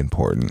way, way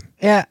important.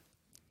 Yeah,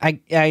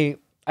 I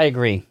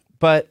agree.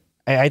 But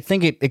I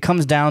think it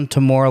comes down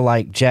to more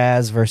like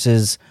jazz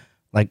versus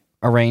like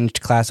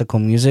arranged classical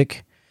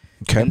music.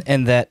 Okay.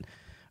 And that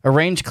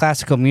arranged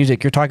classical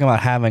music, you're talking about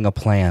having a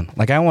plan.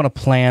 Like, I want to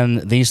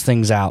plan these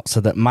things out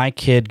so that my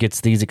kid gets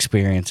these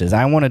experiences.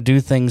 I want to do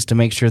things to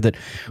make sure that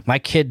my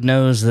kid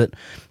knows that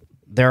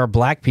there are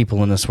black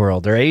people in this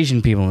world. There are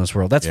Asian people in this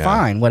world. That's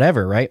fine,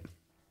 whatever, right?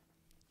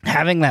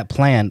 having that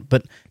plan.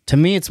 But to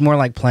me, it's more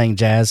like playing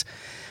jazz.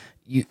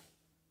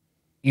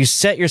 You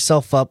set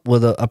yourself up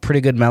with a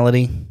pretty good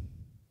melody,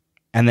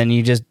 and then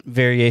you just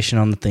variation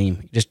on the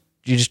theme.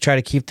 You just try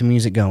to keep the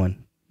music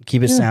going,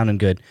 keep it sounding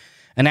good.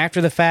 And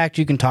after the fact,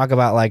 you can talk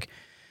about like,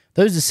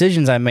 those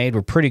decisions I made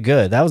were pretty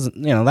good.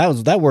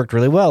 That worked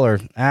really well. Or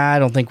I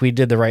don't think we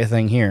did the right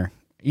thing here.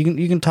 You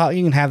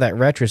can have that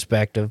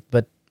retrospective,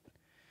 or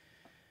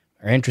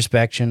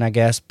introspection, I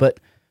guess.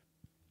 But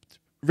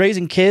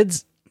raising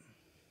kids,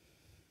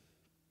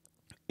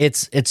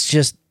 it's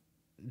just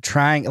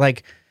trying.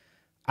 Like,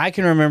 I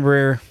can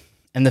remember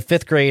in the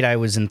 5th grade, I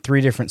was in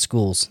 3 different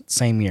schools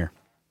same year.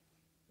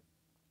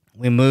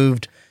 We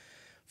moved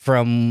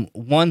from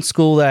one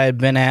school that I had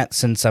been at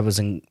since I was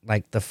in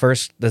like the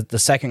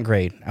 2nd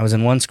grade. I was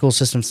in one school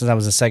system since I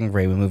was in 2nd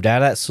grade. We moved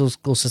out of that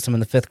school system in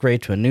the 5th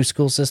grade to a new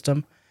school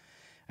system.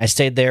 I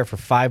stayed there for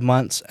 5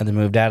 months and then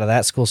moved out of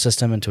that school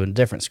system into a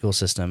different school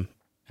system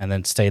and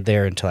then stayed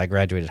there until I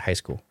graduated high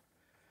school.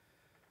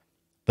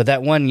 But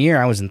that one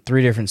year I was in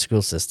 3 different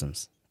school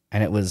systems,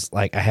 and it was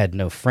like I had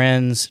no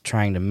friends,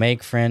 trying to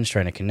make friends,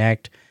 trying to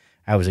connect.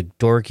 I was a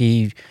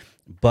dorky,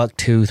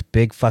 buck-tooth,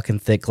 big fucking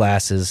thick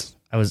glasses.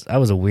 I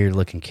was a weird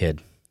looking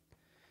kid,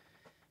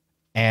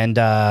 and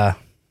it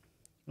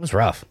was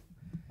rough.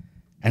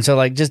 And so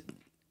like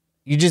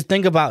you just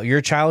think about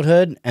your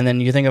childhood, and then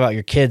you think about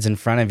your kids in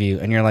front of you,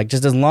 and you're like,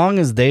 just as long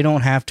as they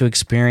don't have to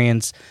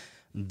experience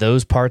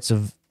those parts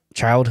of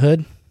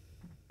childhood,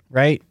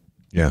 right?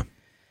 Yeah.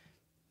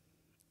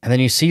 And then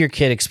you see your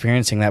kid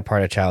experiencing that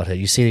part of childhood.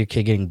 You see your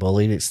kid getting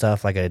bullied at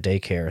stuff like at a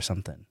daycare or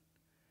something,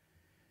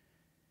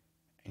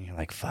 and you're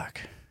like, fuck.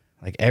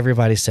 Like,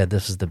 everybody said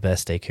this was the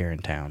best daycare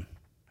in town.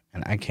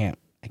 And I can't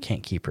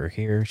keep her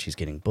here. She's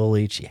getting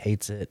bullied. She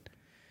hates it.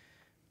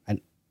 And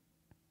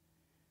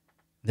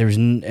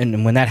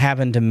when that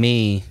happened to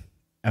me,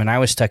 when I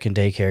was stuck in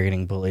daycare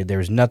getting bullied, there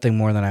was nothing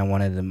more than I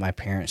wanted than my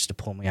parents to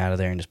pull me out of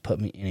there and just put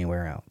me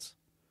anywhere else.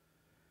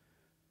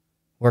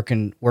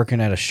 Working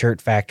at a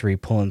shirt factory,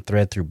 pulling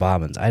thread through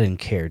bobbins. I didn't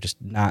care,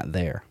 just not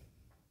there.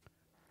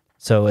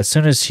 So as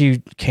soon as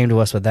she came to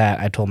us with that,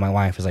 I told my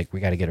wife, I was like,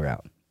 we got to get her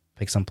out.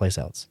 Pick someplace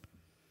else.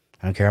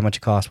 I don't care how much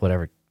it costs,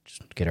 whatever,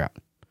 just get her out.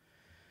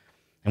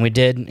 And we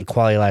did, and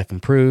quality of life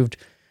improved.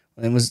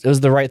 It was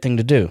the right thing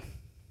to do.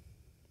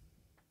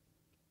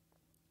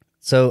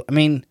 So, I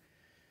mean,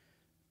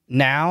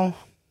 now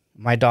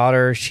my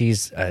daughter,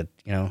 she's a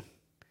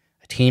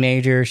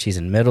teenager. She's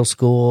in middle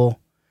school.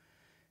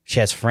 She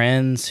has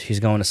friends. She's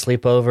going to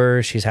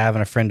sleepover. She's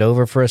having a friend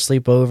over for a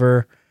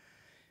sleepover.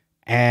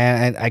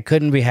 And I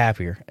couldn't be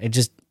happier. It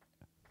just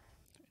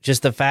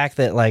the fact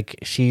that like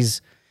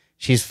she's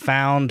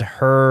found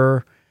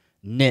her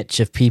niche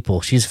of people.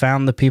 She's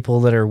found the people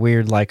that are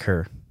weird like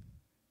her,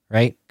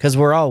 right? Because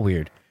we're all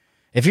weird.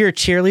 If you're a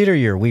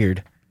cheerleader, you're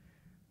weird.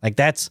 Like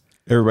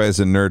everybody's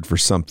a nerd for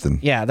something.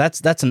 Yeah,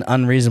 that's an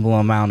unreasonable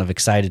amount of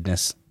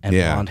excitedness and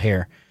blonde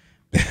hair.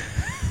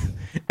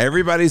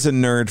 Everybody's a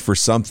nerd for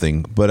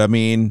something, but I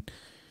mean,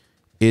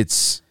 you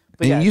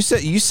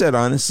said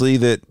honestly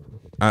that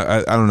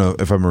I don't know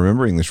if I'm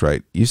remembering this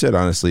right. You said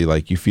honestly,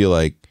 like you feel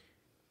like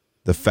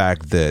the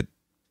fact that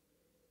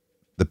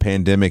the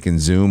pandemic and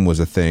Zoom was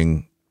a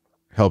thing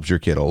helped your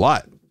kid a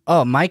lot.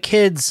 Oh, my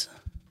kids,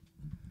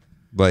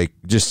 like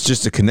just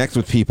to connect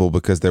with people,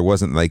 because there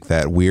wasn't like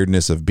that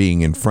weirdness of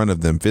being in front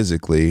of them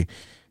physically.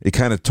 It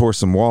kind of tore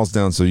some walls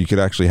down so you could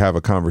actually have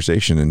a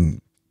conversation.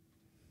 And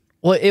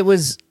well,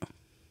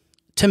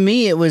 to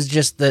me, it was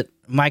just that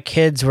my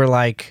kids were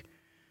like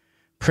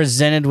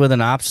presented with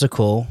an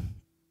obstacle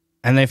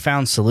and they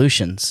found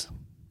solutions.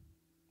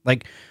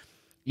 Like,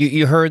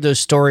 You heard those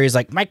stories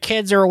like, my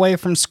kids are away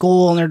from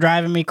school and they're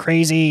driving me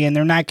crazy and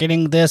they're not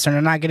getting this and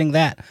they're not getting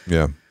that.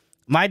 Yeah.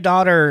 My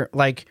daughter,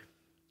 like,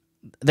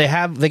 they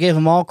gave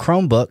them all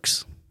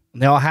Chromebooks.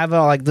 They all have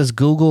like this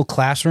Google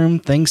Classroom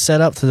thing set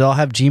up, so they all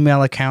have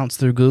Gmail accounts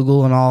through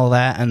Google and all of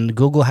that. And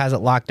Google has it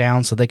locked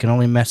down so they can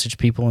only message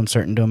people in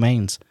certain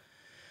domains.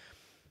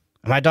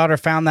 And my daughter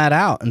found that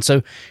out. And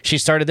so she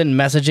started then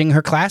messaging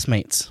her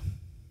classmates.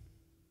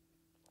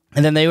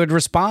 And then they would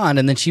respond,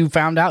 and then she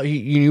found out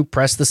you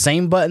press the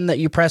same button that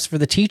you press for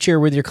the teacher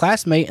with your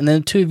classmate, and then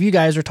the 2 of you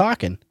guys are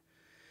talking.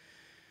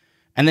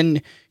 And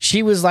then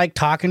she was like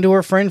talking to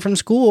her friend from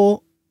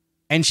school,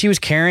 and she was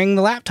carrying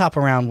the laptop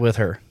around with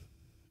her.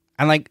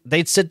 And like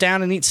they'd sit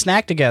down and eat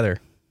snack together,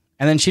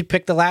 and then she'd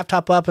pick the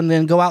laptop up and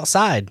then go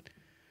outside.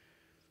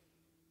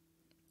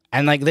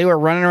 And like they were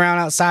running around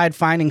outside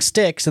finding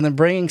sticks and then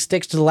bringing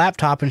sticks to the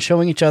laptop and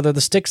showing each other the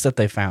sticks that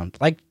they found.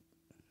 Like,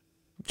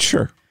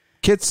 sure.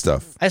 Kid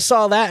stuff. I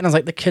saw that and I was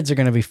like, the kids are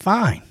going to be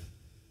fine.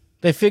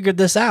 They figured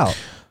this out.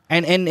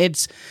 And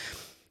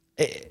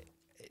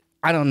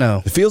I don't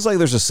know. It feels like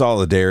there's a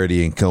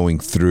solidarity in going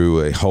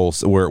through a whole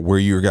where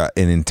you got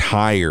an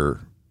entire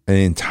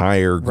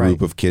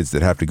group of kids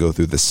that have to go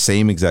through the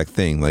same exact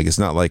thing. Like it's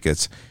not like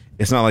it's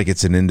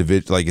an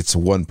individual, like it's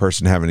one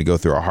person having to go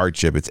through a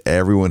hardship. It's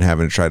everyone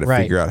having to try to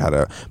figure out how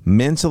to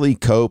mentally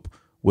cope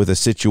with a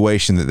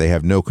situation that they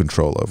have no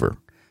control over.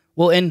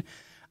 Well, and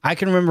I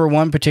can remember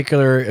one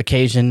particular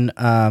occasion.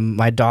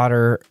 My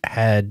daughter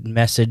had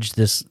messaged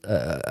this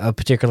a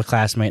particular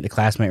classmate. The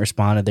classmate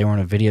responded. They were in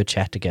a video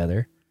chat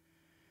together.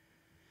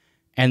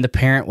 And the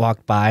parent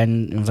walked by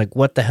and was like,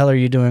 "What the hell are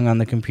you doing on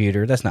the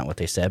computer?" That's not what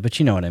they said, but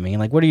you know what I mean.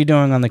 Like, "What are you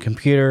doing on the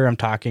computer?" I'm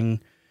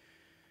talking.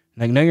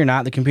 Like, "No, you're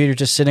not. The computer's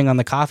just sitting on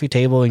the coffee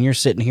table and you're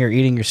sitting here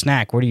eating your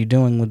snack. What are you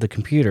doing with the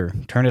computer?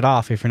 Turn it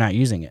off if you're not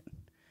using it."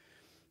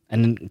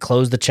 And then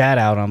closed the chat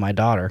out on my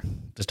daughter.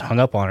 Just hung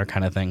up on her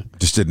kind of thing.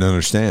 Just didn't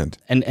understand.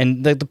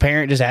 And the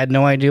parent just had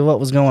no idea what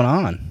was going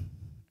on.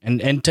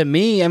 And to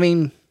me, I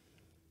mean,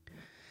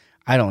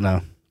 I don't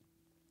know.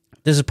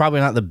 This is probably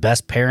not the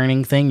best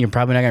parenting thing. You're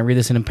probably not going to read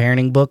this in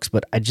parenting books,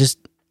 but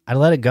I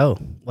let it go.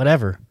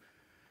 Whatever.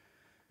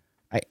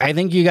 I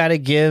think you got to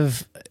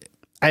give...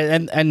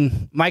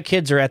 And my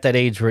kids are at that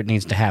age where it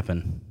needs to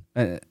happen.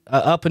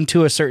 Up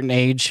until a certain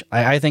age,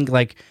 I think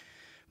like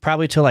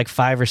probably till like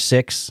 5 or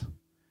 6,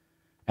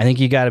 I think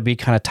you got to be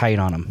kind of tight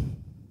on them,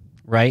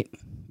 right?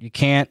 You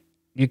can't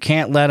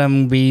let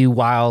them be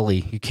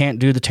wildly. You can't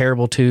do the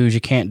terrible 2s.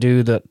 You can't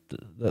do the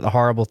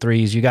horrible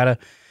 3s. You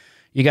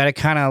gotta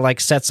kind of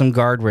like set some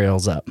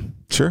guardrails up.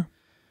 Sure.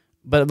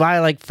 But by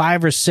like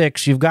 5 or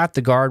 6, you've got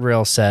the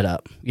guardrail set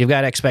up. You've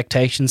got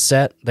expectations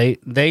set.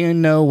 They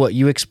know what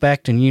you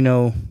expect, and you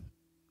know.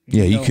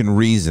 You can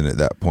reason at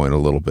that point a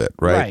little bit,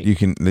 right? You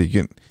can.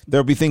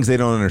 There'll be things they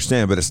don't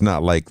understand, but it's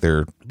not like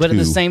they're. But at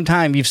the same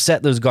time, you've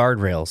set those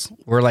guardrails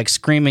where like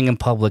screaming in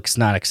public's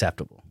not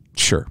acceptable.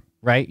 Sure.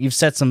 Right. You've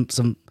set some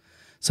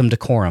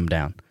decorum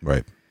down.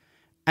 Right.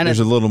 And there's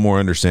a little more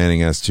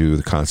understanding as to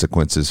the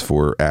consequences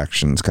for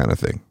actions, kind of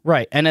thing.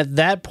 Right. And at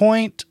that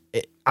point,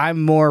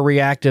 I'm more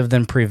reactive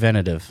than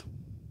preventative.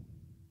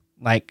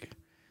 Like,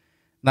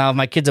 now if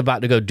my kid's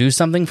about to go do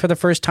something for the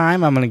first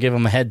time, I'm going to give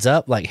them a heads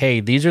up. Like,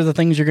 hey, these are the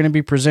things you're going to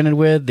be presented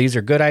with. These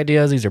are good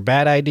ideas. These are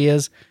bad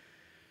ideas.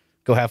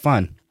 Go have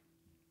fun.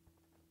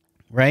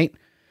 Right?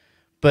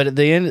 But at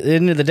the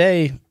end of the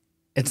day,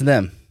 it's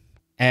them.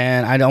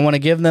 And I don't want to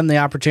give them the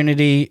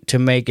opportunity to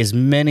make as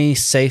many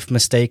safe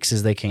mistakes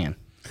as they can.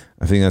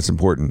 I think that's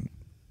important.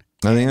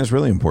 I think that's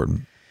really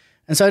important.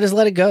 And so I just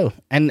let it go.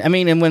 And I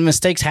mean, and when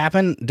mistakes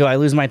happen, do I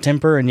lose my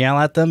temper and yell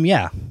at them?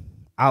 Yeah.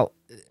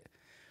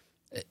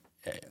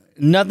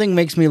 Nothing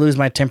makes me lose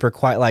my temper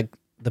quite like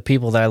the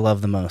people that I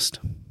love the most.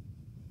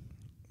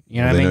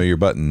 You know what I mean? They know your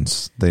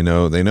buttons. They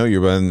know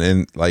your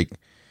button,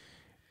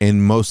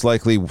 and most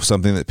likely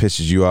something that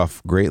pisses you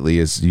off greatly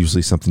is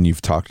usually something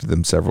you've talked to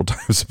them several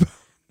times about.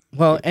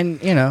 Well,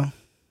 and you know,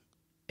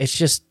 it's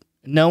just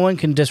no one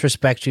can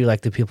disrespect you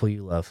like the people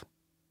you love.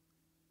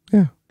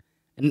 Yeah.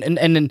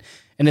 And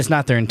it's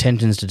not their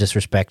intentions to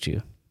disrespect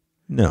you.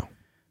 No.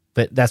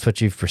 But that's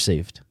what you've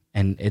perceived.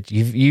 And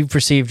you've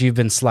perceived you've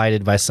been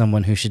slighted by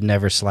someone who should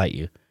never slight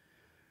you.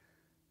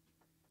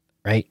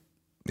 Right?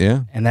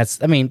 Yeah. And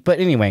that's, I mean, but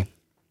anyway.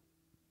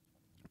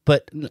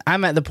 But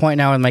I'm at the point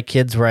now with my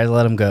kids where I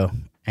let them go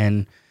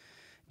and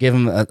give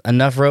them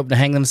enough rope to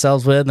hang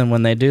themselves with. And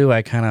when they do,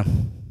 I kind of,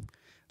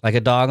 like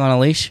a dog on a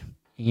leash,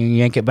 you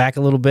yank it back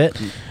a little bit.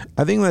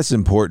 I think that's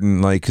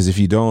important, like, because if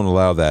you don't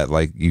allow that,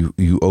 like, you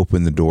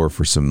open the door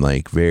for some,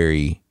 like,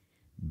 very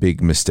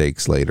big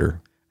mistakes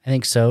later. I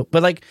think so.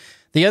 But, like,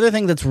 the other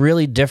thing that's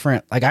really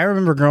different, like, I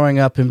remember growing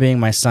up and being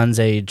my son's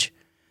age,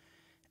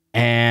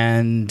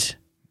 and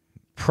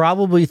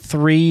probably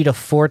 3 to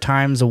 4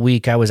 times a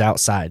week I was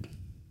outside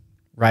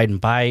riding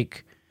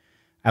bike.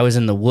 I was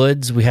in the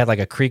woods. We had like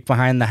a creek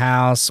behind the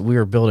house. We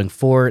were building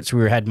forts.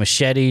 We had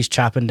machetes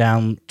chopping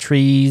down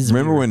trees.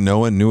 Remember when no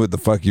one knew what the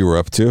fuck you were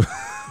up to?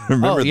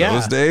 Remember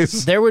those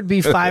days? There would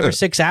be 5 or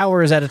 6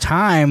 hours at a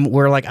time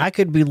where like I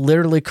could be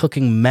literally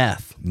cooking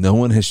meth. No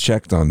one has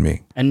checked on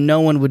me. And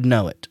no one would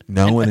know it.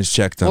 No one has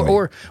checked on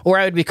me. Or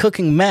I would be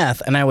cooking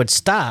meth and I would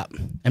stop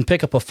and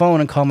pick up a phone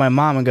and call my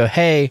mom and go,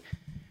 "Hey,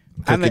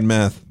 cooking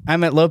meth.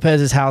 I'm at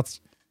Lopez's house.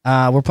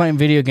 We're playing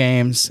video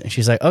games." And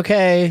she's like,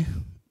 "Okay.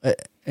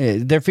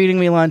 They're feeding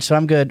me lunch, so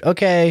I'm good.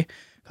 Okay,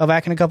 call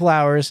back in a couple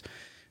hours."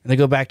 And they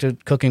go back to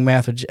cooking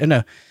meth.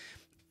 No,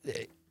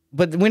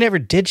 but we never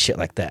did shit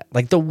like that.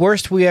 Like the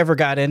worst we ever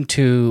got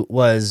into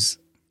was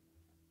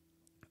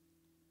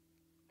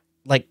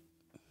like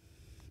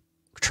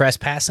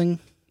trespassing,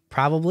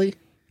 probably.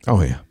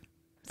 Oh yeah,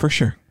 for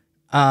sure.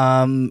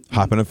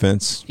 Hopping a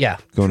fence. Yeah,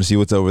 going to see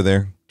what's over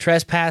there.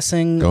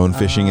 Trespassing. Going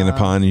fishing in a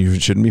pond you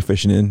shouldn't be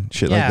fishing in.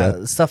 Shit like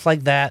that. Stuff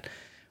like that.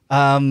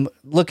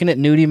 Looking at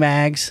nudie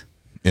mags.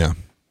 Yeah.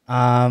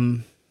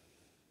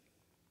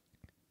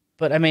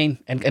 But I mean,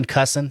 and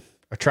cussing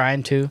or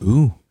trying to.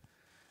 Ooh,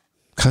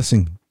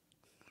 cussing.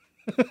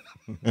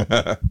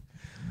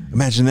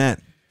 Imagine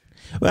that.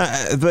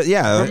 But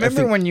yeah.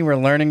 Remember when you were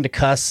learning to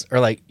cuss,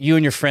 or like you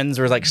and your friends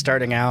were like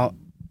starting out,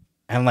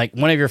 and like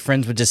one of your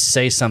friends would just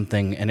say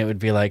something, and it would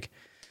be like,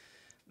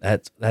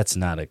 "That's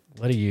not a.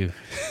 What are you?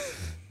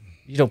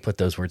 You don't put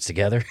those words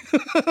together."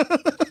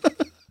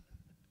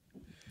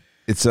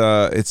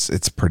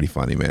 It's pretty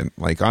funny, man.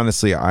 Like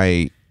honestly,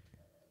 I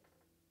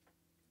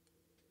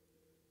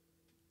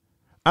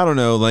I don't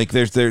know. Like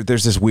there's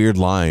this weird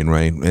line,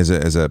 right? As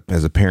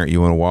a parent,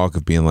 you want to walk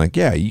of being like,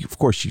 yeah, of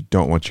course you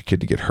don't want your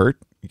kid to get hurt.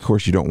 Of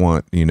course you don't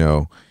want,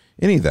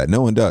 any of that.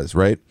 No one does,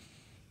 right?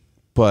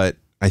 But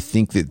I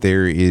think that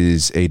there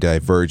is a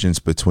divergence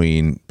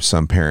between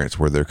some parents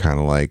where they're kind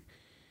of like,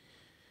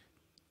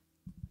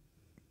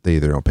 they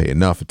either don't pay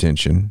enough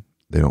attention,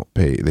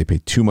 they pay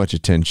too much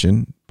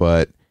attention,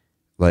 but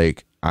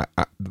like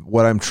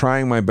what I'm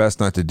trying my best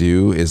not to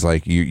do is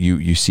like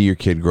you see your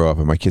kid grow up,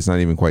 and my kid's not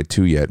even quite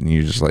 2 yet, and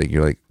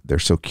you're like they're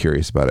so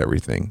curious about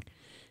everything,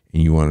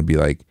 and you want to be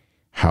like,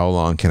 how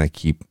long can I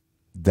keep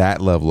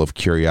that level of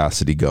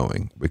curiosity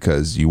going?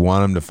 Because you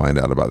want them to find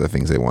out about the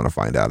things they want to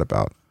find out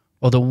about.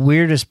 Well, the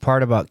weirdest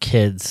part about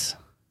kids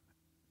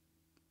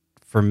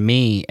for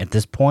me at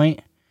this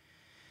point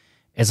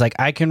is like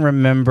I can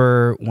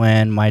remember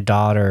when my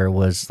daughter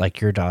was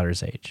like your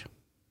daughter's age,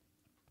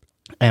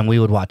 and we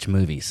would watch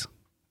movies,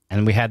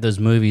 and we had those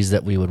movies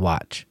that we would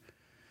watch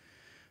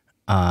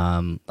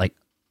like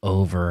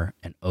over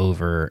and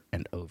over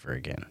and over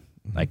again.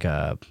 Mm-hmm. Like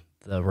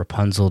the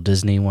Rapunzel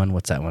Disney one.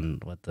 What's that one?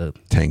 What the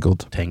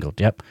Tangled?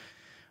 Yep.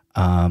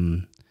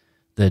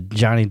 The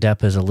Johnny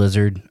Depp as a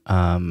lizard.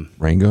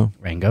 Rango.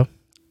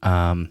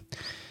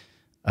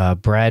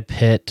 Brad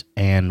Pitt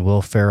and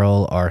Will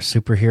Ferrell are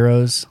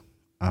superheroes.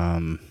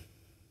 Not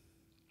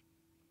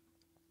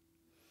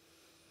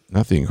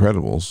The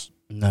Incredibles.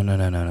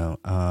 No.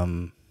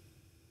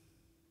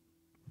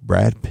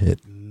 Brad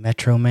Pitt.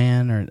 Metro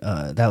Man,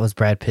 or that was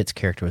Brad Pitt's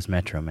character was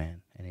Metro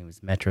Man, and he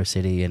was Metro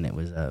City, and it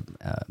was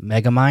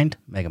Megamind.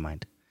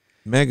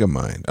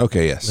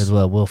 Okay, yes. With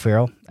Will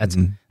Ferrell. That's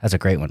a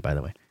great one, by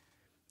the way.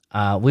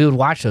 We would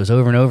watch those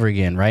over and over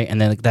again, right?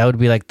 And then that would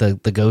be like the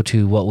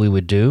go-to what we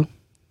would do.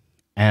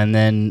 And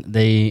then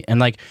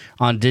like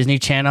on Disney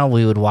Channel,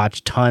 we would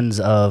watch tons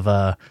of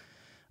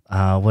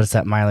what is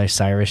that Miley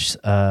Cyrus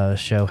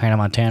show, Hannah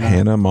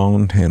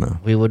Montana?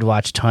 We would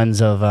watch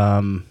tons of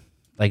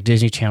like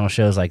Disney Channel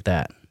shows like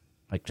that,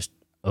 like just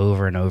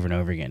over and over and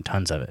over again,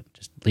 tons of it.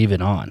 Just leave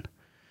it on,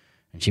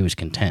 and she was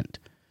content.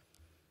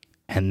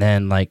 And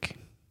then like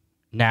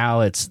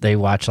now they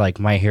watch like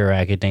My Hero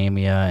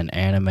Academia and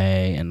anime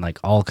and like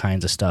all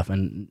kinds of stuff,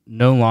 and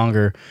no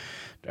longer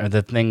are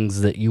the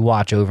things that you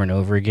watch over and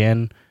over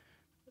again.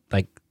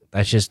 Like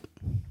that's just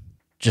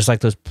like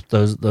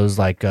those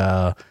like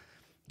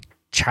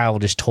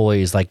childish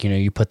toys, like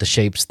you put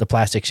the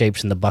plastic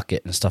shapes in the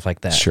bucket and stuff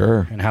like that.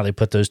 Sure. And how they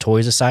put those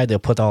toys aside, they'll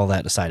put all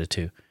that aside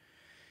too.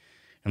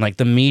 And like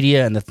the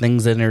media and the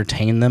things that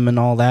entertain them and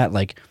all that,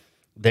 like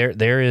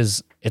there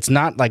is, it's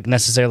not like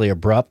necessarily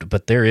abrupt,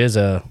 but there's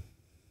a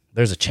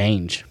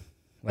change.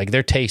 Like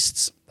their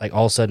tastes, like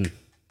all of a sudden,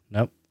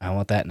 nope, I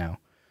want that now.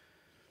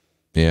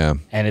 Yeah.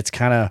 And it's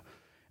kind of,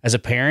 as a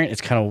parent,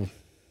 it's kind of,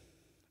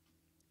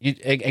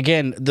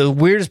 again, the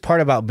weirdest part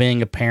about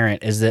being a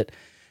parent is that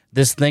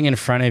this thing in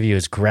front of you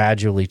is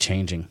gradually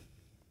changing.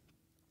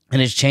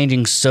 And it's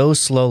changing so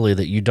slowly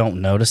that you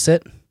don't notice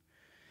it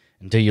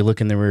until you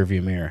look in the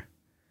rearview mirror.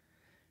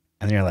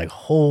 And you're like,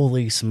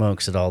 holy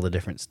smokes at all the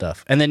different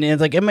stuff. And then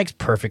it's like, it makes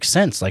perfect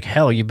sense. Like,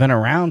 hell, you've been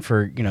around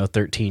for,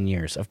 13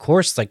 years. Of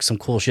course, like some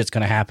cool shit's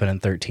going to happen in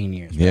 13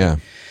 years. Right? Yeah.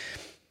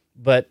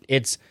 But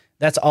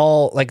that's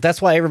all, like,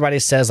 that's why everybody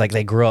says, like,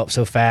 they grow up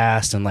so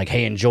fast and, like,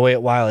 hey, enjoy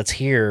it while it's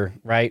here,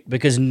 right?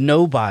 Because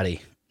nobody,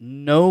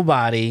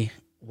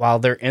 while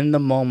they're in the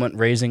moment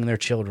raising their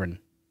children,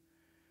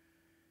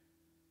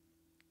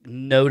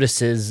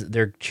 notices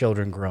their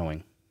children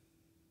growing.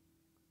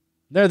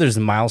 There's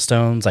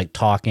milestones like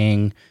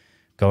talking,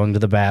 going to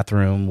the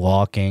bathroom,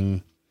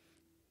 walking,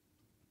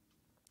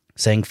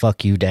 saying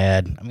 "fuck you,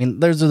 Dad." I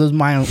mean, there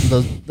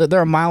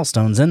are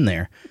milestones in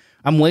there.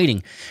 I'm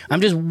waiting.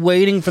 I'm just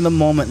waiting for the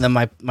moment that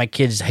my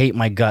kids hate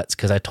my guts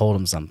because I told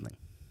them something.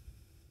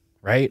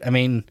 Right? I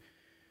mean,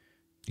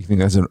 you think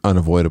that's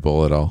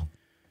unavoidable at all?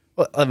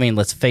 Well, I mean,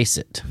 let's face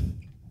it.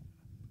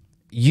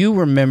 You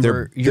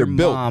remember your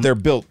mom. They're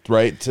built,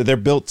 right? So they're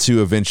built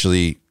to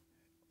eventually.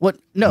 What?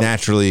 No.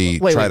 Naturally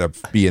try to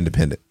be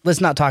independent.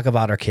 Let's not talk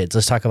about our kids.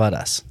 Let's talk about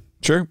us.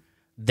 Sure.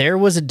 There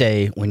was a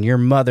day when your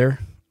mother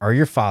or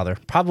your father,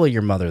 probably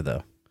your mother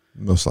though,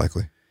 most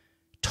likely,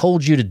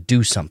 told you to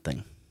do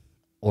something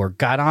or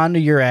got onto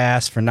your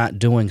ass for not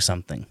doing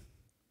something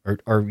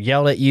or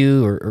yelled at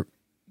you or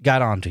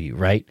got onto you,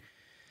 right?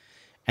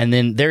 And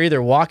then they're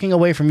either walking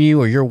away from you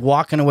or you're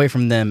walking away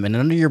from them, and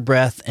under your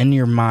breath, in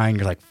your mind,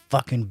 you're like,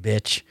 fucking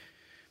bitch.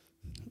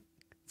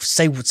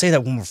 Say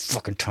that one more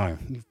fucking time.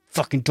 You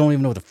fucking don't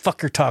even know what the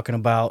fuck you're talking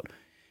about.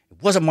 It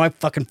wasn't my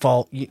fucking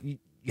fault. You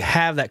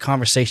have that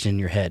conversation in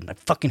your head. I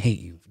fucking hate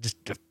you. Just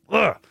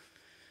ugh.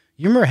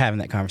 You remember having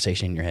that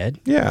conversation in your head?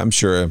 Yeah, I'm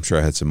sure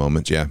I had some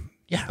moments. Yeah.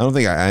 Yeah. I don't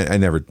think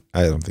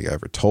I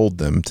ever told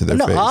them to their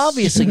face. No,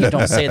 obviously you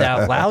don't say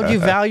that out loud. You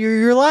value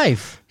your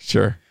life.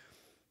 Sure.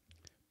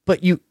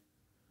 But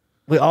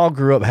we all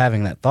grew up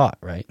having that thought,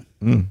 right?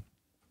 Mm.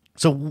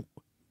 So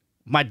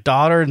my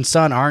daughter and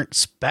son aren't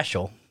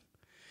special.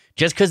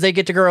 Just because they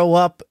get to grow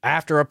up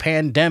after a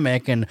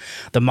pandemic and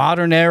the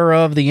modern era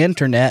of the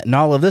internet and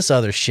all of this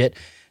other shit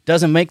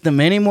doesn't make them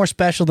any more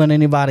special than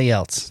anybody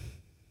else.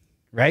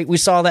 Right? We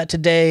saw that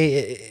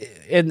today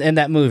in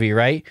that movie,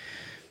 right?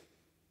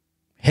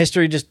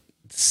 History just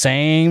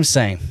same.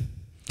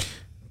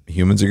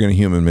 Humans are going to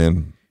human,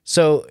 man.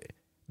 So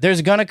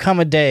there's going to come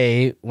a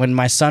day when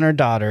my son or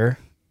daughter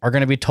are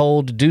going to be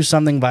told to do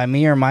something by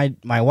me or my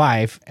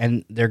wife,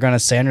 and they're going to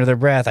say under their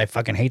breath, I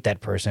fucking hate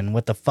that person.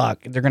 What the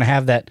fuck? They're going to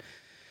have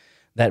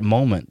that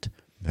moment.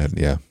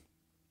 Yeah.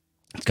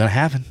 It's going to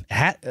happen.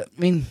 I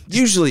mean...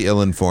 Usually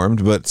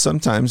ill-informed, but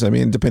sometimes, I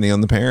mean, depending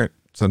on the parent,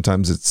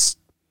 sometimes it's...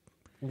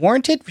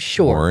 Warranted?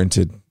 Sure.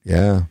 Warranted,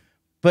 yeah.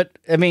 But,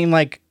 I mean,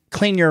 like,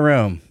 clean your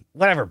room.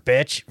 Whatever,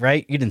 bitch,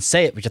 right? You didn't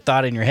say it, but you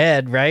thought it in your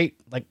head, right?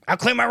 Like, I'll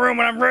clean my room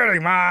when I'm ready,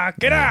 Ma.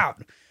 Get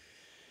out.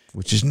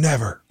 Which is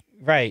never.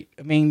 Right.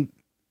 I mean,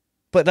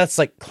 but that's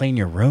like clean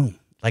your room.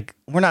 Like,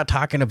 we're not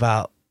talking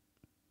about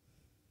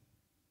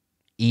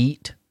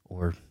eat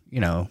or,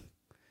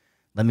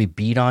 let me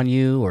beat on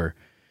you or,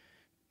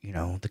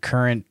 the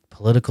current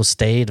political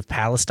state of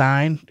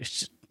Palestine.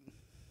 It's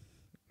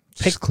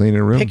just clean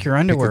a room. Pick your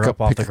underwear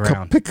up off the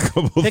ground.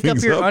 Pick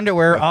up your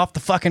underwear off the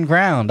fucking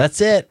ground. That's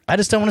it. I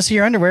just don't want to see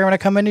your underwear when I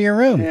come into your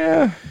room.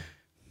 Yeah.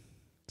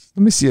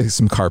 Let me see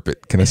some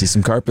carpet. Can I see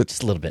some carpet?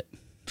 Just a little bit.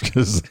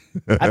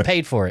 I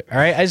paid for it. All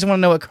right. I just want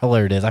to know what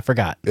color it is. I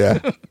forgot. Yeah.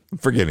 I'm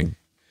forgetting.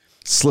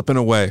 Slipping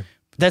away.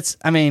 It's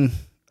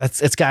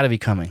got to be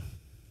coming.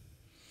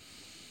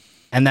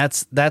 And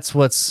that's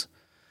what's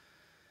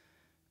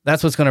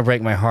going to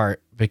break my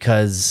heart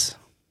because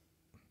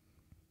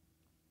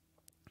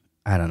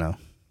I don't know.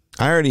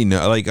 I already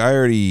know, like, I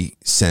already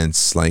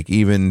sense, like,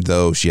 even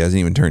though she hasn't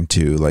even turned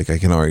 2, like, I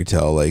can already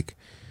tell, like,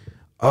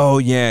 oh,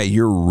 yeah,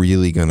 you're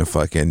really going to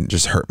fucking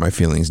just hurt my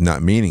feelings,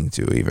 not meaning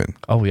to even.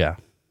 Oh, yeah.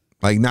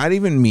 Like, not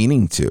even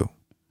meaning to.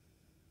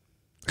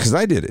 Because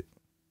I did it.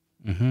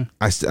 Mm-hmm.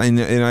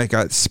 I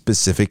got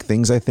specific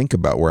things I think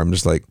about where I'm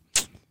just like,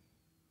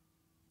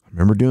 I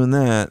remember doing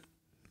that.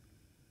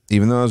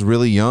 Even though I was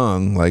really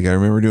young, like, I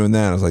remember doing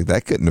that. I was like,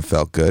 that couldn't have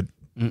felt good.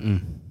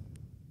 Mm-mm.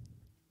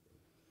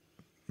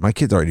 My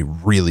kid's already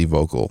really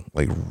vocal.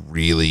 Like,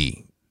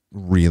 really,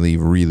 really,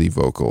 really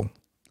vocal.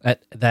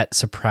 That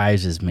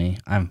surprises me.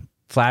 I'm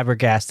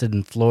flabbergasted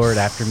and floored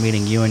after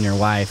meeting you and your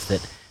wife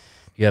that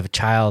you have a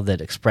child that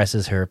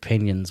expresses her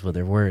opinions with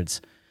her words.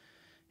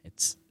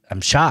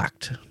 I'm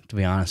shocked, to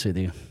be honest with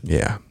you.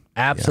 Yeah.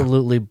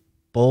 Absolutely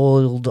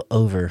boiled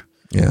over.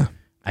 Yeah.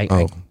 I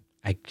can't,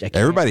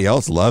 everybody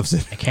else loves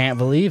it. I can't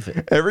believe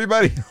it.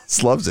 Everybody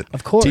else loves it.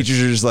 Of course.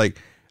 Teachers are just like,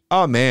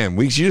 oh man,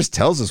 she just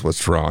tells us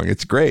what's wrong.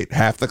 It's great.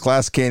 Half the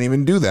class can't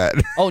even do that.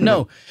 Oh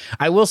no.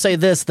 I will say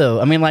this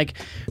though. I mean, like,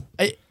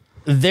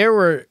 there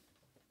would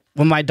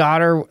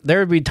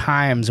be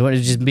times when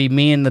it'd just be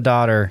me and the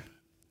daughter,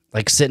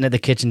 like, sitting at the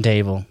kitchen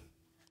table,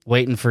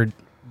 waiting for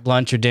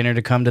lunch or dinner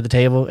to come to the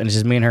table, and it's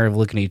just me and her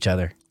looking at each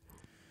other.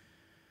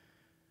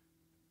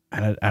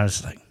 And I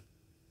was like,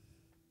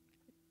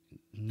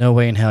 no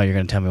way in hell you're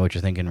going to tell me what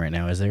you're thinking right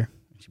now, is there?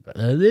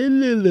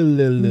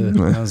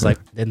 I was like,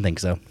 didn't think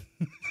so.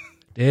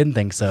 Didn't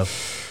think so.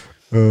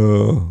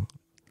 Oh.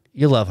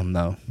 You love him,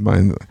 though.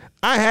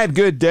 I had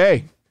good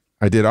day.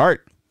 I did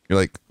art. You're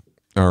like,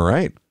 all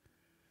right.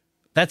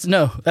 That's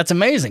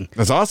amazing.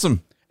 That's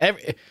awesome.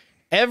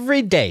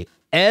 Every day,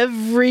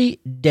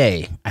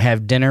 I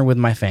have dinner with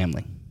my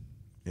family.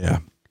 Yeah.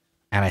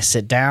 And I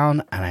sit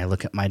down and I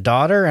look at my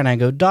daughter and I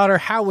go, daughter,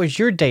 how was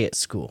your day at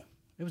school?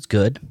 It was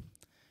good.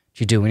 Did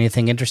you do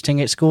anything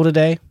interesting at school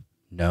today?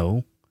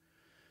 No.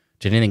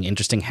 Did anything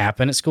interesting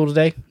happen at school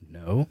today?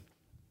 No.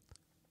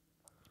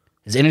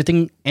 Is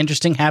anything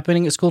interesting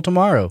happening at school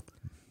tomorrow?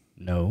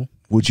 No.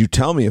 Would you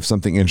tell me if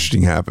something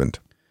interesting happened?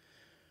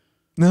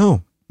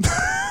 No.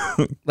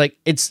 Like,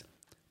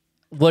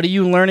 what are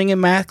you learning in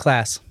math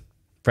class?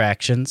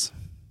 Fractions.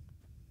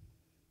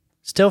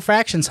 Still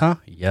fractions, huh?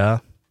 Yeah.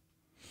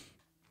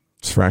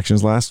 It's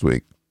fractions last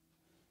week.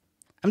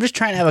 I'm just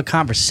trying to have a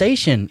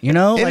conversation,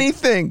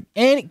 Anything.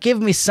 And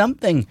give me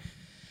something.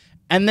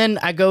 And then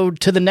I go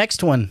to the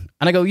next one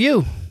and I go,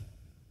 you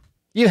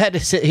had to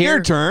sit here.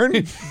 Your turn.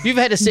 You've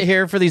had to sit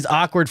here for these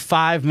awkward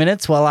 5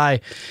 minutes while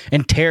I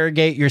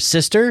interrogate your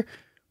sister.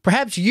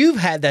 Perhaps you've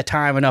had that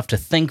time enough to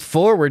think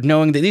forward,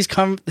 knowing that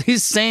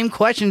these same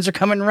questions are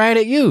coming right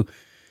at you.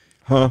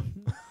 Huh?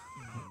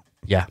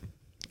 Yeah.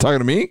 Talking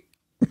to me?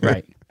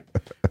 Right.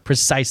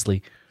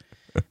 Precisely.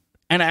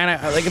 And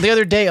I, like, the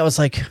other day I was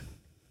like,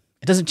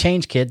 it doesn't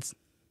change, kids.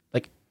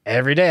 Like,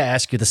 every day I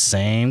ask you the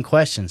same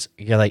questions.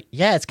 You're like,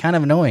 yeah, it's kind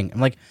of annoying.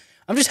 I'm like,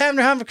 I'm just having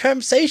to have a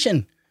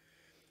conversation.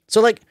 So,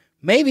 like,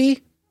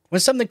 maybe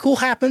when something cool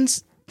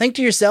happens, think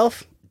to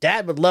yourself,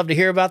 Dad would love to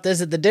hear about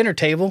this at the dinner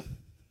table.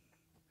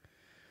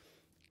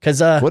 Because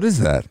what is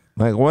that?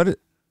 Like, what?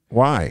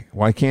 Why?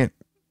 Why can't?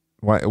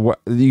 Why? What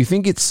do you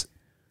think it's?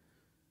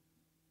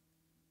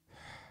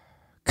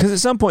 Because at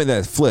some point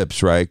that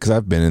flips, right? Because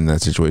I've been in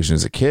that situation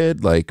as a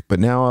kid, like, but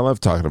now I love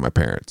talking to my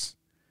parents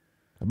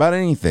about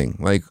anything.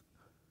 Like,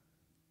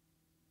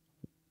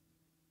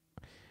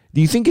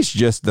 do you think it's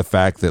just the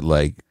fact that,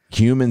 like,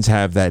 humans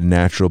have that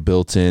natural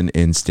built-in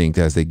instinct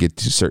as they get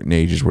to certain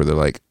ages where they're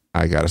like,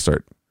 I got to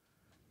start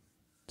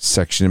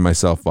sectioning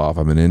myself off.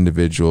 I'm an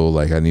individual.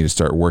 Like I need to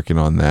start working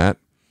on that.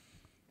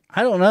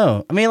 I don't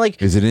know. I mean,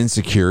 like, is it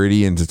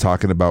insecurity into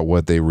talking about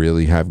what they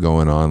really have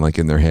going on, like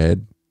in their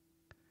head?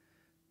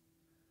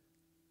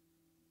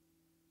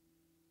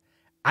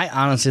 I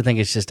honestly think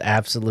it's just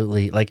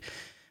absolutely like,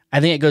 I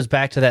think it goes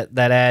back to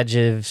that adage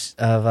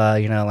of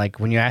like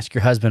when you ask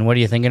your husband, what are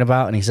you thinking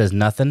about? And he says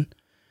nothing.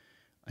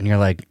 And you're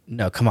like,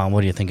 no, come on.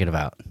 What are you thinking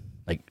about?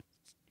 Like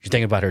you're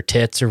thinking about her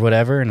tits or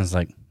whatever. And it's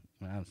like,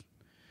 well, I was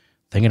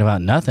thinking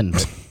about nothing.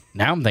 But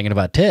now I'm thinking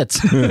about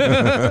tits.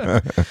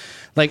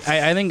 Like,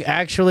 I think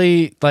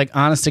actually, like,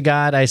 honest to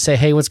God, I say,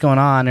 hey, what's going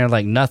on? And they're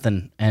like,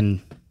 nothing. And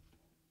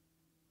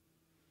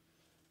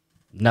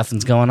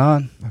nothing's going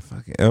on.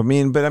 I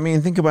mean,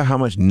 think about how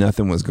much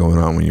nothing was going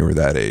on when you were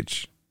that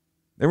age.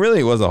 There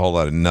really was a whole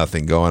lot of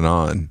nothing going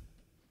on.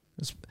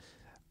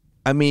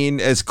 I mean,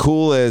 as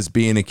cool as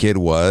being a kid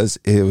was,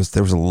 there was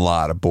a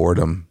lot of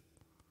boredom.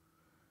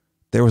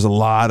 There was a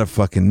lot of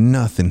fucking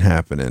nothing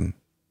happening.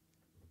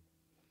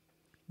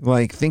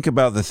 Like, think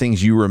about the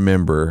things you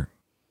remember.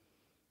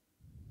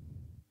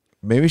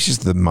 Maybe it's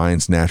just the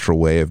mind's natural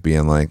way of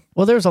being like...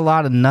 Well, there's a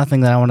lot of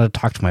nothing that I want to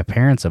talk to my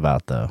parents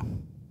about, though.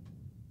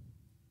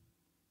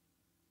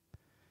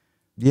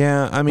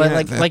 Yeah, I mean,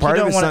 like part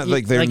you of it's don't not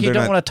like they're you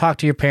don't not... want to talk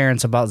to your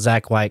parents about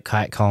Zach White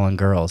catcalling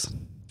girls.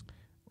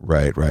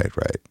 Right.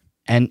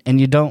 And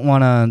you don't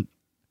want to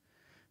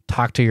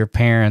talk to your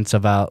parents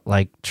about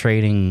like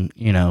trading,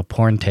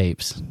 porn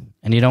tapes.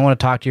 And you don't want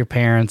to talk to your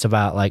parents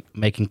about like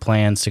making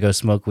plans to go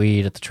smoke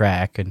weed at the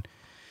track. And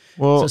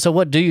well, so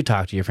what do you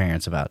talk to your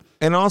parents about?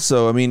 And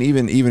also, I mean,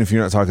 even if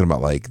you're not talking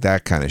about like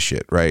that kind of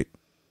shit, right?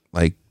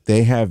 Like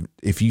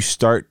if you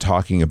start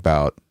talking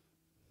about,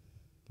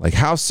 like,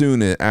 how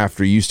soon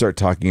after you start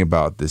talking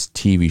about this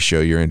TV show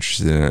you're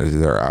interested in,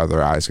 are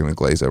their eyes going to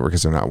glaze over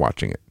because they're not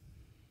watching it?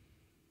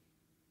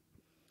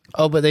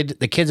 Oh, but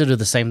the kids will do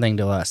the same thing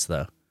to us,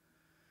 though.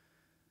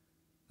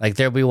 Like,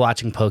 they'll be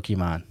watching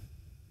Pokemon,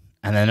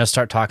 and then they'll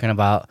start talking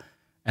about,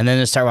 and then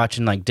they'll start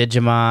watching, like,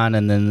 Digimon,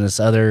 and then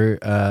this other,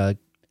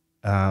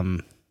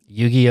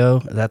 Yu-Gi-Oh!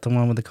 Is that the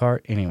one with the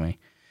card? Anyway.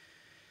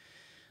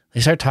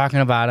 They start talking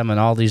about them and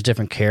all these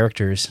different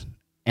characters,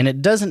 and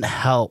it doesn't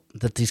help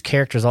that these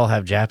characters all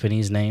have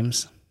Japanese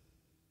names.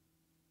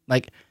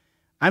 Like,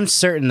 I'm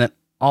certain that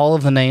all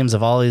of the names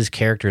of all these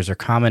characters are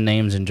common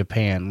names in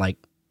Japan, like,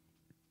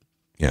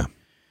 yeah.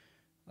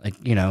 Like,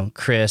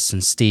 Chris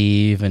and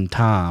Steve and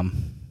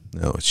Tom.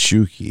 No, it's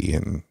Shuki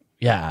and...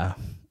 Yeah.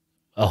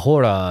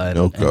 Ahura. And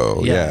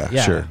Noko. Yeah,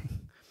 sure.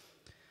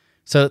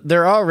 So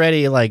they're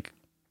already, like,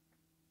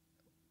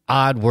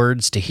 odd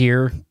words to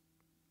hear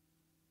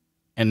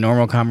in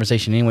normal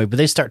conversation anyway, but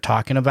they start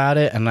talking about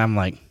it, and I'm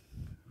like,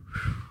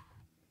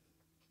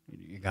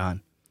 you're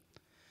gone.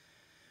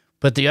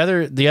 But the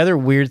other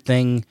weird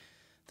thing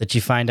that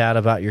you find out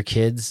about your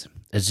kids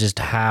is just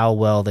how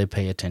well they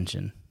pay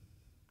attention.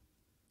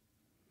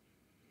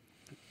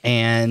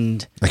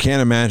 And I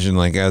can't imagine,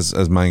 like,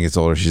 as mine gets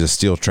older, she's a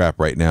steel trap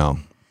right now.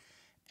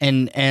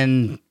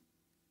 And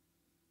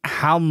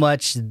how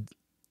much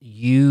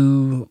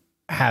you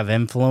have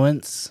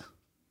influence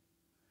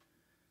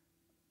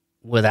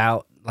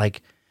without,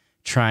 like,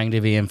 trying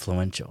to be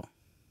influential.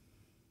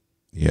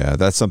 Yeah,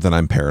 that's something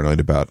I'm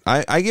paranoid about.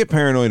 I get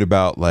paranoid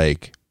about,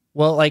 like...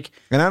 Well, like...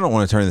 And I don't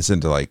want to turn this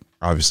into, like,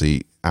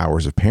 obviously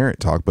hours of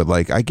parent talk, but,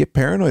 like, I get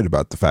paranoid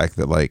about the fact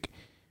that, like,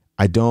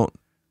 I don't...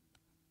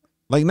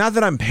 Like, not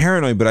that I'm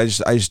paranoid, but I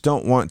just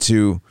don't want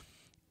to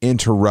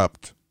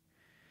interrupt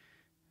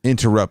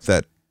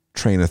that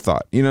train of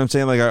thought. You know what I'm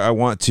saying? Like, I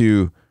want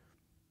to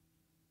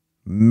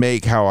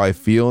make how I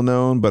feel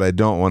known, but I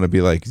don't want to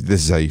be like,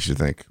 this is how you should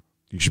think.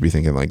 You should be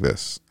thinking like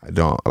this.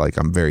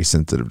 I'm very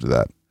sensitive to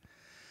that.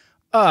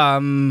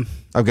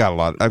 I've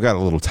got a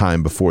little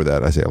time before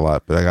that. I say a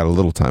lot, but I got a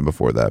little time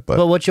before that.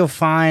 But what you'll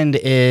find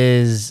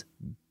is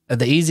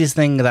the easiest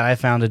thing that I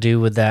found to do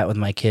with that with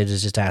my kids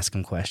is just ask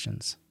them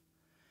questions.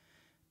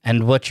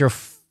 And what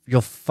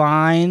you'll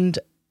find,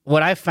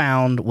 what I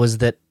found was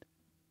that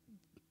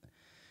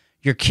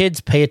your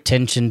kids pay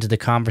attention to the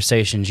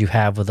conversations you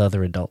have with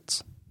other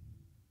adults.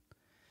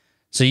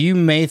 So you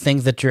may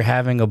think that you're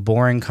having a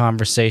boring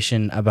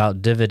conversation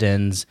about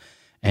dividends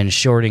and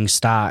shorting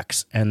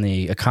stocks and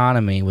the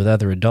economy with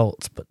other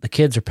adults, but the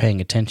kids are paying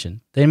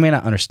attention. They may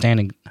not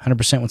understand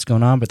 100% what's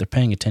going on, but they're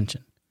paying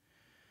attention.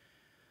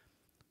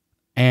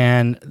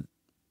 And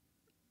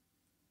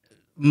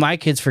my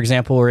kids, for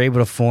example, were able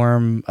to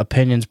form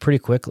opinions pretty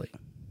quickly.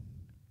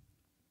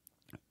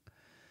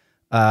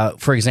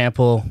 For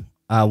example,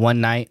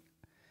 one night,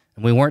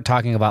 and we weren't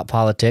talking about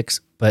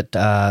politics, but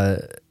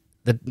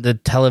the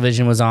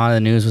television was on, the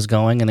news was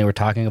going, and they were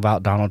talking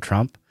about Donald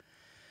Trump.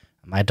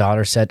 My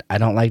daughter said, I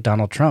don't like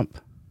Donald Trump.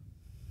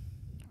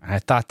 And I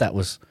thought that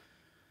was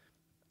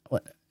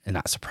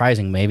not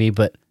surprising maybe,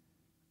 but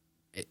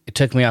it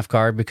took me off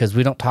guard because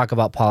we don't talk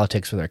about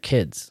politics with our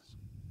kids.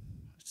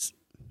 It's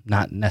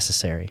not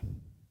necessary.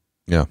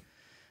 Yeah.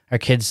 Our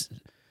kids,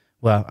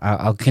 well,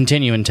 I'll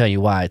continue and tell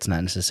you why it's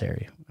not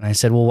necessary. And I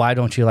said, well, why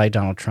don't you like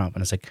Donald Trump?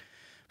 And it's like,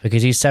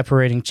 because he's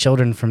separating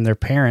children from their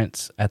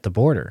parents at the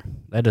border.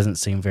 That doesn't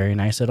seem very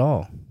nice at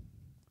all.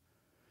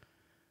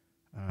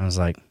 I was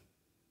like,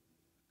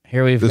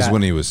 this is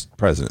when he was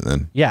president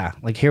then. Yeah,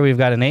 like here we've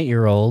got an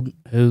 8-year-old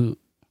who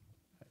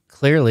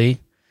clearly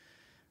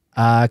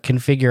can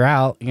figure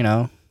out,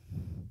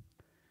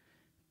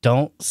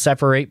 don't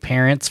separate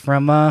parents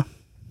from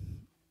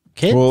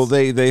kids. Well,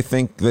 they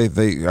think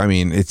I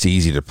mean, it's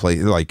easy to play,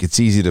 like it's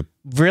easy to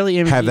really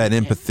have that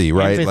empathy,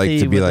 right? Empathy like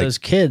to be with like those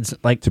kids,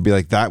 like to be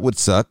like, that would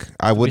suck.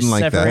 I wouldn't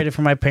like that. Separated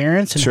from my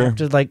parents and Sure. have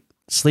to like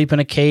sleep in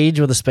a cage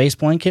with a space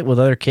blanket with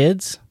other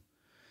kids.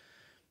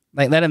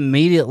 Like that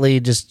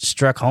immediately just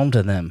struck home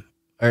to them,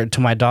 or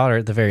to my daughter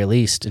at the very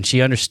least, and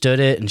she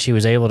understood it, and she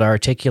was able to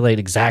articulate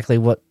exactly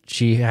what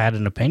she had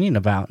an opinion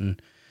about.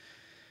 And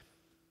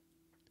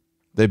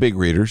they big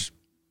readers.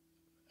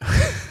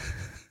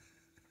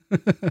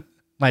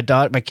 my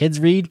kids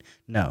read?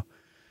 No.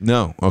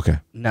 Okay.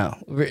 No.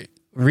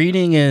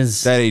 Reading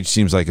is... That age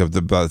seems like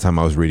by the time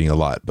I was reading a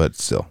lot, but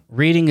still.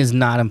 Reading is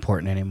not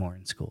important anymore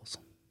in schools.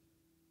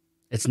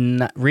 It's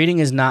not. Reading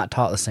is not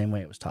taught the same way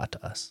it was taught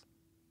to us.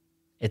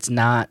 It's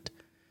not...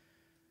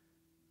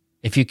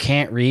 If you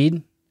can't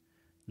read,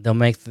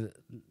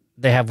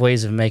 they have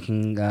ways of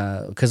making...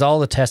 Because all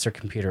the tests are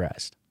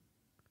computerized.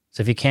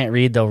 So if you can't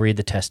read, they'll read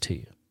the test to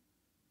you.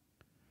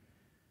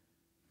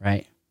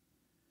 Right?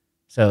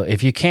 So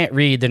if you can't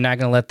read, they're not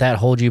going to let that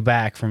hold you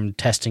back from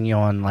testing you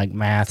on like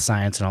math,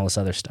 science, and all this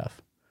other stuff.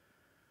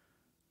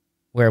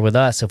 Where with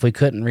us, if we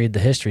couldn't read the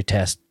history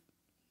test,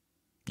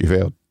 you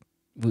failed.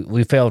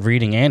 We failed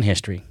reading and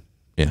history.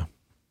 Yeah.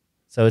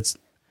 So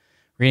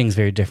reading is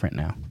very different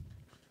now,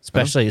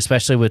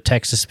 especially with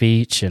text to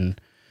speech and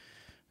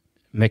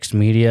mixed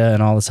media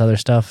and all this other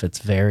stuff. It's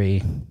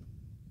very.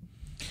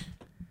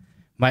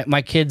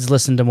 My kids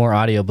listen to more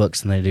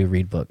audiobooks than they do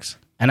read books.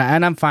 And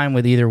I'm fine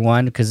with either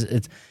one because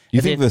it's. You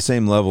think the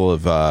same level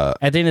of.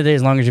 At the end of the day,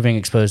 as long as you're being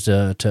exposed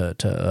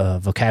to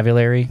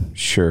vocabulary.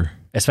 Sure.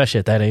 Especially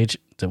at that age,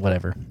 to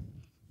whatever.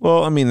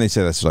 Well, I mean, they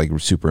say that's like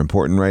super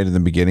important, right? In the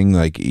beginning,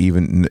 like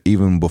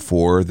even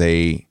before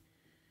they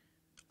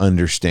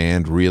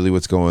understand really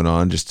what's going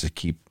on, just to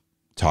keep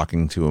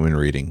talking to them and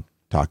reading,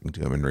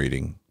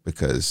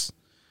 because.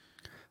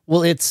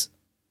 Well, it's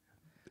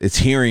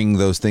hearing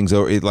those things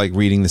over, like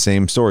reading the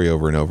same story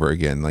over and over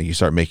again. Like you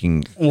start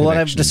making connections. What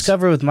I've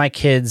discovered with my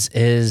kids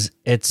is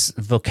it's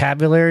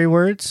vocabulary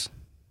words.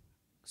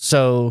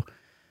 So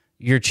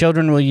your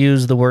children will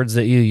use the words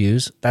that you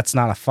use. That's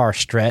not a far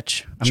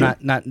stretch. I'm Sure.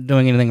 not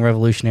doing anything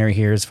revolutionary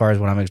here as far as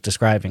what I'm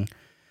describing.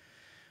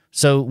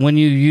 So when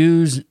you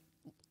use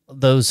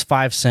those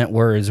 5-cent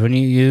words, when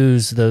you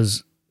use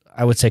those,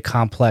 I would say,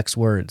 complex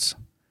words,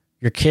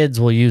 your kids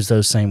will use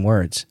those same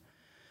words.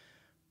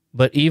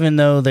 But even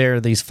though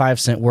they're these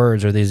 5-cent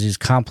words or these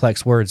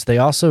complex words, they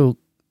also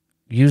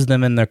use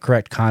them in the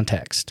correct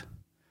context.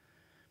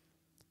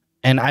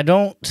 And I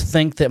don't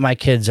think that my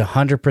kids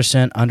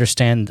 100%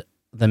 understand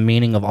the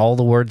meaning of all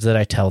the words that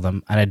I tell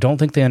them. And I don't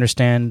think they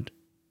understand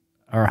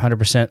or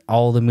 100%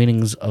 all the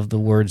meanings of the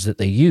words that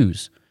they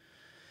use.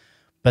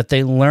 But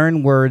they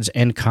learn words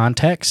in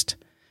context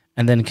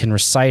and then can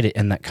recite it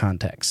in that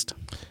context.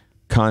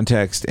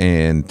 Context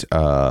and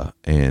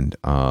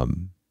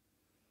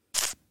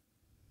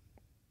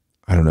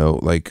I don't know,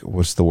 like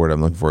what's the word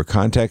I'm looking for?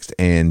 Context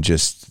and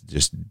just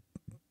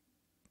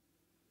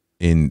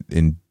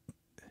in.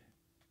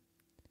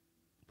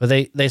 But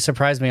they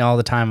surprise me all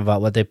the time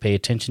about what they pay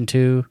attention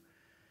to,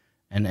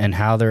 and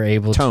how they're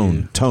able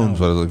to tone's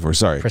what I was looking for.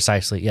 Sorry,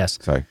 precisely. Yes.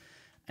 Sorry.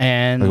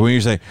 And like when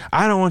you're saying,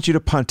 I don't want you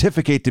to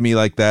pontificate to me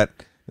like that.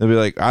 They'll be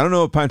like, I don't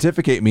know what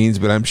pontificate means,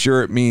 but I'm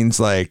sure it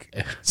means like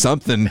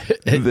something.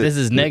 This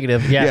is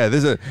negative. Yeah.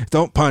 Yeah.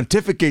 Don't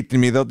pontificate to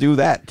me. They'll do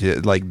that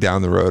like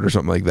down the road or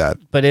something like that.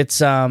 But it's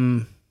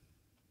so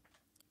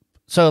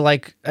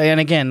like, and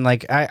again,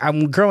 like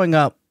I'm growing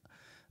up,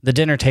 the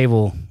dinner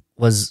table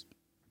was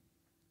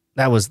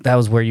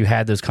where you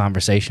had those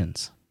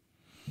conversations,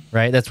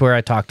 right? That's where I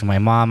talked to my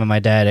mom and my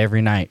dad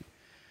every night.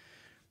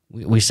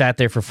 We sat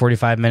there for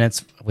 45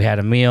 minutes. We had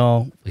a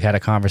meal. We had a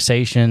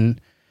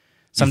conversation.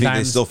 Sometimes you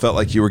think they still felt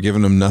like you were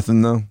giving them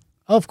nothing, though?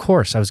 Of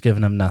course, I was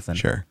giving them nothing.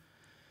 Sure.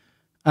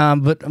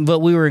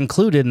 But we were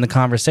included in the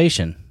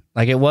conversation.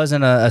 Like it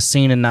wasn't a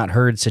seen and not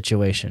heard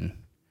situation.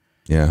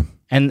 Yeah.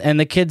 And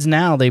the kids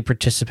now, they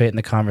participate in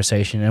the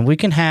conversation, and we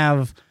can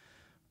have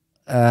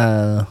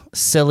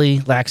silly,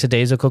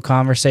 lackadaisical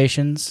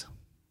conversations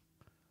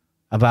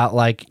about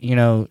like,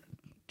 do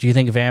you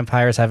think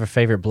vampires have a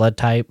favorite blood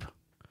type?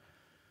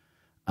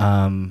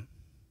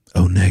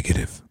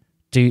 Negative.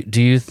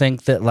 Do you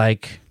think that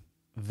like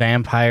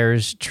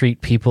vampires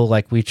treat people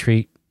like we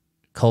treat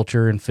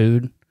culture and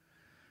food?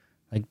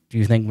 Like, do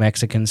you think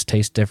Mexicans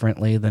taste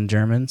differently than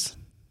Germans?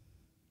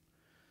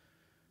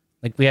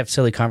 Like, we have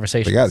silly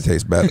conversations. They got to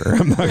taste better.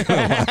 I'm not going to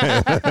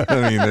lie.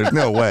 I mean, there's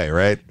no way,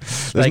 right?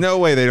 There's no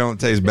way they don't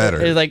taste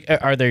better. Like,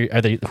 are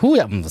they?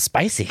 Ooh,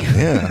 spicy.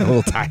 Yeah, a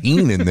little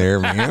tahini in there,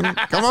 man.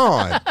 Come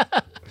on.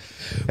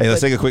 Hey,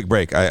 let's take a quick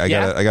break. I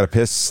got to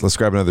piss. Let's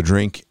grab another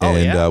drink,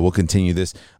 and we'll continue this.